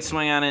got a good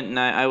swing on it, and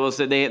I will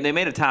say they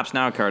made a Topps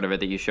Now card of it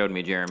that you showed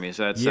me, Jeremy.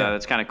 So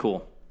that's kind of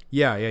cool.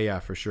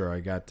 Yeah, for sure. I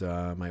got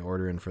my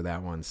order in for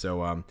that one,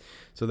 so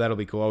that'll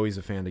be cool. Always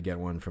a fan to get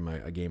one from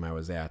a game I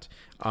was at.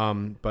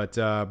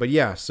 But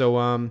yeah.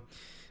 So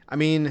I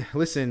mean,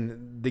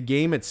 listen, the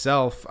game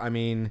itself. I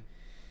mean,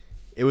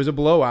 it was a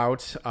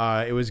blowout.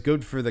 It was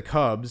good for the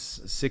Cubs,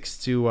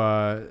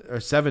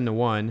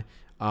 7-1.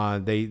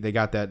 They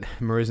got that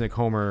Marisnick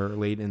homer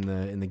late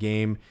in the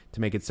game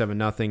to make it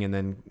 7-0, and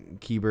then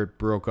Keibert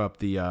broke up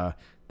the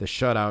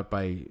shutout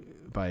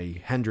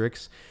by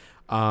Hendricks.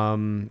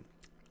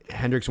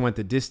 Hendricks went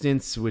the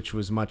distance, which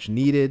was much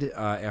needed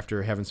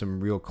after having some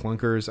real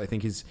clunkers. I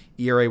think his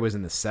ERA was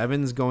in the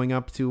 7s going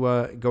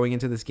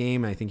into this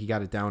game. I think he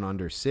got it down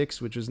under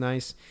 6, which was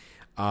nice.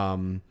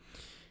 And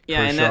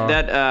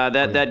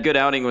that good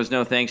outing was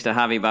no thanks to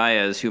Javi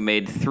Baez, who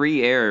made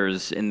 3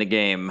 errors in the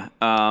game.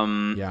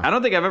 I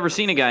don't think I've ever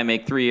seen a guy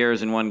make 3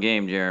 errors in one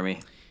game, Jeremy.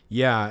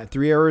 Yeah,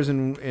 3 errors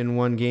in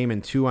one game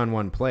and 2 on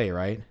one play,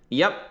 right?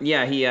 Yep.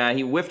 Yeah,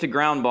 he whiffed a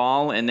ground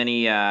ball, and then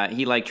he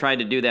tried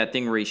to do that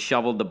thing where he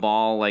shoveled the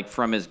ball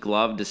from his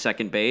glove to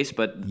second base,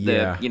 but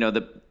there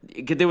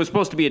was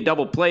supposed to be a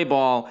double play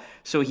ball,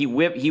 so he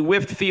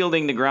whiffed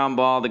fielding the ground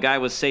ball. The guy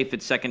was safe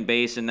at second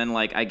base, and then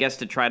I guess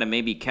to try to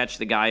maybe catch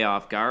the guy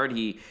off guard,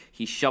 he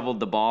shoveled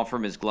the ball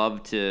from his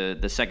glove to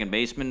the second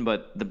baseman,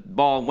 but the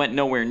ball went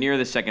nowhere near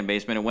the second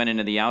baseman. It went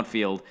into the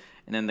outfield.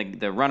 And then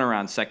the runner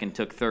on second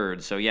took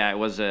third. So, yeah, it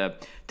was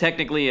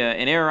technically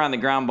an error on the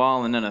ground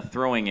ball and then a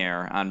throwing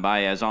error on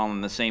Baez, all in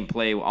the same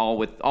play, all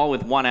with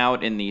 1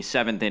 out in the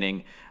 7th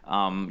inning,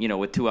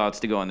 with 2 outs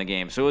to go in the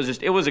game. So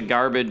it was a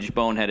garbage,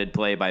 boneheaded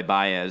play by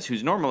Baez,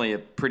 who's normally a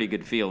pretty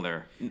good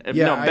fielder.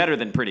 Better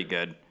than pretty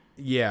good.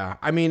 Yeah,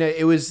 I mean,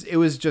 it was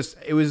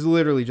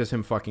literally just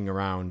him fucking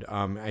around.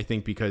 I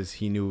think because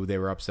he knew they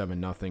were up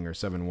 7-0 or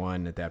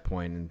 7-1 at that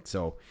point, and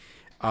so.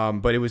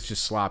 But it was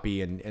just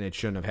sloppy, and it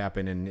shouldn't have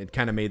happened, and it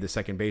kind of made the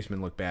second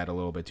baseman look bad a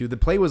little bit too. The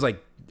play was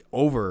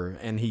over,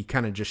 and he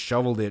kind of just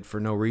shoveled it for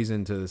no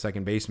reason to the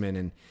second baseman,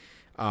 and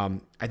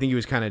I think he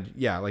was kind of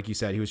like you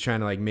said, he was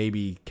trying to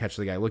maybe catch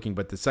the guy looking,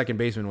 but the second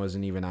baseman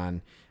wasn't even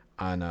on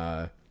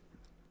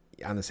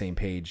the same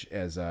page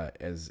as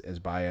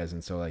Baez,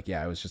 and so it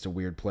was just a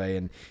weird play,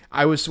 and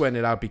I was sweating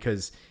it out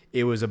because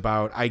it was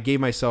about I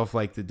gave myself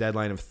the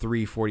deadline of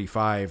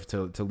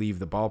 3:45 to leave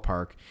the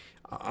ballpark.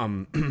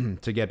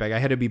 To get back, I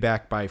had to be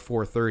back by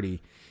 4:30,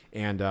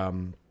 and I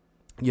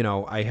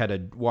had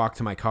to walk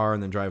to my car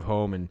and then drive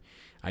home, and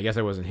I guess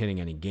I wasn't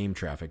hitting any game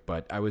traffic,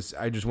 but I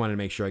just wanted to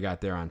make sure I got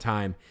there on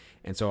time,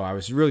 and so I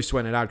was really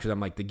sweating it out because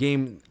I'm the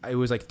game. It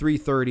was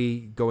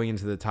 3:30 going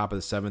into the top of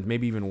the 7th,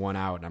 maybe even 1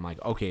 out, and I'm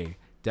okay,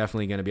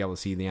 definitely going to be able to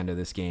see the end of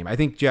this game. I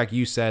think Jack,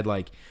 you said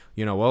well,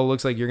 it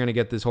looks like you're going to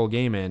get this whole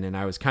game in, and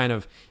I was kind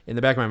of in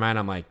the back of my mind,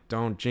 I'm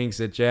don't jinx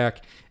it,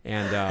 Jack,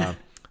 and.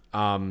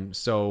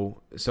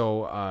 So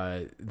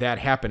that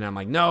happened.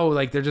 I'm no,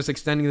 they're just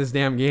extending this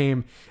damn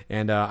game,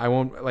 and I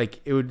won't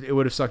it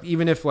would have sucked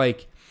even if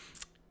that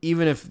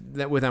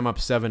with them up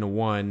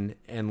 7-1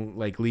 and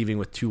leaving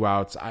with 2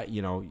 outs,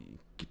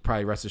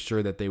 probably rest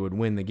assured that they would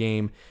win the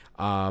game.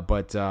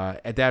 But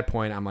at that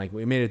point, I'm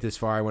we made it this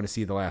far. I want to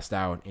see the last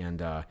out,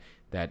 and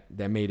that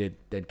made it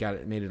a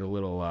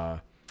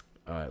little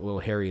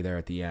hairy there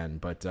at the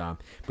end. But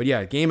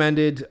yeah, game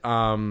ended.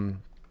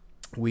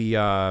 We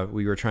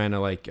were trying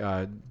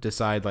to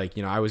decide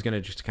I was gonna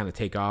just kind of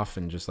take off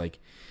and just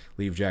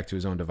leave Jack to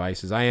his own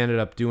devices. I ended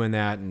up doing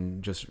that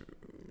and just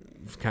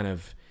kind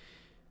of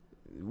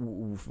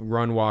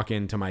walk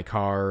into my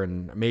car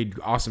and made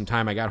awesome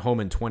time. I got home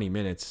in 20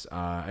 minutes.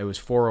 It was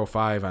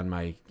 4:05 on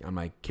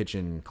my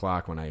kitchen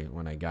clock when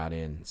I got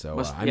in. So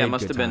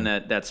must have been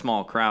that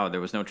small crowd.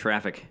 There was no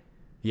traffic.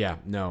 Yeah,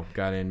 no,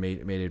 got in,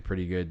 made it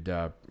pretty good.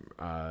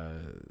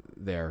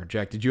 there.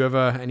 Jack, did you have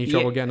any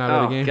trouble getting out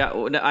of the game?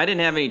 God, I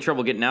didn't have any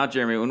trouble getting out,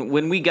 Jeremy.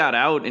 When we got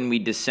out and we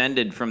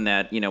descended from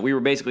that, we were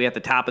basically at the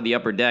top of the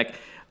upper deck.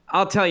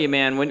 I'll tell you,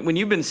 man, when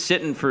you've been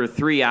sitting for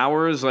 3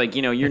 hours, like,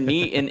 your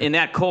knee in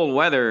that cold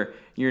weather,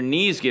 your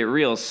knees get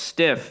real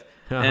stiff.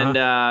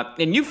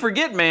 And you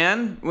forget,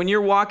 man, when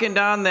you're walking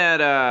down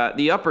that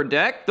the upper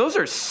deck, those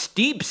are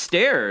steep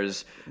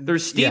stairs. They're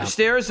steep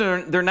stairs,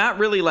 and they're not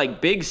really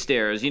like big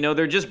stairs.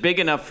 They're just big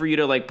enough for you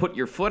to like put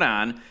your foot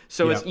on.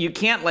 So you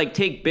can't like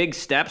take big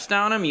steps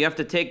down them. You have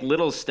to take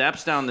little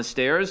steps down the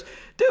stairs.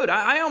 Dude,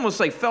 I almost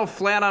like fell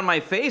flat on my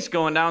face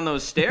going down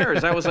those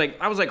stairs. I was like,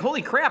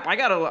 holy crap! I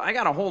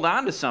gotta hold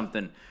on to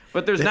something.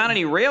 But there's not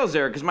any rails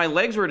there because my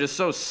legs were just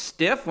so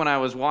stiff when I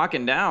was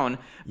walking down.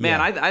 Man,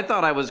 I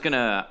thought I was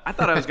gonna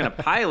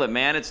pilot,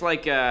 man. It's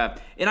like,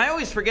 and I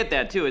always forget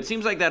that too. It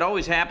seems like that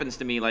always happens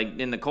to me, like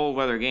in the cold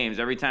weather games.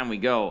 Every time we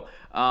go,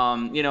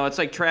 it's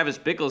like Travis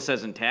Bickle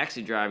says in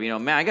Taxi Driver.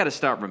 Man, I got to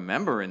start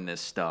remembering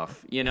this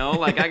stuff.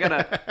 Like I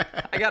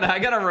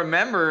gotta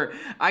remember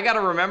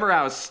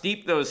how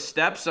steep those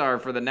steps are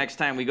for the next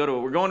time we go to.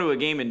 We're going to a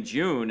game in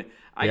June.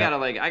 I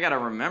gotta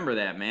remember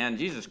that, man.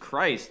 Jesus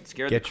Christ, it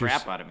scared the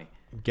crap out of me.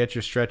 Get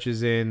your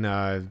stretches in,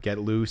 get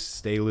loose,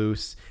 stay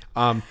loose.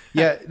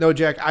 No,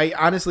 Jack,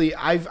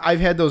 I've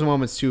had those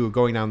moments too,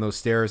 going down those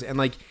stairs, and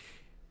like,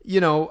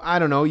 I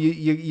don't know,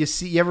 you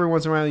see every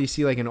once in a while you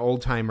see like an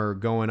old timer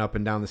going up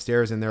and down the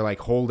stairs, and they're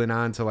like holding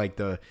on to like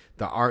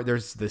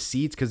there's the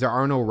seats because there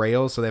are no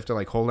rails, so they have to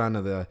like hold on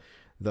to the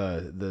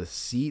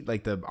seat,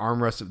 like the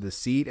armrest of the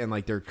seat, and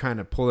like they're trying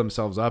to pull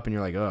themselves up, and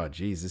you're like, oh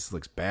geez, this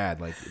looks bad.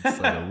 Like it's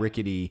like a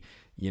rickety,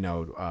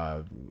 like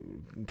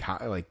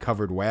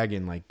covered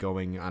wagon, like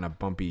going on a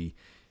bumpy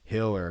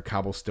hill or a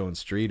cobblestone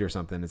street or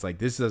something. It's like,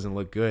 this doesn't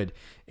look good.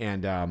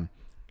 And and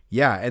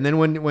then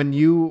when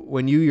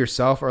you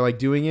yourself are like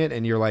doing it,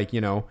 and you're like,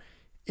 in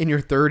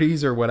your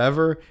 30s or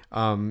whatever,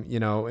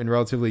 in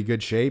relatively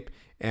good shape,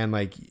 and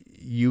like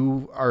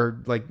you are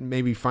like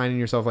maybe finding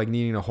yourself like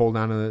needing to hold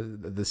on to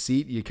the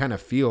seat, you kind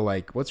of feel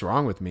like, what's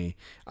wrong with me?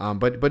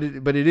 But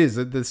it is,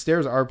 the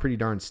stairs are pretty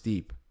darn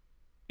steep.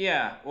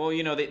 Yeah, well,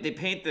 they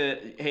paint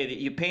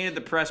you painted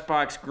the press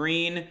box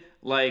green,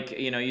 like,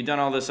 you've done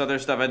all this other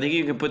stuff. I think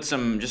you can put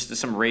some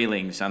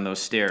railings on those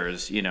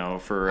stairs,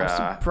 for...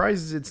 I'm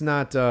surprised it's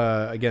not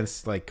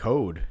against, like,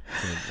 code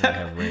to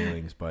have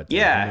railings, but...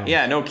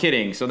 Yeah, no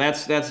kidding. So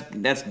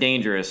that's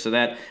dangerous. So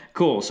that...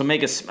 Cool. So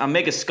make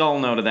a skull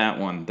note of that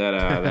one, that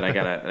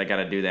I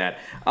gotta do that.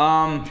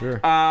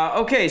 Sure.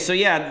 Okay, so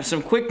yeah,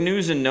 some quick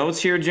news and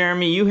notes here,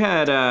 Jeremy. You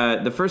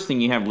had... the first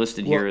thing you have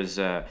listed here is...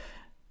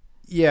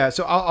 Yeah,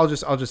 so I'll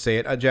just say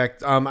it,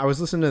 Jack. I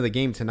was listening to the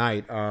game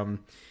tonight.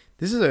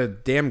 This is a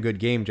damn good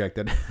game, Jack,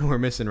 that we're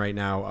missing right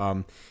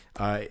now.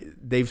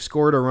 They've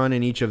scored a run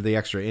in each of the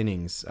extra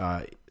innings,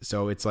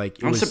 so it's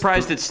like I'm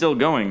surprised it's still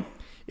going.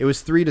 It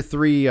was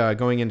 3-3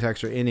 going into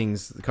extra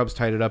innings. The Cubs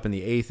tied it up in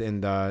the 8th,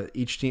 and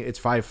each team, it's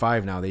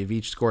 5-5 now. They've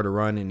each scored a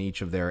run in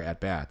each of their at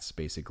bats,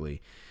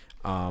 basically.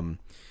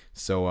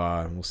 So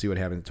we'll see what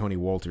happens. Tony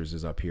Walters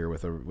is up here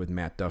with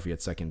Matt Duffy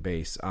at second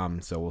base.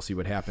 So we'll see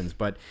what happens.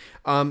 But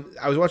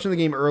I was watching the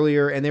game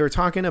earlier, and they were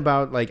talking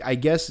about, like, I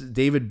guess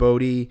David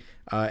Bodie,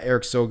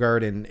 Eric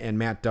Sogard, and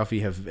Matt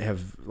Duffy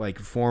have like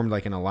formed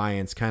like an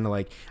alliance, kind of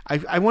like,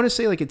 I want to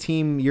say like a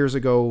team years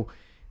ago,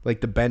 like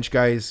the bench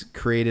guys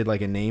created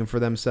like a name for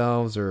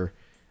themselves, or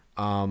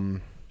is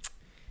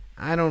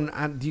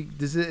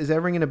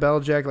that ringing a bell,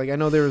 Jack? Like, I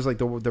know there was like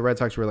the Red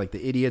Sox were like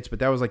the idiots, but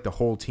that was like the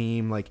whole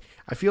team. Like,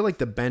 I feel like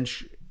the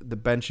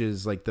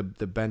benches, like the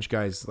bench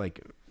guys,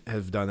 like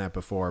have done that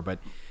before. But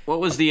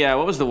what was the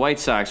White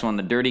Sox one?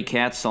 The Dirty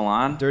Cat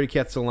Salon? Dirty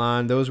Cat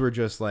Salon. Those were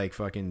just like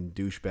fucking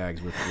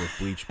douchebags with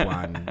bleached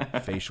blonde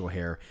facial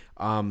hair.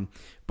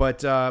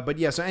 But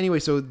yeah. So anyway,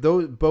 so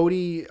those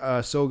Bodie,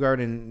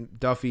 Sogard, and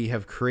Duffy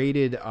have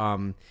created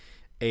a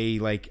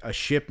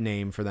ship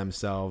name for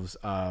themselves.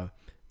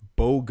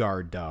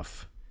 Bogard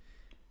Duff,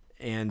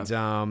 and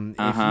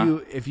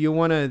if you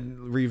want to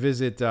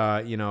revisit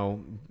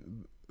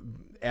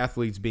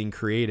athletes being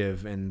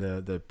creative and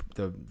the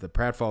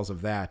pratfalls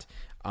of that,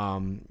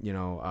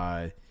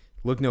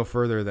 look no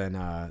further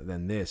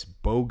than this.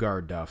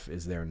 Bogard Duff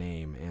is their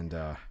name, and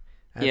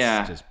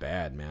that's just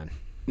bad, man.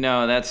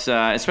 No, that's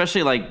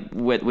especially like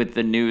with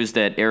the news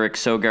that Eric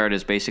Sogard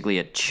is basically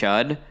a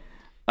chud.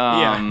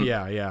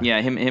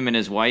 Yeah. Him and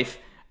his wife.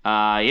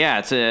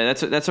 That's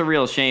a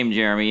real shame,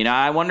 Jeremy.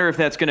 I wonder if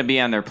that's going to be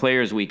on their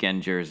Players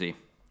Weekend jersey.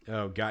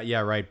 Oh God,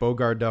 yeah, right.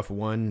 Bogard Duff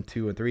 1,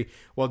 2, and 3.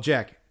 Well,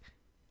 Jack,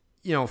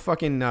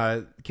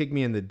 fucking kick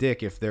me in the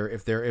dick if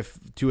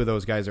two of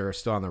those guys are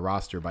still on the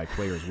roster by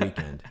Players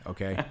Weekend.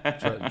 Okay,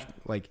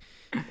 like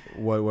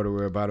what are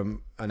we about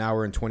an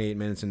hour and 28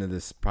 minutes into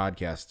this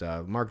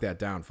podcast? Mark that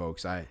down,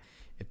 folks.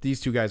 If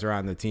these two guys are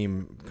on the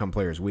team come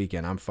Players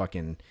Weekend,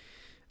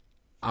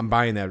 I'm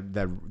buying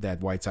that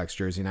White Sox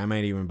jersey, and I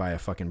might even buy a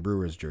fucking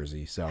Brewers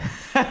jersey. So,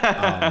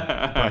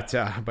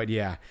 but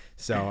yeah.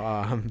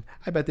 So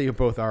I bet they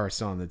both are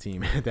still on the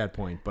team at that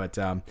point. But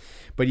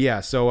yeah.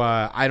 So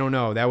I don't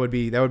know. That would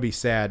be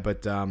sad.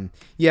 But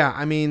yeah.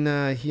 I mean,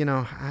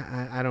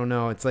 I don't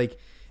know. It's like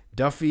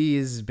Duffy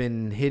has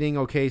been hitting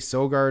okay.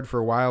 Sogard for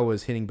a while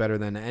was hitting better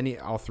than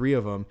all three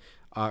of them,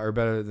 or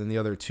better than the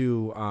other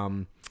two.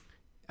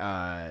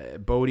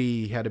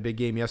 Bodie had a big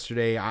game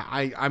yesterday.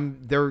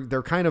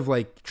 They're kind of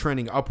like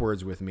trending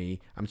upwards with me.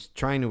 I'm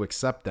trying to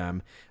accept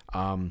them.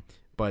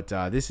 But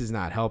this is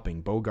not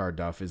helping. Bogard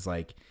Duff is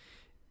like,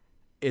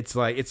 it's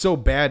so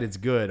bad it's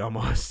good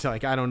almost.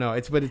 Like, I don't know.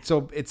 It's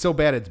so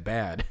bad it's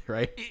bad,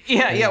 right?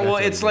 Yeah. Well,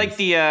 it's like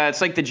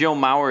the Joe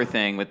Mauer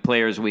thing with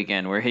Players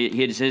Weekend, where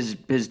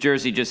his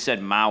jersey just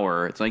said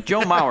Mauer. It's like,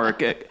 Joe Mauer,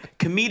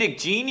 comedic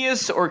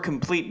genius or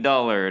complete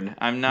dullard?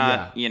 I'm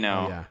not,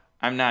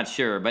 I'm not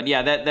sure, but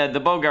yeah,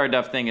 the Bogard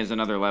Duff thing is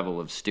another level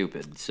of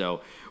stupid.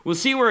 So we'll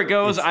see where it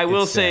goes. I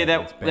will say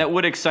that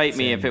would excite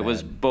me if it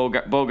was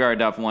Bogard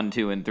Duff 1,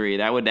 2, and 3.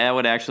 That would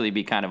actually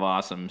be kind of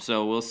awesome.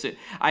 So we'll see.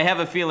 I have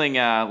a feeling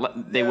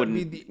they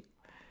wouldn't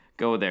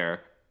go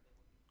there.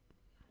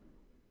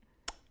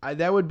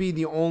 That would be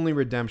the only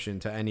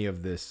redemption to any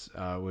of this.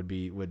 Would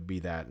be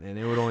that, and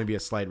it would only be a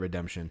slight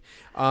redemption.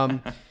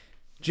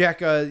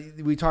 Jack,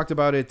 we talked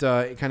about it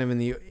kind of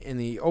in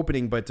the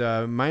opening, but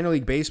minor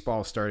league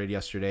baseball started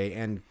yesterday,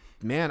 and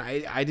man,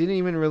 I didn't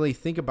even really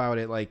think about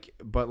it,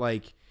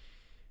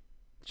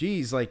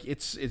 geez, like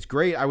it's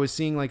great. I was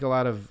seeing like a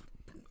lot of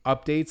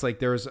updates. Like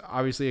there's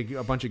obviously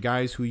a bunch of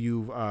guys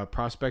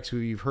prospects who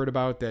you've heard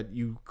about that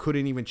you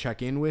couldn't even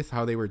check in with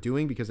how they were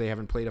doing because they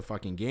haven't played a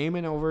fucking game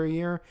in over a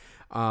year,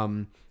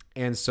 and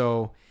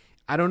so.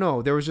 I don't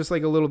know. There was just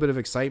like a little bit of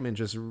excitement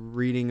just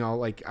reading all,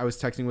 like I was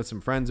texting with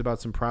some friends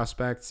about some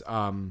prospects.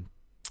 Wander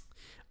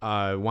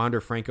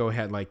Franco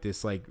had like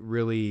this like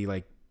really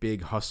like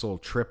big hustle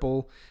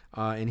triple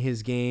in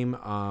his game.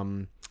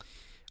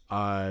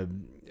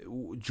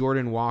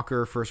 Jordan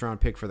Walker, first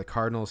round pick for the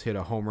Cardinals, hit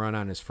a home run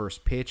on his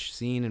first pitch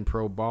seen in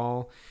pro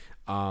ball.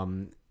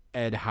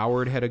 Ed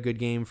Howard had a good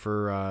game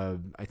for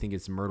I think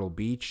it's Myrtle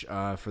Beach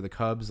for the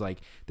Cubs.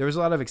 Like there was a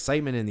lot of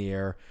excitement in the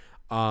air.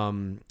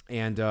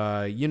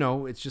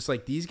 It's just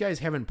like these guys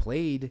haven't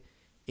played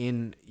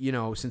in,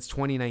 since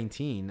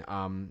 2019,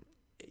 and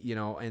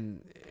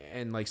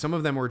like some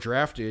of them were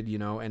drafted,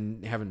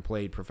 and haven't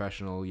played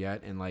professional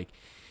yet. And like,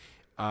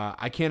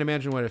 I can't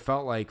imagine what it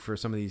felt like for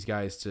some of these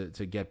guys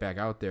to get back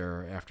out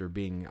there after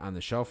being on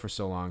the shelf for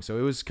so long. So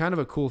it was kind of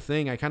a cool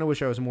thing. I kind of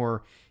wish I was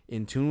more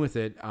in tune with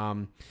it.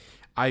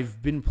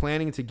 I've been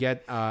planning to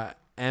get,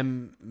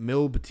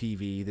 MILB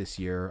TV this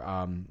year.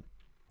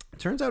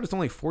 Turns out it's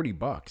only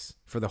 $40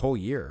 for the whole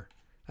year.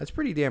 That's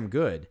pretty damn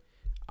good.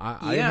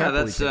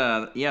 That's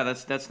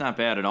not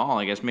bad at all.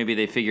 I guess maybe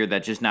they figured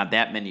that just not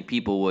that many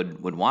people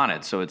would want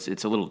it, so it's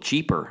a little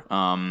cheaper.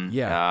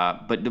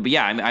 But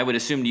yeah, I would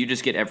assume you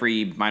just get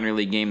every minor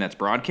league game that's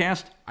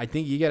broadcast. I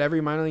think you get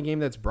every minor league game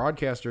that's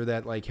broadcaster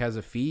that like has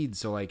a feed.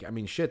 So like, I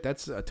mean, shit,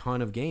 that's a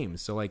ton of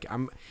games. So like,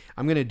 I'm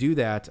gonna do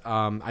that.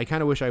 I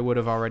kind of wish I would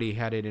have already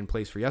had it in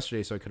place for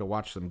yesterday, so I could have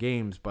watched some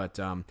games. But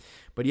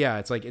yeah,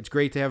 it's like it's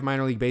great to have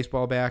minor league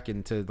baseball back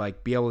and to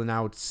like be able to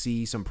now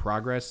see some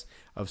progress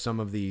of some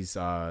of these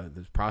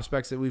the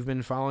prospects that we've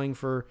been following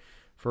for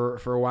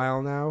a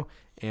while now.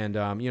 And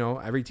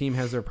every team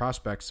has their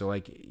prospects, so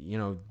like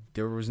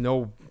there was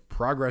no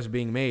progress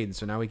being made,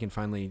 so now we can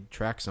finally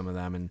track some of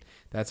them, and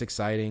that's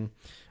exciting.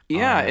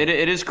 Yeah, it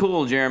is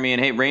cool, Jeremy.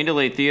 And hey, Rain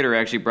Delay Theater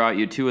actually brought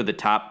you two of the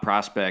top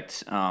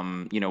prospects.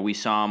 We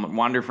saw them.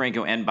 Wander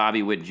Franco and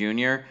Bobby Witt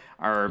Jr.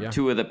 are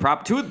two of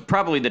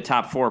probably the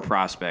top 4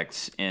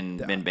 prospects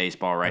in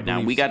baseball right now.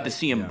 We got to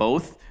see them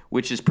both,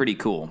 which is pretty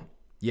cool.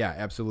 Yeah,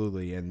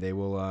 absolutely, and they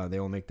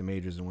will make the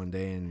majors in one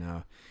day,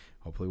 and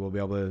hopefully we'll be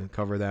able to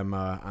cover them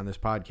on this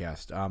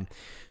podcast.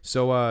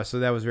 So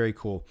that was very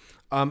cool.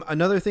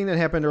 Another thing that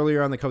happened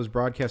earlier on the Cubs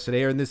broadcast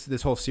today, or in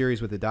this whole series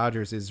with the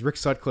Dodgers, is Rick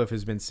Sutcliffe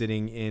has been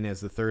sitting in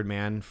as the third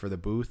man for the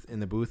booth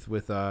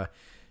with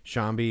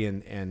Shambi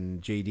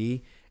and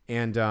JD.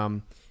 And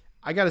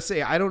I gotta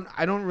say, I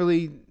don't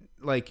really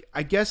like.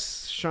 I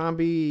guess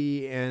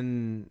Shambi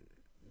and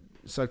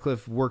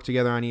Sutcliffe work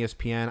together on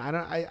ESPN.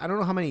 I don't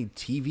know how many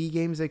TV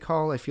games they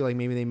call. I feel like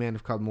maybe they may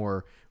have called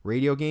more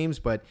radio games,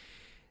 but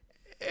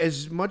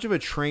as much of a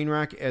train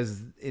wreck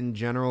as in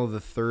general the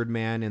third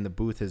man in the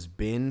booth has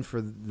been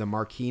for the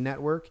Marquee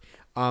Network,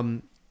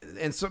 and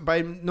so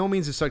by no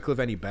means is Sutcliffe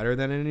any better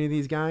than any of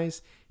these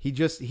guys.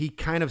 He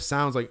kind of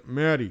sounds like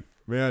Maddie,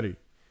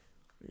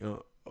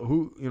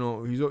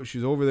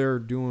 she's over there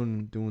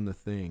doing the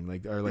thing,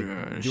 like, or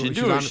like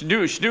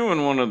she's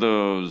doing one of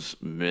those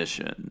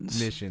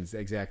missions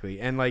exactly.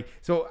 And like,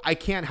 so I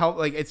can't help,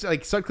 like, it's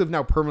like Sutcliffe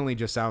now permanently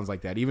just sounds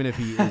like that, even if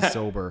he is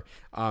sober,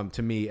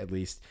 to me at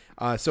least.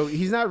 So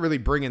he's not really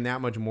bringing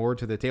that much more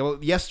to the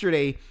table.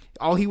 Yesterday,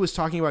 all he was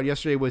talking about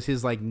yesterday was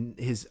his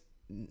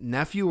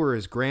nephew or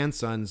his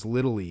grandson's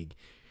little league,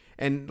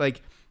 and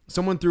like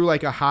someone threw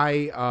like a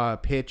high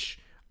pitch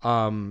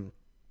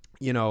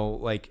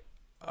like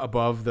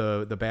above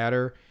the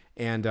batter,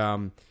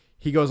 and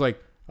he goes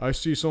like, I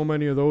see so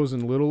many of those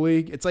in Little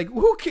League. It's like,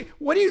 what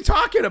are you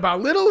talking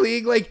about? Little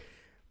League? Like,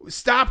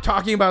 stop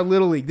talking about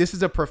Little League. This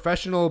is a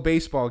professional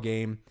baseball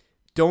game.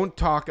 Don't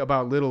talk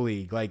about Little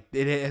League. Like,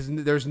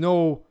 there's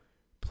no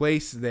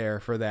place there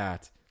for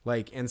that.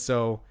 Like, and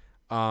so,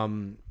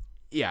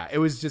 yeah,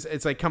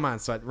 it's like, come on,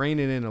 Sut, rein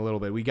it in a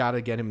little bit. We got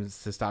to get him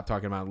to stop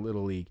talking about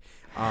Little League.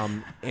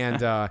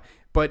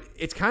 But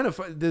it's kind of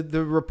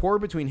the rapport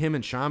between him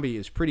and Shambi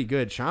is pretty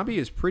good. Shambi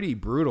is pretty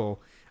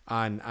brutal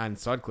on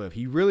Sutcliffe.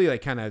 He really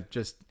like kind of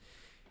just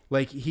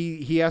like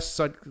he asked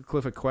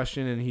Sutcliffe a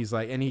question and he's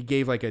like, and he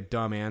gave like a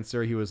dumb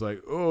answer. He was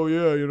like, oh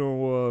yeah,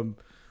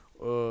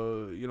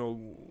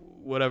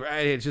 whatever.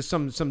 It's just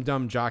some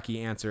dumb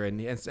jockey answer.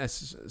 And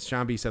as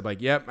Shambi said,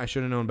 like, yep, I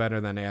should have known better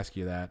than to ask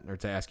you that or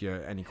to ask you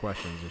any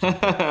questions or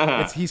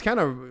something. He's kind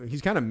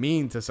of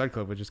mean to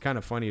Sutcliffe, which is kind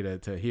of funny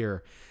to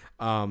hear.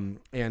 And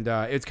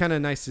it's kind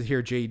of nice to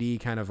hear JD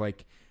kind of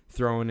like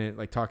throwing it,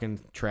 like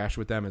talking trash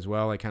with them as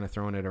well, like kind of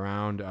throwing it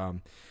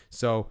around.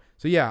 So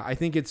yeah, I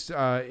think it's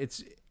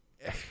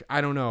I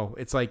don't know.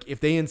 It's like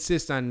if they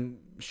insist on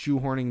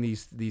shoehorning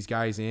these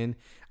guys in,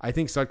 I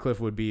think Sutcliffe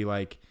would be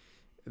like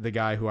the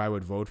guy who I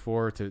would vote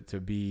for to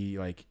be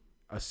like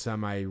a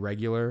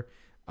semi-regular,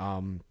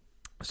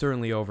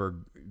 certainly over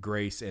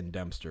Grace and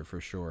Dempster for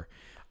sure.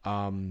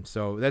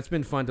 So that's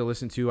been fun to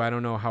listen to. I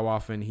don't know how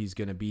often he's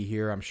going to be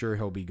here. I'm sure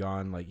he'll be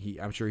gone.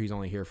 I'm sure he's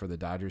only here for the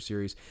Dodgers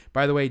series.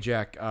 By the way,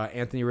 Jack,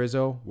 Anthony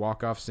Rizzo,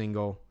 walk-off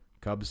single,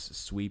 Cubs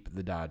sweep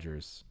the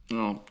Dodgers.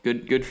 Oh,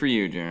 good for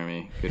you,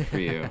 Jeremy. Good for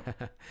you.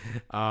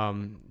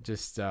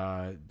 Just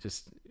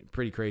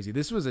pretty crazy.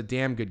 This was a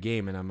damn good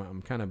game, and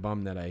I'm kind of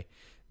bummed that I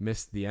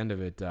missed the end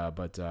of it,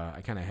 but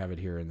I kind of have it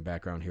here in the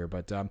background here.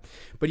 But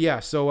yeah,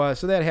 so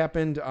that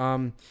happened.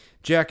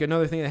 Jack,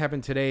 another thing that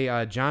happened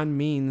today, John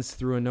Means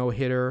threw a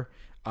no-hitter.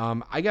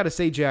 I got to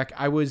say, Jack,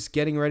 I was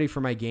getting ready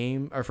for my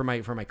game or for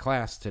my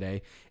class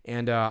today,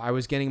 and I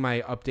was getting my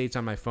updates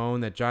on my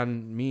phone that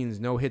John Means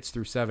no hits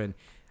through 7.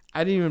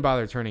 I didn't even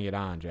bother turning it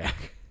on,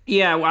 Jack.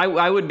 Yeah,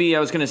 I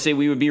was going to say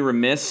we would be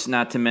remiss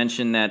not to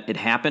mention that it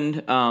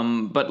happened.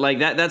 But like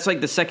that's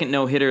like the second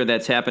no-hitter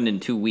that's happened in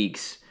 2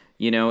 weeks.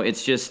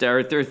 It's just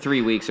or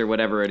 3 weeks or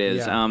whatever it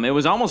is. Yeah. It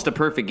was almost a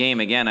perfect game.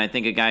 Again, I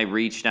think a guy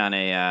reached on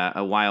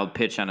a wild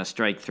pitch on a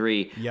strike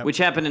 3, yep, which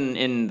happened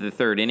in the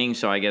third inning.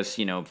 So I guess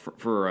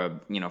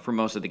for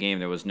most of the game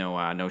there was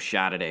no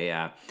shot at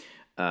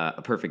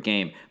a perfect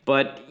game.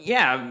 But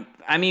yeah,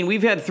 I mean,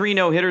 we've had 3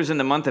 no-hitters in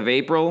the month of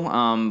April.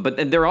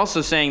 But they're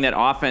also saying that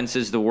offense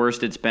is the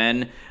worst it's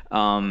been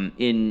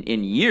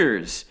in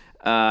years.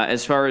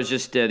 As far as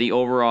just the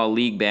overall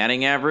league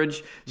batting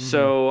average. Mm-hmm.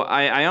 So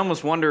I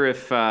almost wonder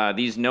if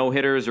these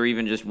no-hitters or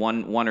even just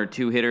one or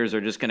two hitters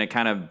are just going to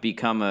kind of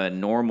become a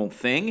normal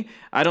thing.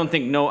 I don't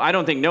think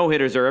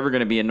no-hitters are ever going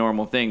to be a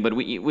normal thing, but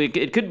we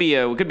could be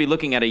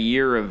looking at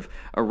a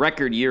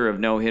record year of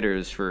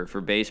no-hitters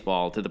for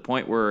baseball, to the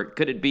point where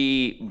could it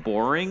be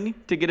boring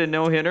to get a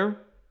no-hitter?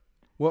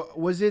 Well,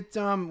 was it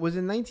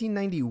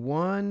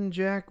 1991,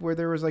 Jack, where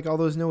there was like all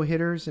those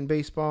no-hitters in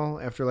baseball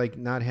after like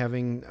not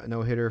having a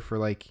no-hitter for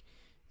like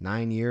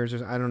 9 years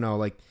or I don't know.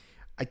 Like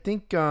I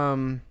think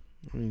I'm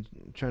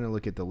trying to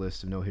look at the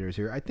list of no-hitters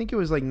here. I think it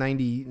was like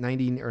 90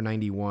 or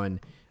 91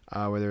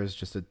 where there was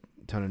just a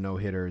ton of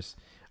no-hitters.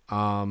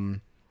 Yeah,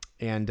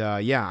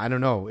 I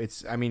don't know.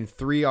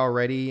 3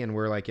 already and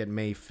we're like at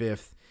May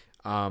 5th.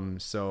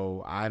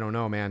 So I don't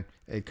know, man.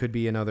 It could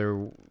be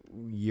another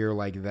year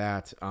like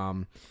that.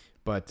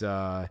 But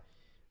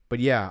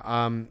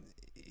yeah,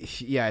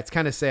 it's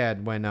kind of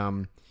sad when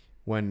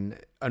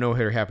a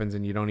no-hitter happens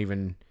and you don't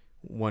even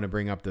want to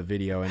bring up the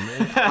video, and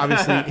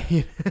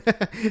obviously,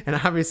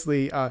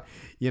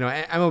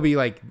 MLB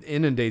like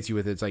inundates you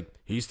with it. It's like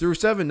he's through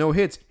 7, no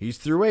hits. He's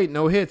through 8,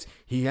 no hits.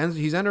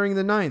 He's entering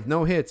the 9th,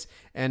 no hits.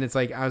 And it's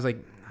like I was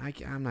like,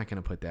 I'm not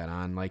gonna put that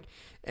on. Like,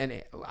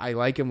 and I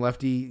like him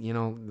lefty.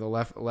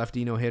 The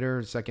lefty no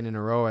hitter, 2nd in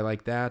a row. I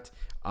like that.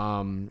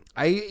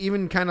 I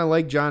even kind of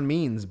like John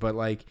Means, but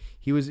like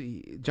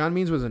John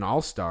Means was an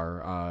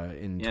all-star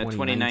in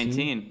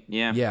 2019.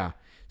 Yeah.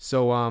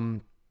 So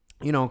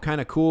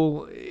kind of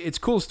cool. It's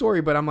a cool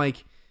story, but I'm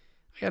like,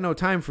 I got no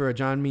time for a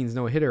John Means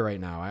no hitter right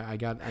now. I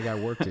got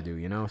work to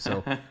do.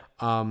 So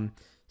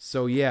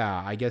so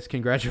yeah, I guess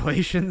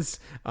congratulations.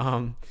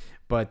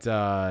 But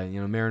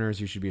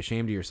Mariners, you should be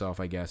ashamed of yourself,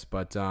 I guess.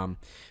 But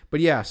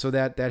yeah, so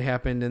that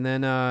happened, and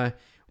then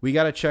we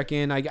got to check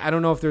in. I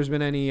don't know if there's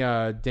been any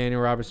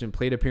Daniel Robertson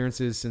plate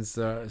appearances since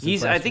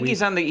he's. I think week.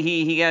 He's on the.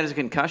 He got his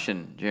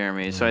concussion,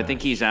 Jeremy. So I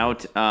think he's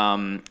out.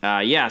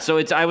 Yeah. So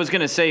it's. I was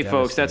gonna say,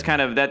 folks, that's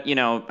kind of that.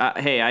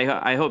 Hey,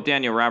 I hope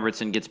Daniel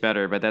Robertson gets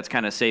better, but that's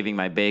kind of saving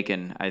my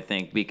bacon, I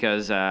think,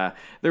 because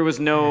there was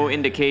no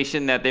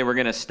indication that they were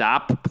gonna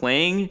stop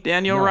playing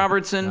Daniel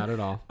Robertson. Not at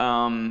all.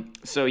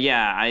 So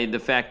yeah, the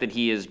fact that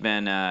he has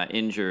been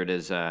injured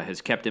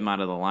has kept him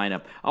out of the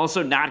lineup.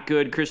 Also, not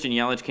good. Christian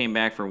Yelich came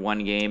back for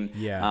 1 game. game.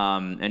 Yeah.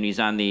 And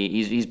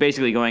he's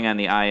basically going on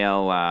the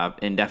IL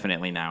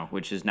indefinitely now,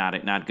 which is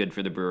not good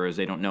for the Brewers.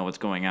 They don't know what's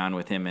going on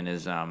with him and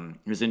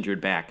his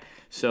injured back.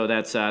 So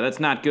that's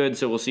not good.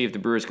 So we'll see if the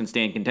Brewers can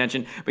stay in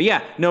contention. But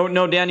yeah,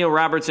 no Daniel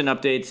Robertson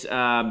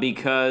updates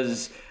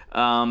because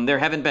there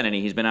haven't been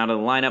any. He's been out of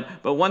the lineup.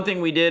 But one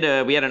thing we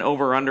did, we had an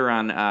over/under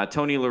on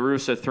Tony La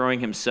Russa throwing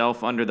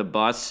himself under the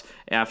bus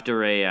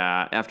after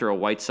a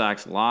White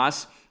Sox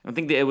loss. I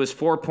think that it was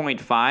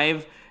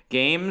 4.5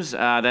 games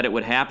that it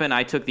would happen.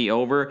 I took the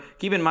over.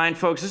 Keep in mind,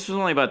 folks, this was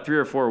only about 3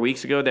 or 4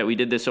 weeks ago that we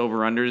did this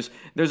over/unders.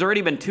 There's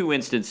already been 2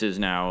 instances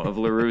now of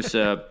La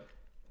Russa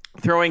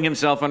throwing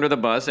himself under the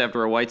bus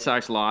after a White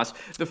Sox loss.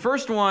 The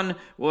first one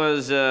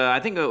was, I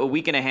think, a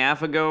week and a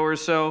half ago or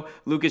so.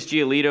 Lucas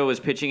Giolito was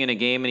pitching in a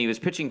game, and he was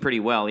pitching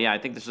pretty well. Yeah, I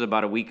think this was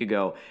about a week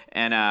ago.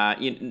 And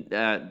La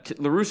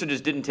Russa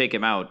just didn't take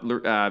him out.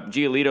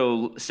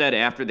 Giolito said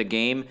after the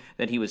game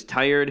that he was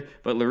tired,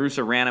 but La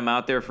Russa ran him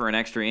out there for an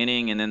extra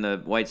inning, and then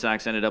the White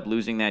Sox ended up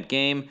losing that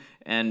game.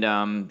 And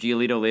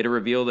Giolito later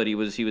revealed that he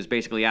was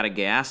basically out of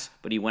gas,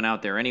 but he went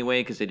out there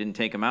anyway because they didn't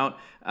take him out.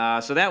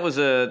 So that was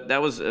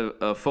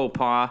a faux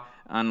pas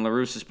on La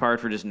Russa's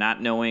part for just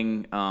not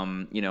knowing,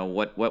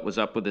 what was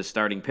up with his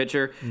starting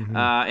pitcher. Mm-hmm.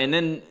 And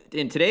then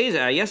in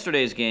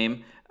yesterday's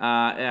game,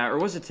 or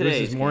was it today's?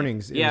 It was this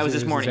morning's. Yeah, it was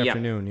this morning. This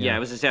afternoon. Yeah, it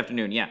was this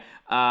afternoon. Yeah.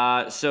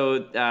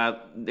 So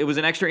it was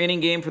an extra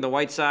inning game for the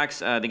White Sox.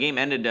 The game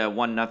ended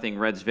 1-0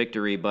 Reds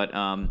victory, but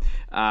Liam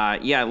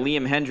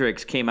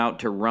Hendriks came out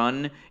to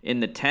run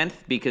in the 10th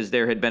because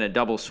there had been a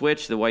double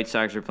switch. The White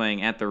Sox were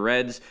playing at the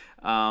Reds.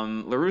 La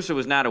Russa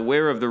was not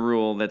aware of the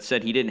rule that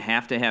said he didn't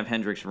have to have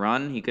Hendriks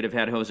run. He could have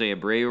had Jose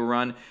Abreu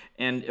run,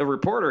 and a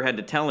reporter had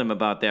to tell him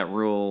about that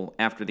rule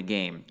after the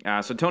game.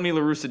 So Tony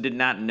La Russa did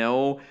not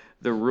know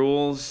the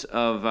rules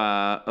of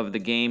the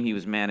game he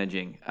was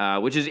managing,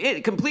 which is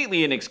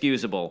completely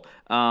inexcusable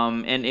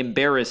and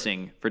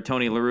embarrassing for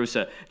Tony La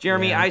Russa.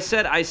 Jeremy, yeah. I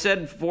said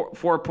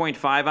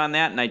 4.5 on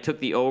that, and I took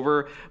the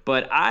over,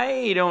 but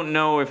I don't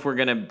know if we're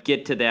going to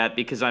get to that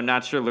because I'm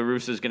not sure La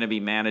Russa is going to be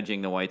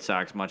managing the White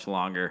Sox much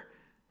longer.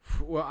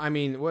 Well, I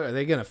mean, what are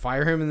they going to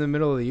fire him in the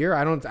middle of the year?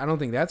 I don't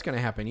think that's going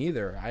to happen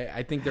either.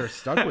 I think they're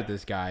stuck with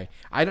this guy.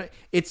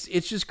 It's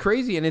just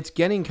crazy, and it's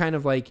getting kind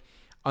of like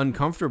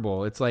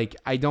uncomfortable. It's like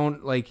I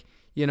don't like,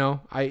 you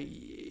don't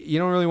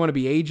really want to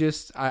be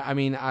ageist.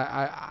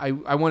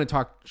 I want to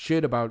talk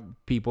shit about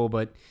people,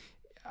 but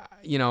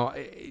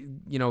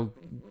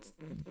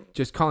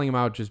just calling him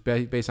out just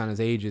based on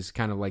his age is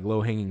kind of like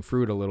low hanging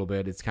fruit a little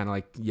bit. It's kind of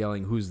like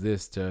yelling "Who's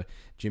this?" to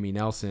Jimmy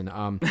Nelson.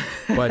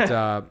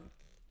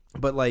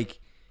 But like,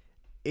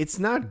 it's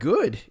not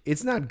good.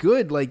 It's not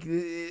good. Like,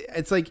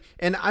 it's like,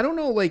 and I don't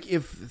know, like,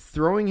 if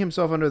throwing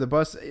himself under the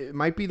bus, it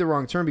might be the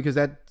wrong term because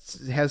that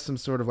has some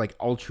sort of like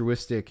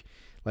altruistic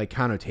like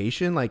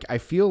connotation. Like, I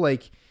feel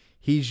like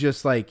he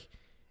just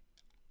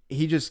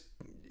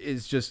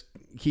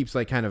keeps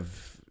like kind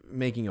of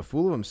making a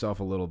fool of himself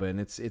a little bit. And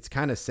it's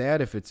kind of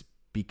sad if it's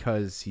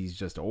because he's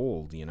just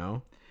old, you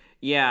know?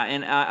 Yeah.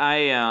 And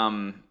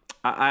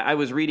I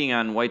was reading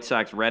on White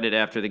Sox Reddit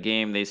after the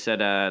game. They said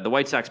the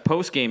White Sox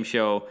post-game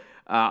show,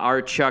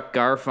 our Chuck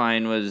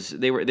Garfien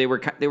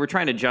they were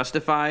trying to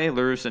justify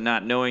La Russa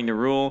not knowing the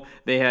rule.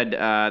 They had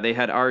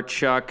our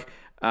Chuck,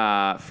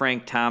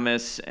 Frank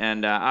Thomas,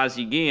 and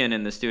Ozzie Guillen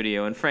in the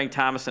studio, and Frank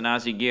Thomas and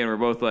Ozzie Guillen were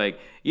both like,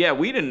 "Yeah,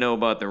 we didn't know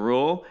about the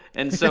rule."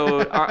 And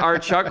so our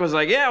Chuck was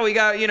like, "Yeah, we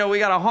got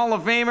a Hall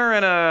of Famer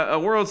and a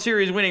World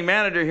Series winning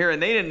manager here,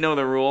 and they didn't know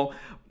the rule."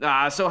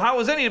 So how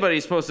was anybody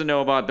supposed to know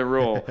about the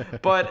rule?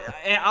 But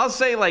I'll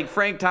say like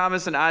Frank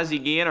Thomas and Ozzie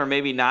Guillen are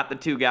maybe not the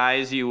two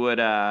guys you would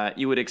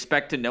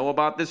expect to know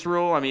about this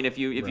rule. I mean, if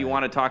you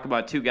want to talk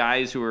about two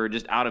guys who are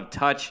just out of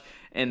touch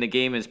and the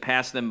game has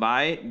passed them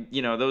by,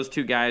 those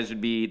two guys would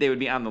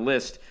be on the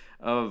list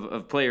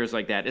of players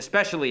like that,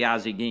 especially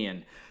Ozzie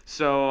Guillen.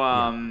 So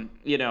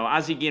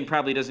Ozzie Guillen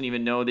probably doesn't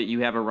even know that you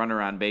have a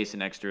runner on base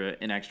in extra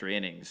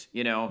innings.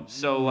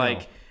 So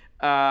like.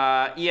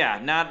 Not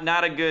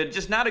a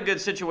good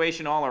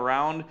situation all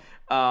around.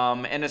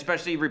 And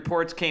especially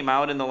reports came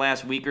out in the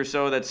last week or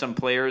so that some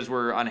players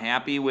were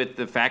unhappy with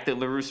the fact that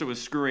La Russa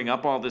was screwing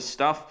up all this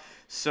stuff.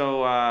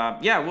 So,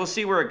 we'll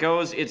see where it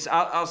goes.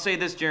 I'll say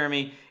this,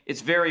 Jeremy,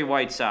 it's very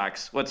White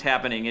Sox what's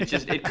happening.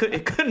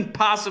 It couldn't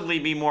possibly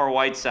be more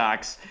White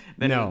Sox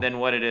than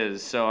what it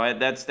is. So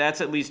that's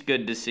at least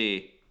good to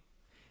see.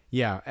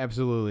 Yeah,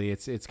 absolutely.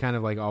 It's kind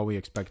of like all we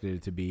expected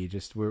it to be.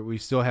 Just we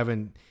still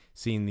haven't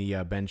seen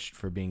the bench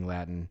for being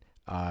Latin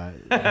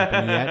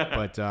happen yet,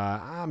 but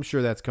I'm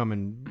sure that's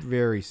coming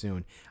very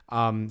soon.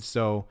 I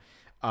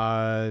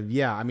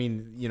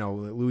mean,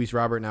 Luis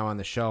Robert now on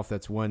the shelf.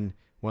 That's one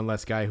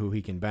less guy who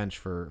he can bench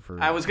for.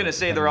 I was gonna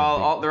say they're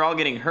all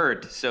getting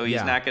hurt, so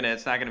it's not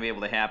gonna be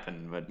able to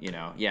happen. But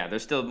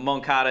there's still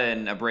Moncada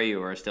and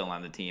Abreu are still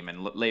on the team, and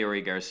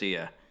Leury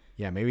Garcia.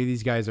 maybe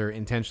these guys are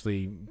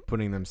intentionally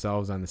putting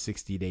themselves on the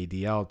 60-day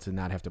DL to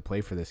not have to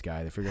play for this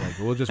guy. They figure like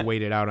we'll just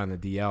wait it out on the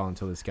DL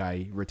until this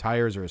guy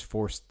retires or is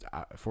forced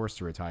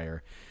to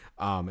retire.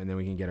 And then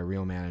we can get a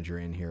real manager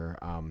in here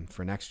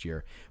for next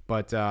year.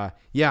 But, I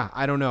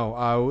don't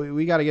know.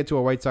 We got to get to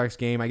a White Sox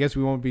game. I guess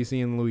we won't be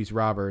seeing Luis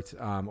Robert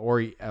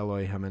or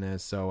Eloy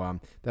Jimenez, so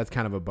that's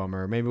kind of a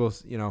bummer. Maybe we'll,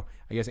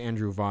 I guess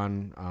Andrew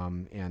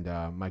Vaughn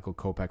and Michael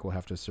Kopech will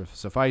have to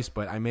suffice,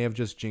 but I may have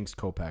just jinxed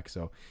Kopech,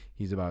 so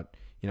he's about,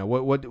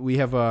 what we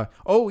have.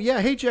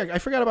 Hey, Jack, I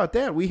forgot about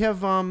that. We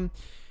have...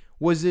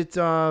 Was it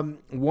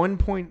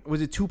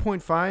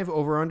 2.5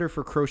 over under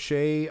for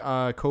Crochet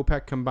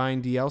Kopech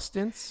combined DL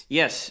stints?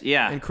 Yes,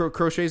 yeah. And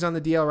Crochet's on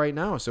the DL right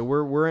now, so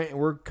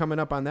we're coming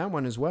up on that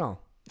one as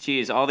well.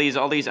 Jeez, all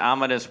these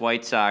Amadeus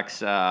White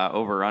Sox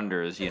over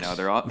unders,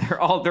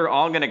 they're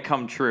all going to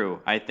come true,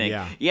 I think.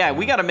 Yeah.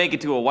 We got to make it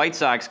to a White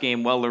Sox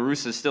game while La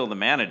Russa's still the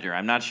manager.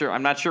 I'm not sure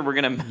we're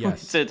going to.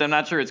 Yes. I'm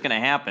not sure it's going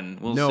to happen.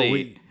 We'll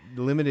see.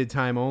 Limited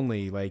time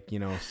only.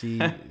 See.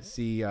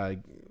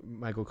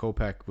 Michael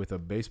Kopech with a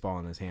baseball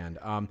in his hand.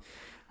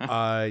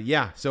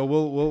 So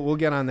we'll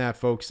get on that,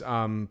 folks.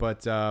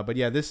 But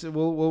this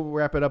we'll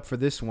wrap it up for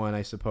this one,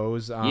 I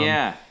suppose.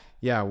 We're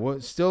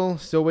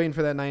still waiting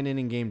for that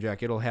 9-inning game,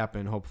 Jack. It'll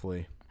happen,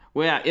 hopefully.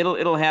 Well, yeah,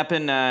 it'll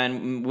happen,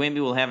 and maybe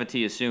we'll have it to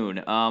you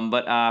soon.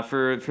 But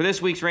for this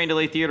week's Rain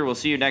Delay Theater, we'll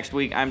see you next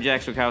week. I'm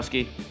Jack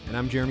Swakowski. And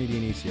I'm Jeremy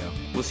Dionisio.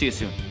 We'll see you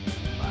soon.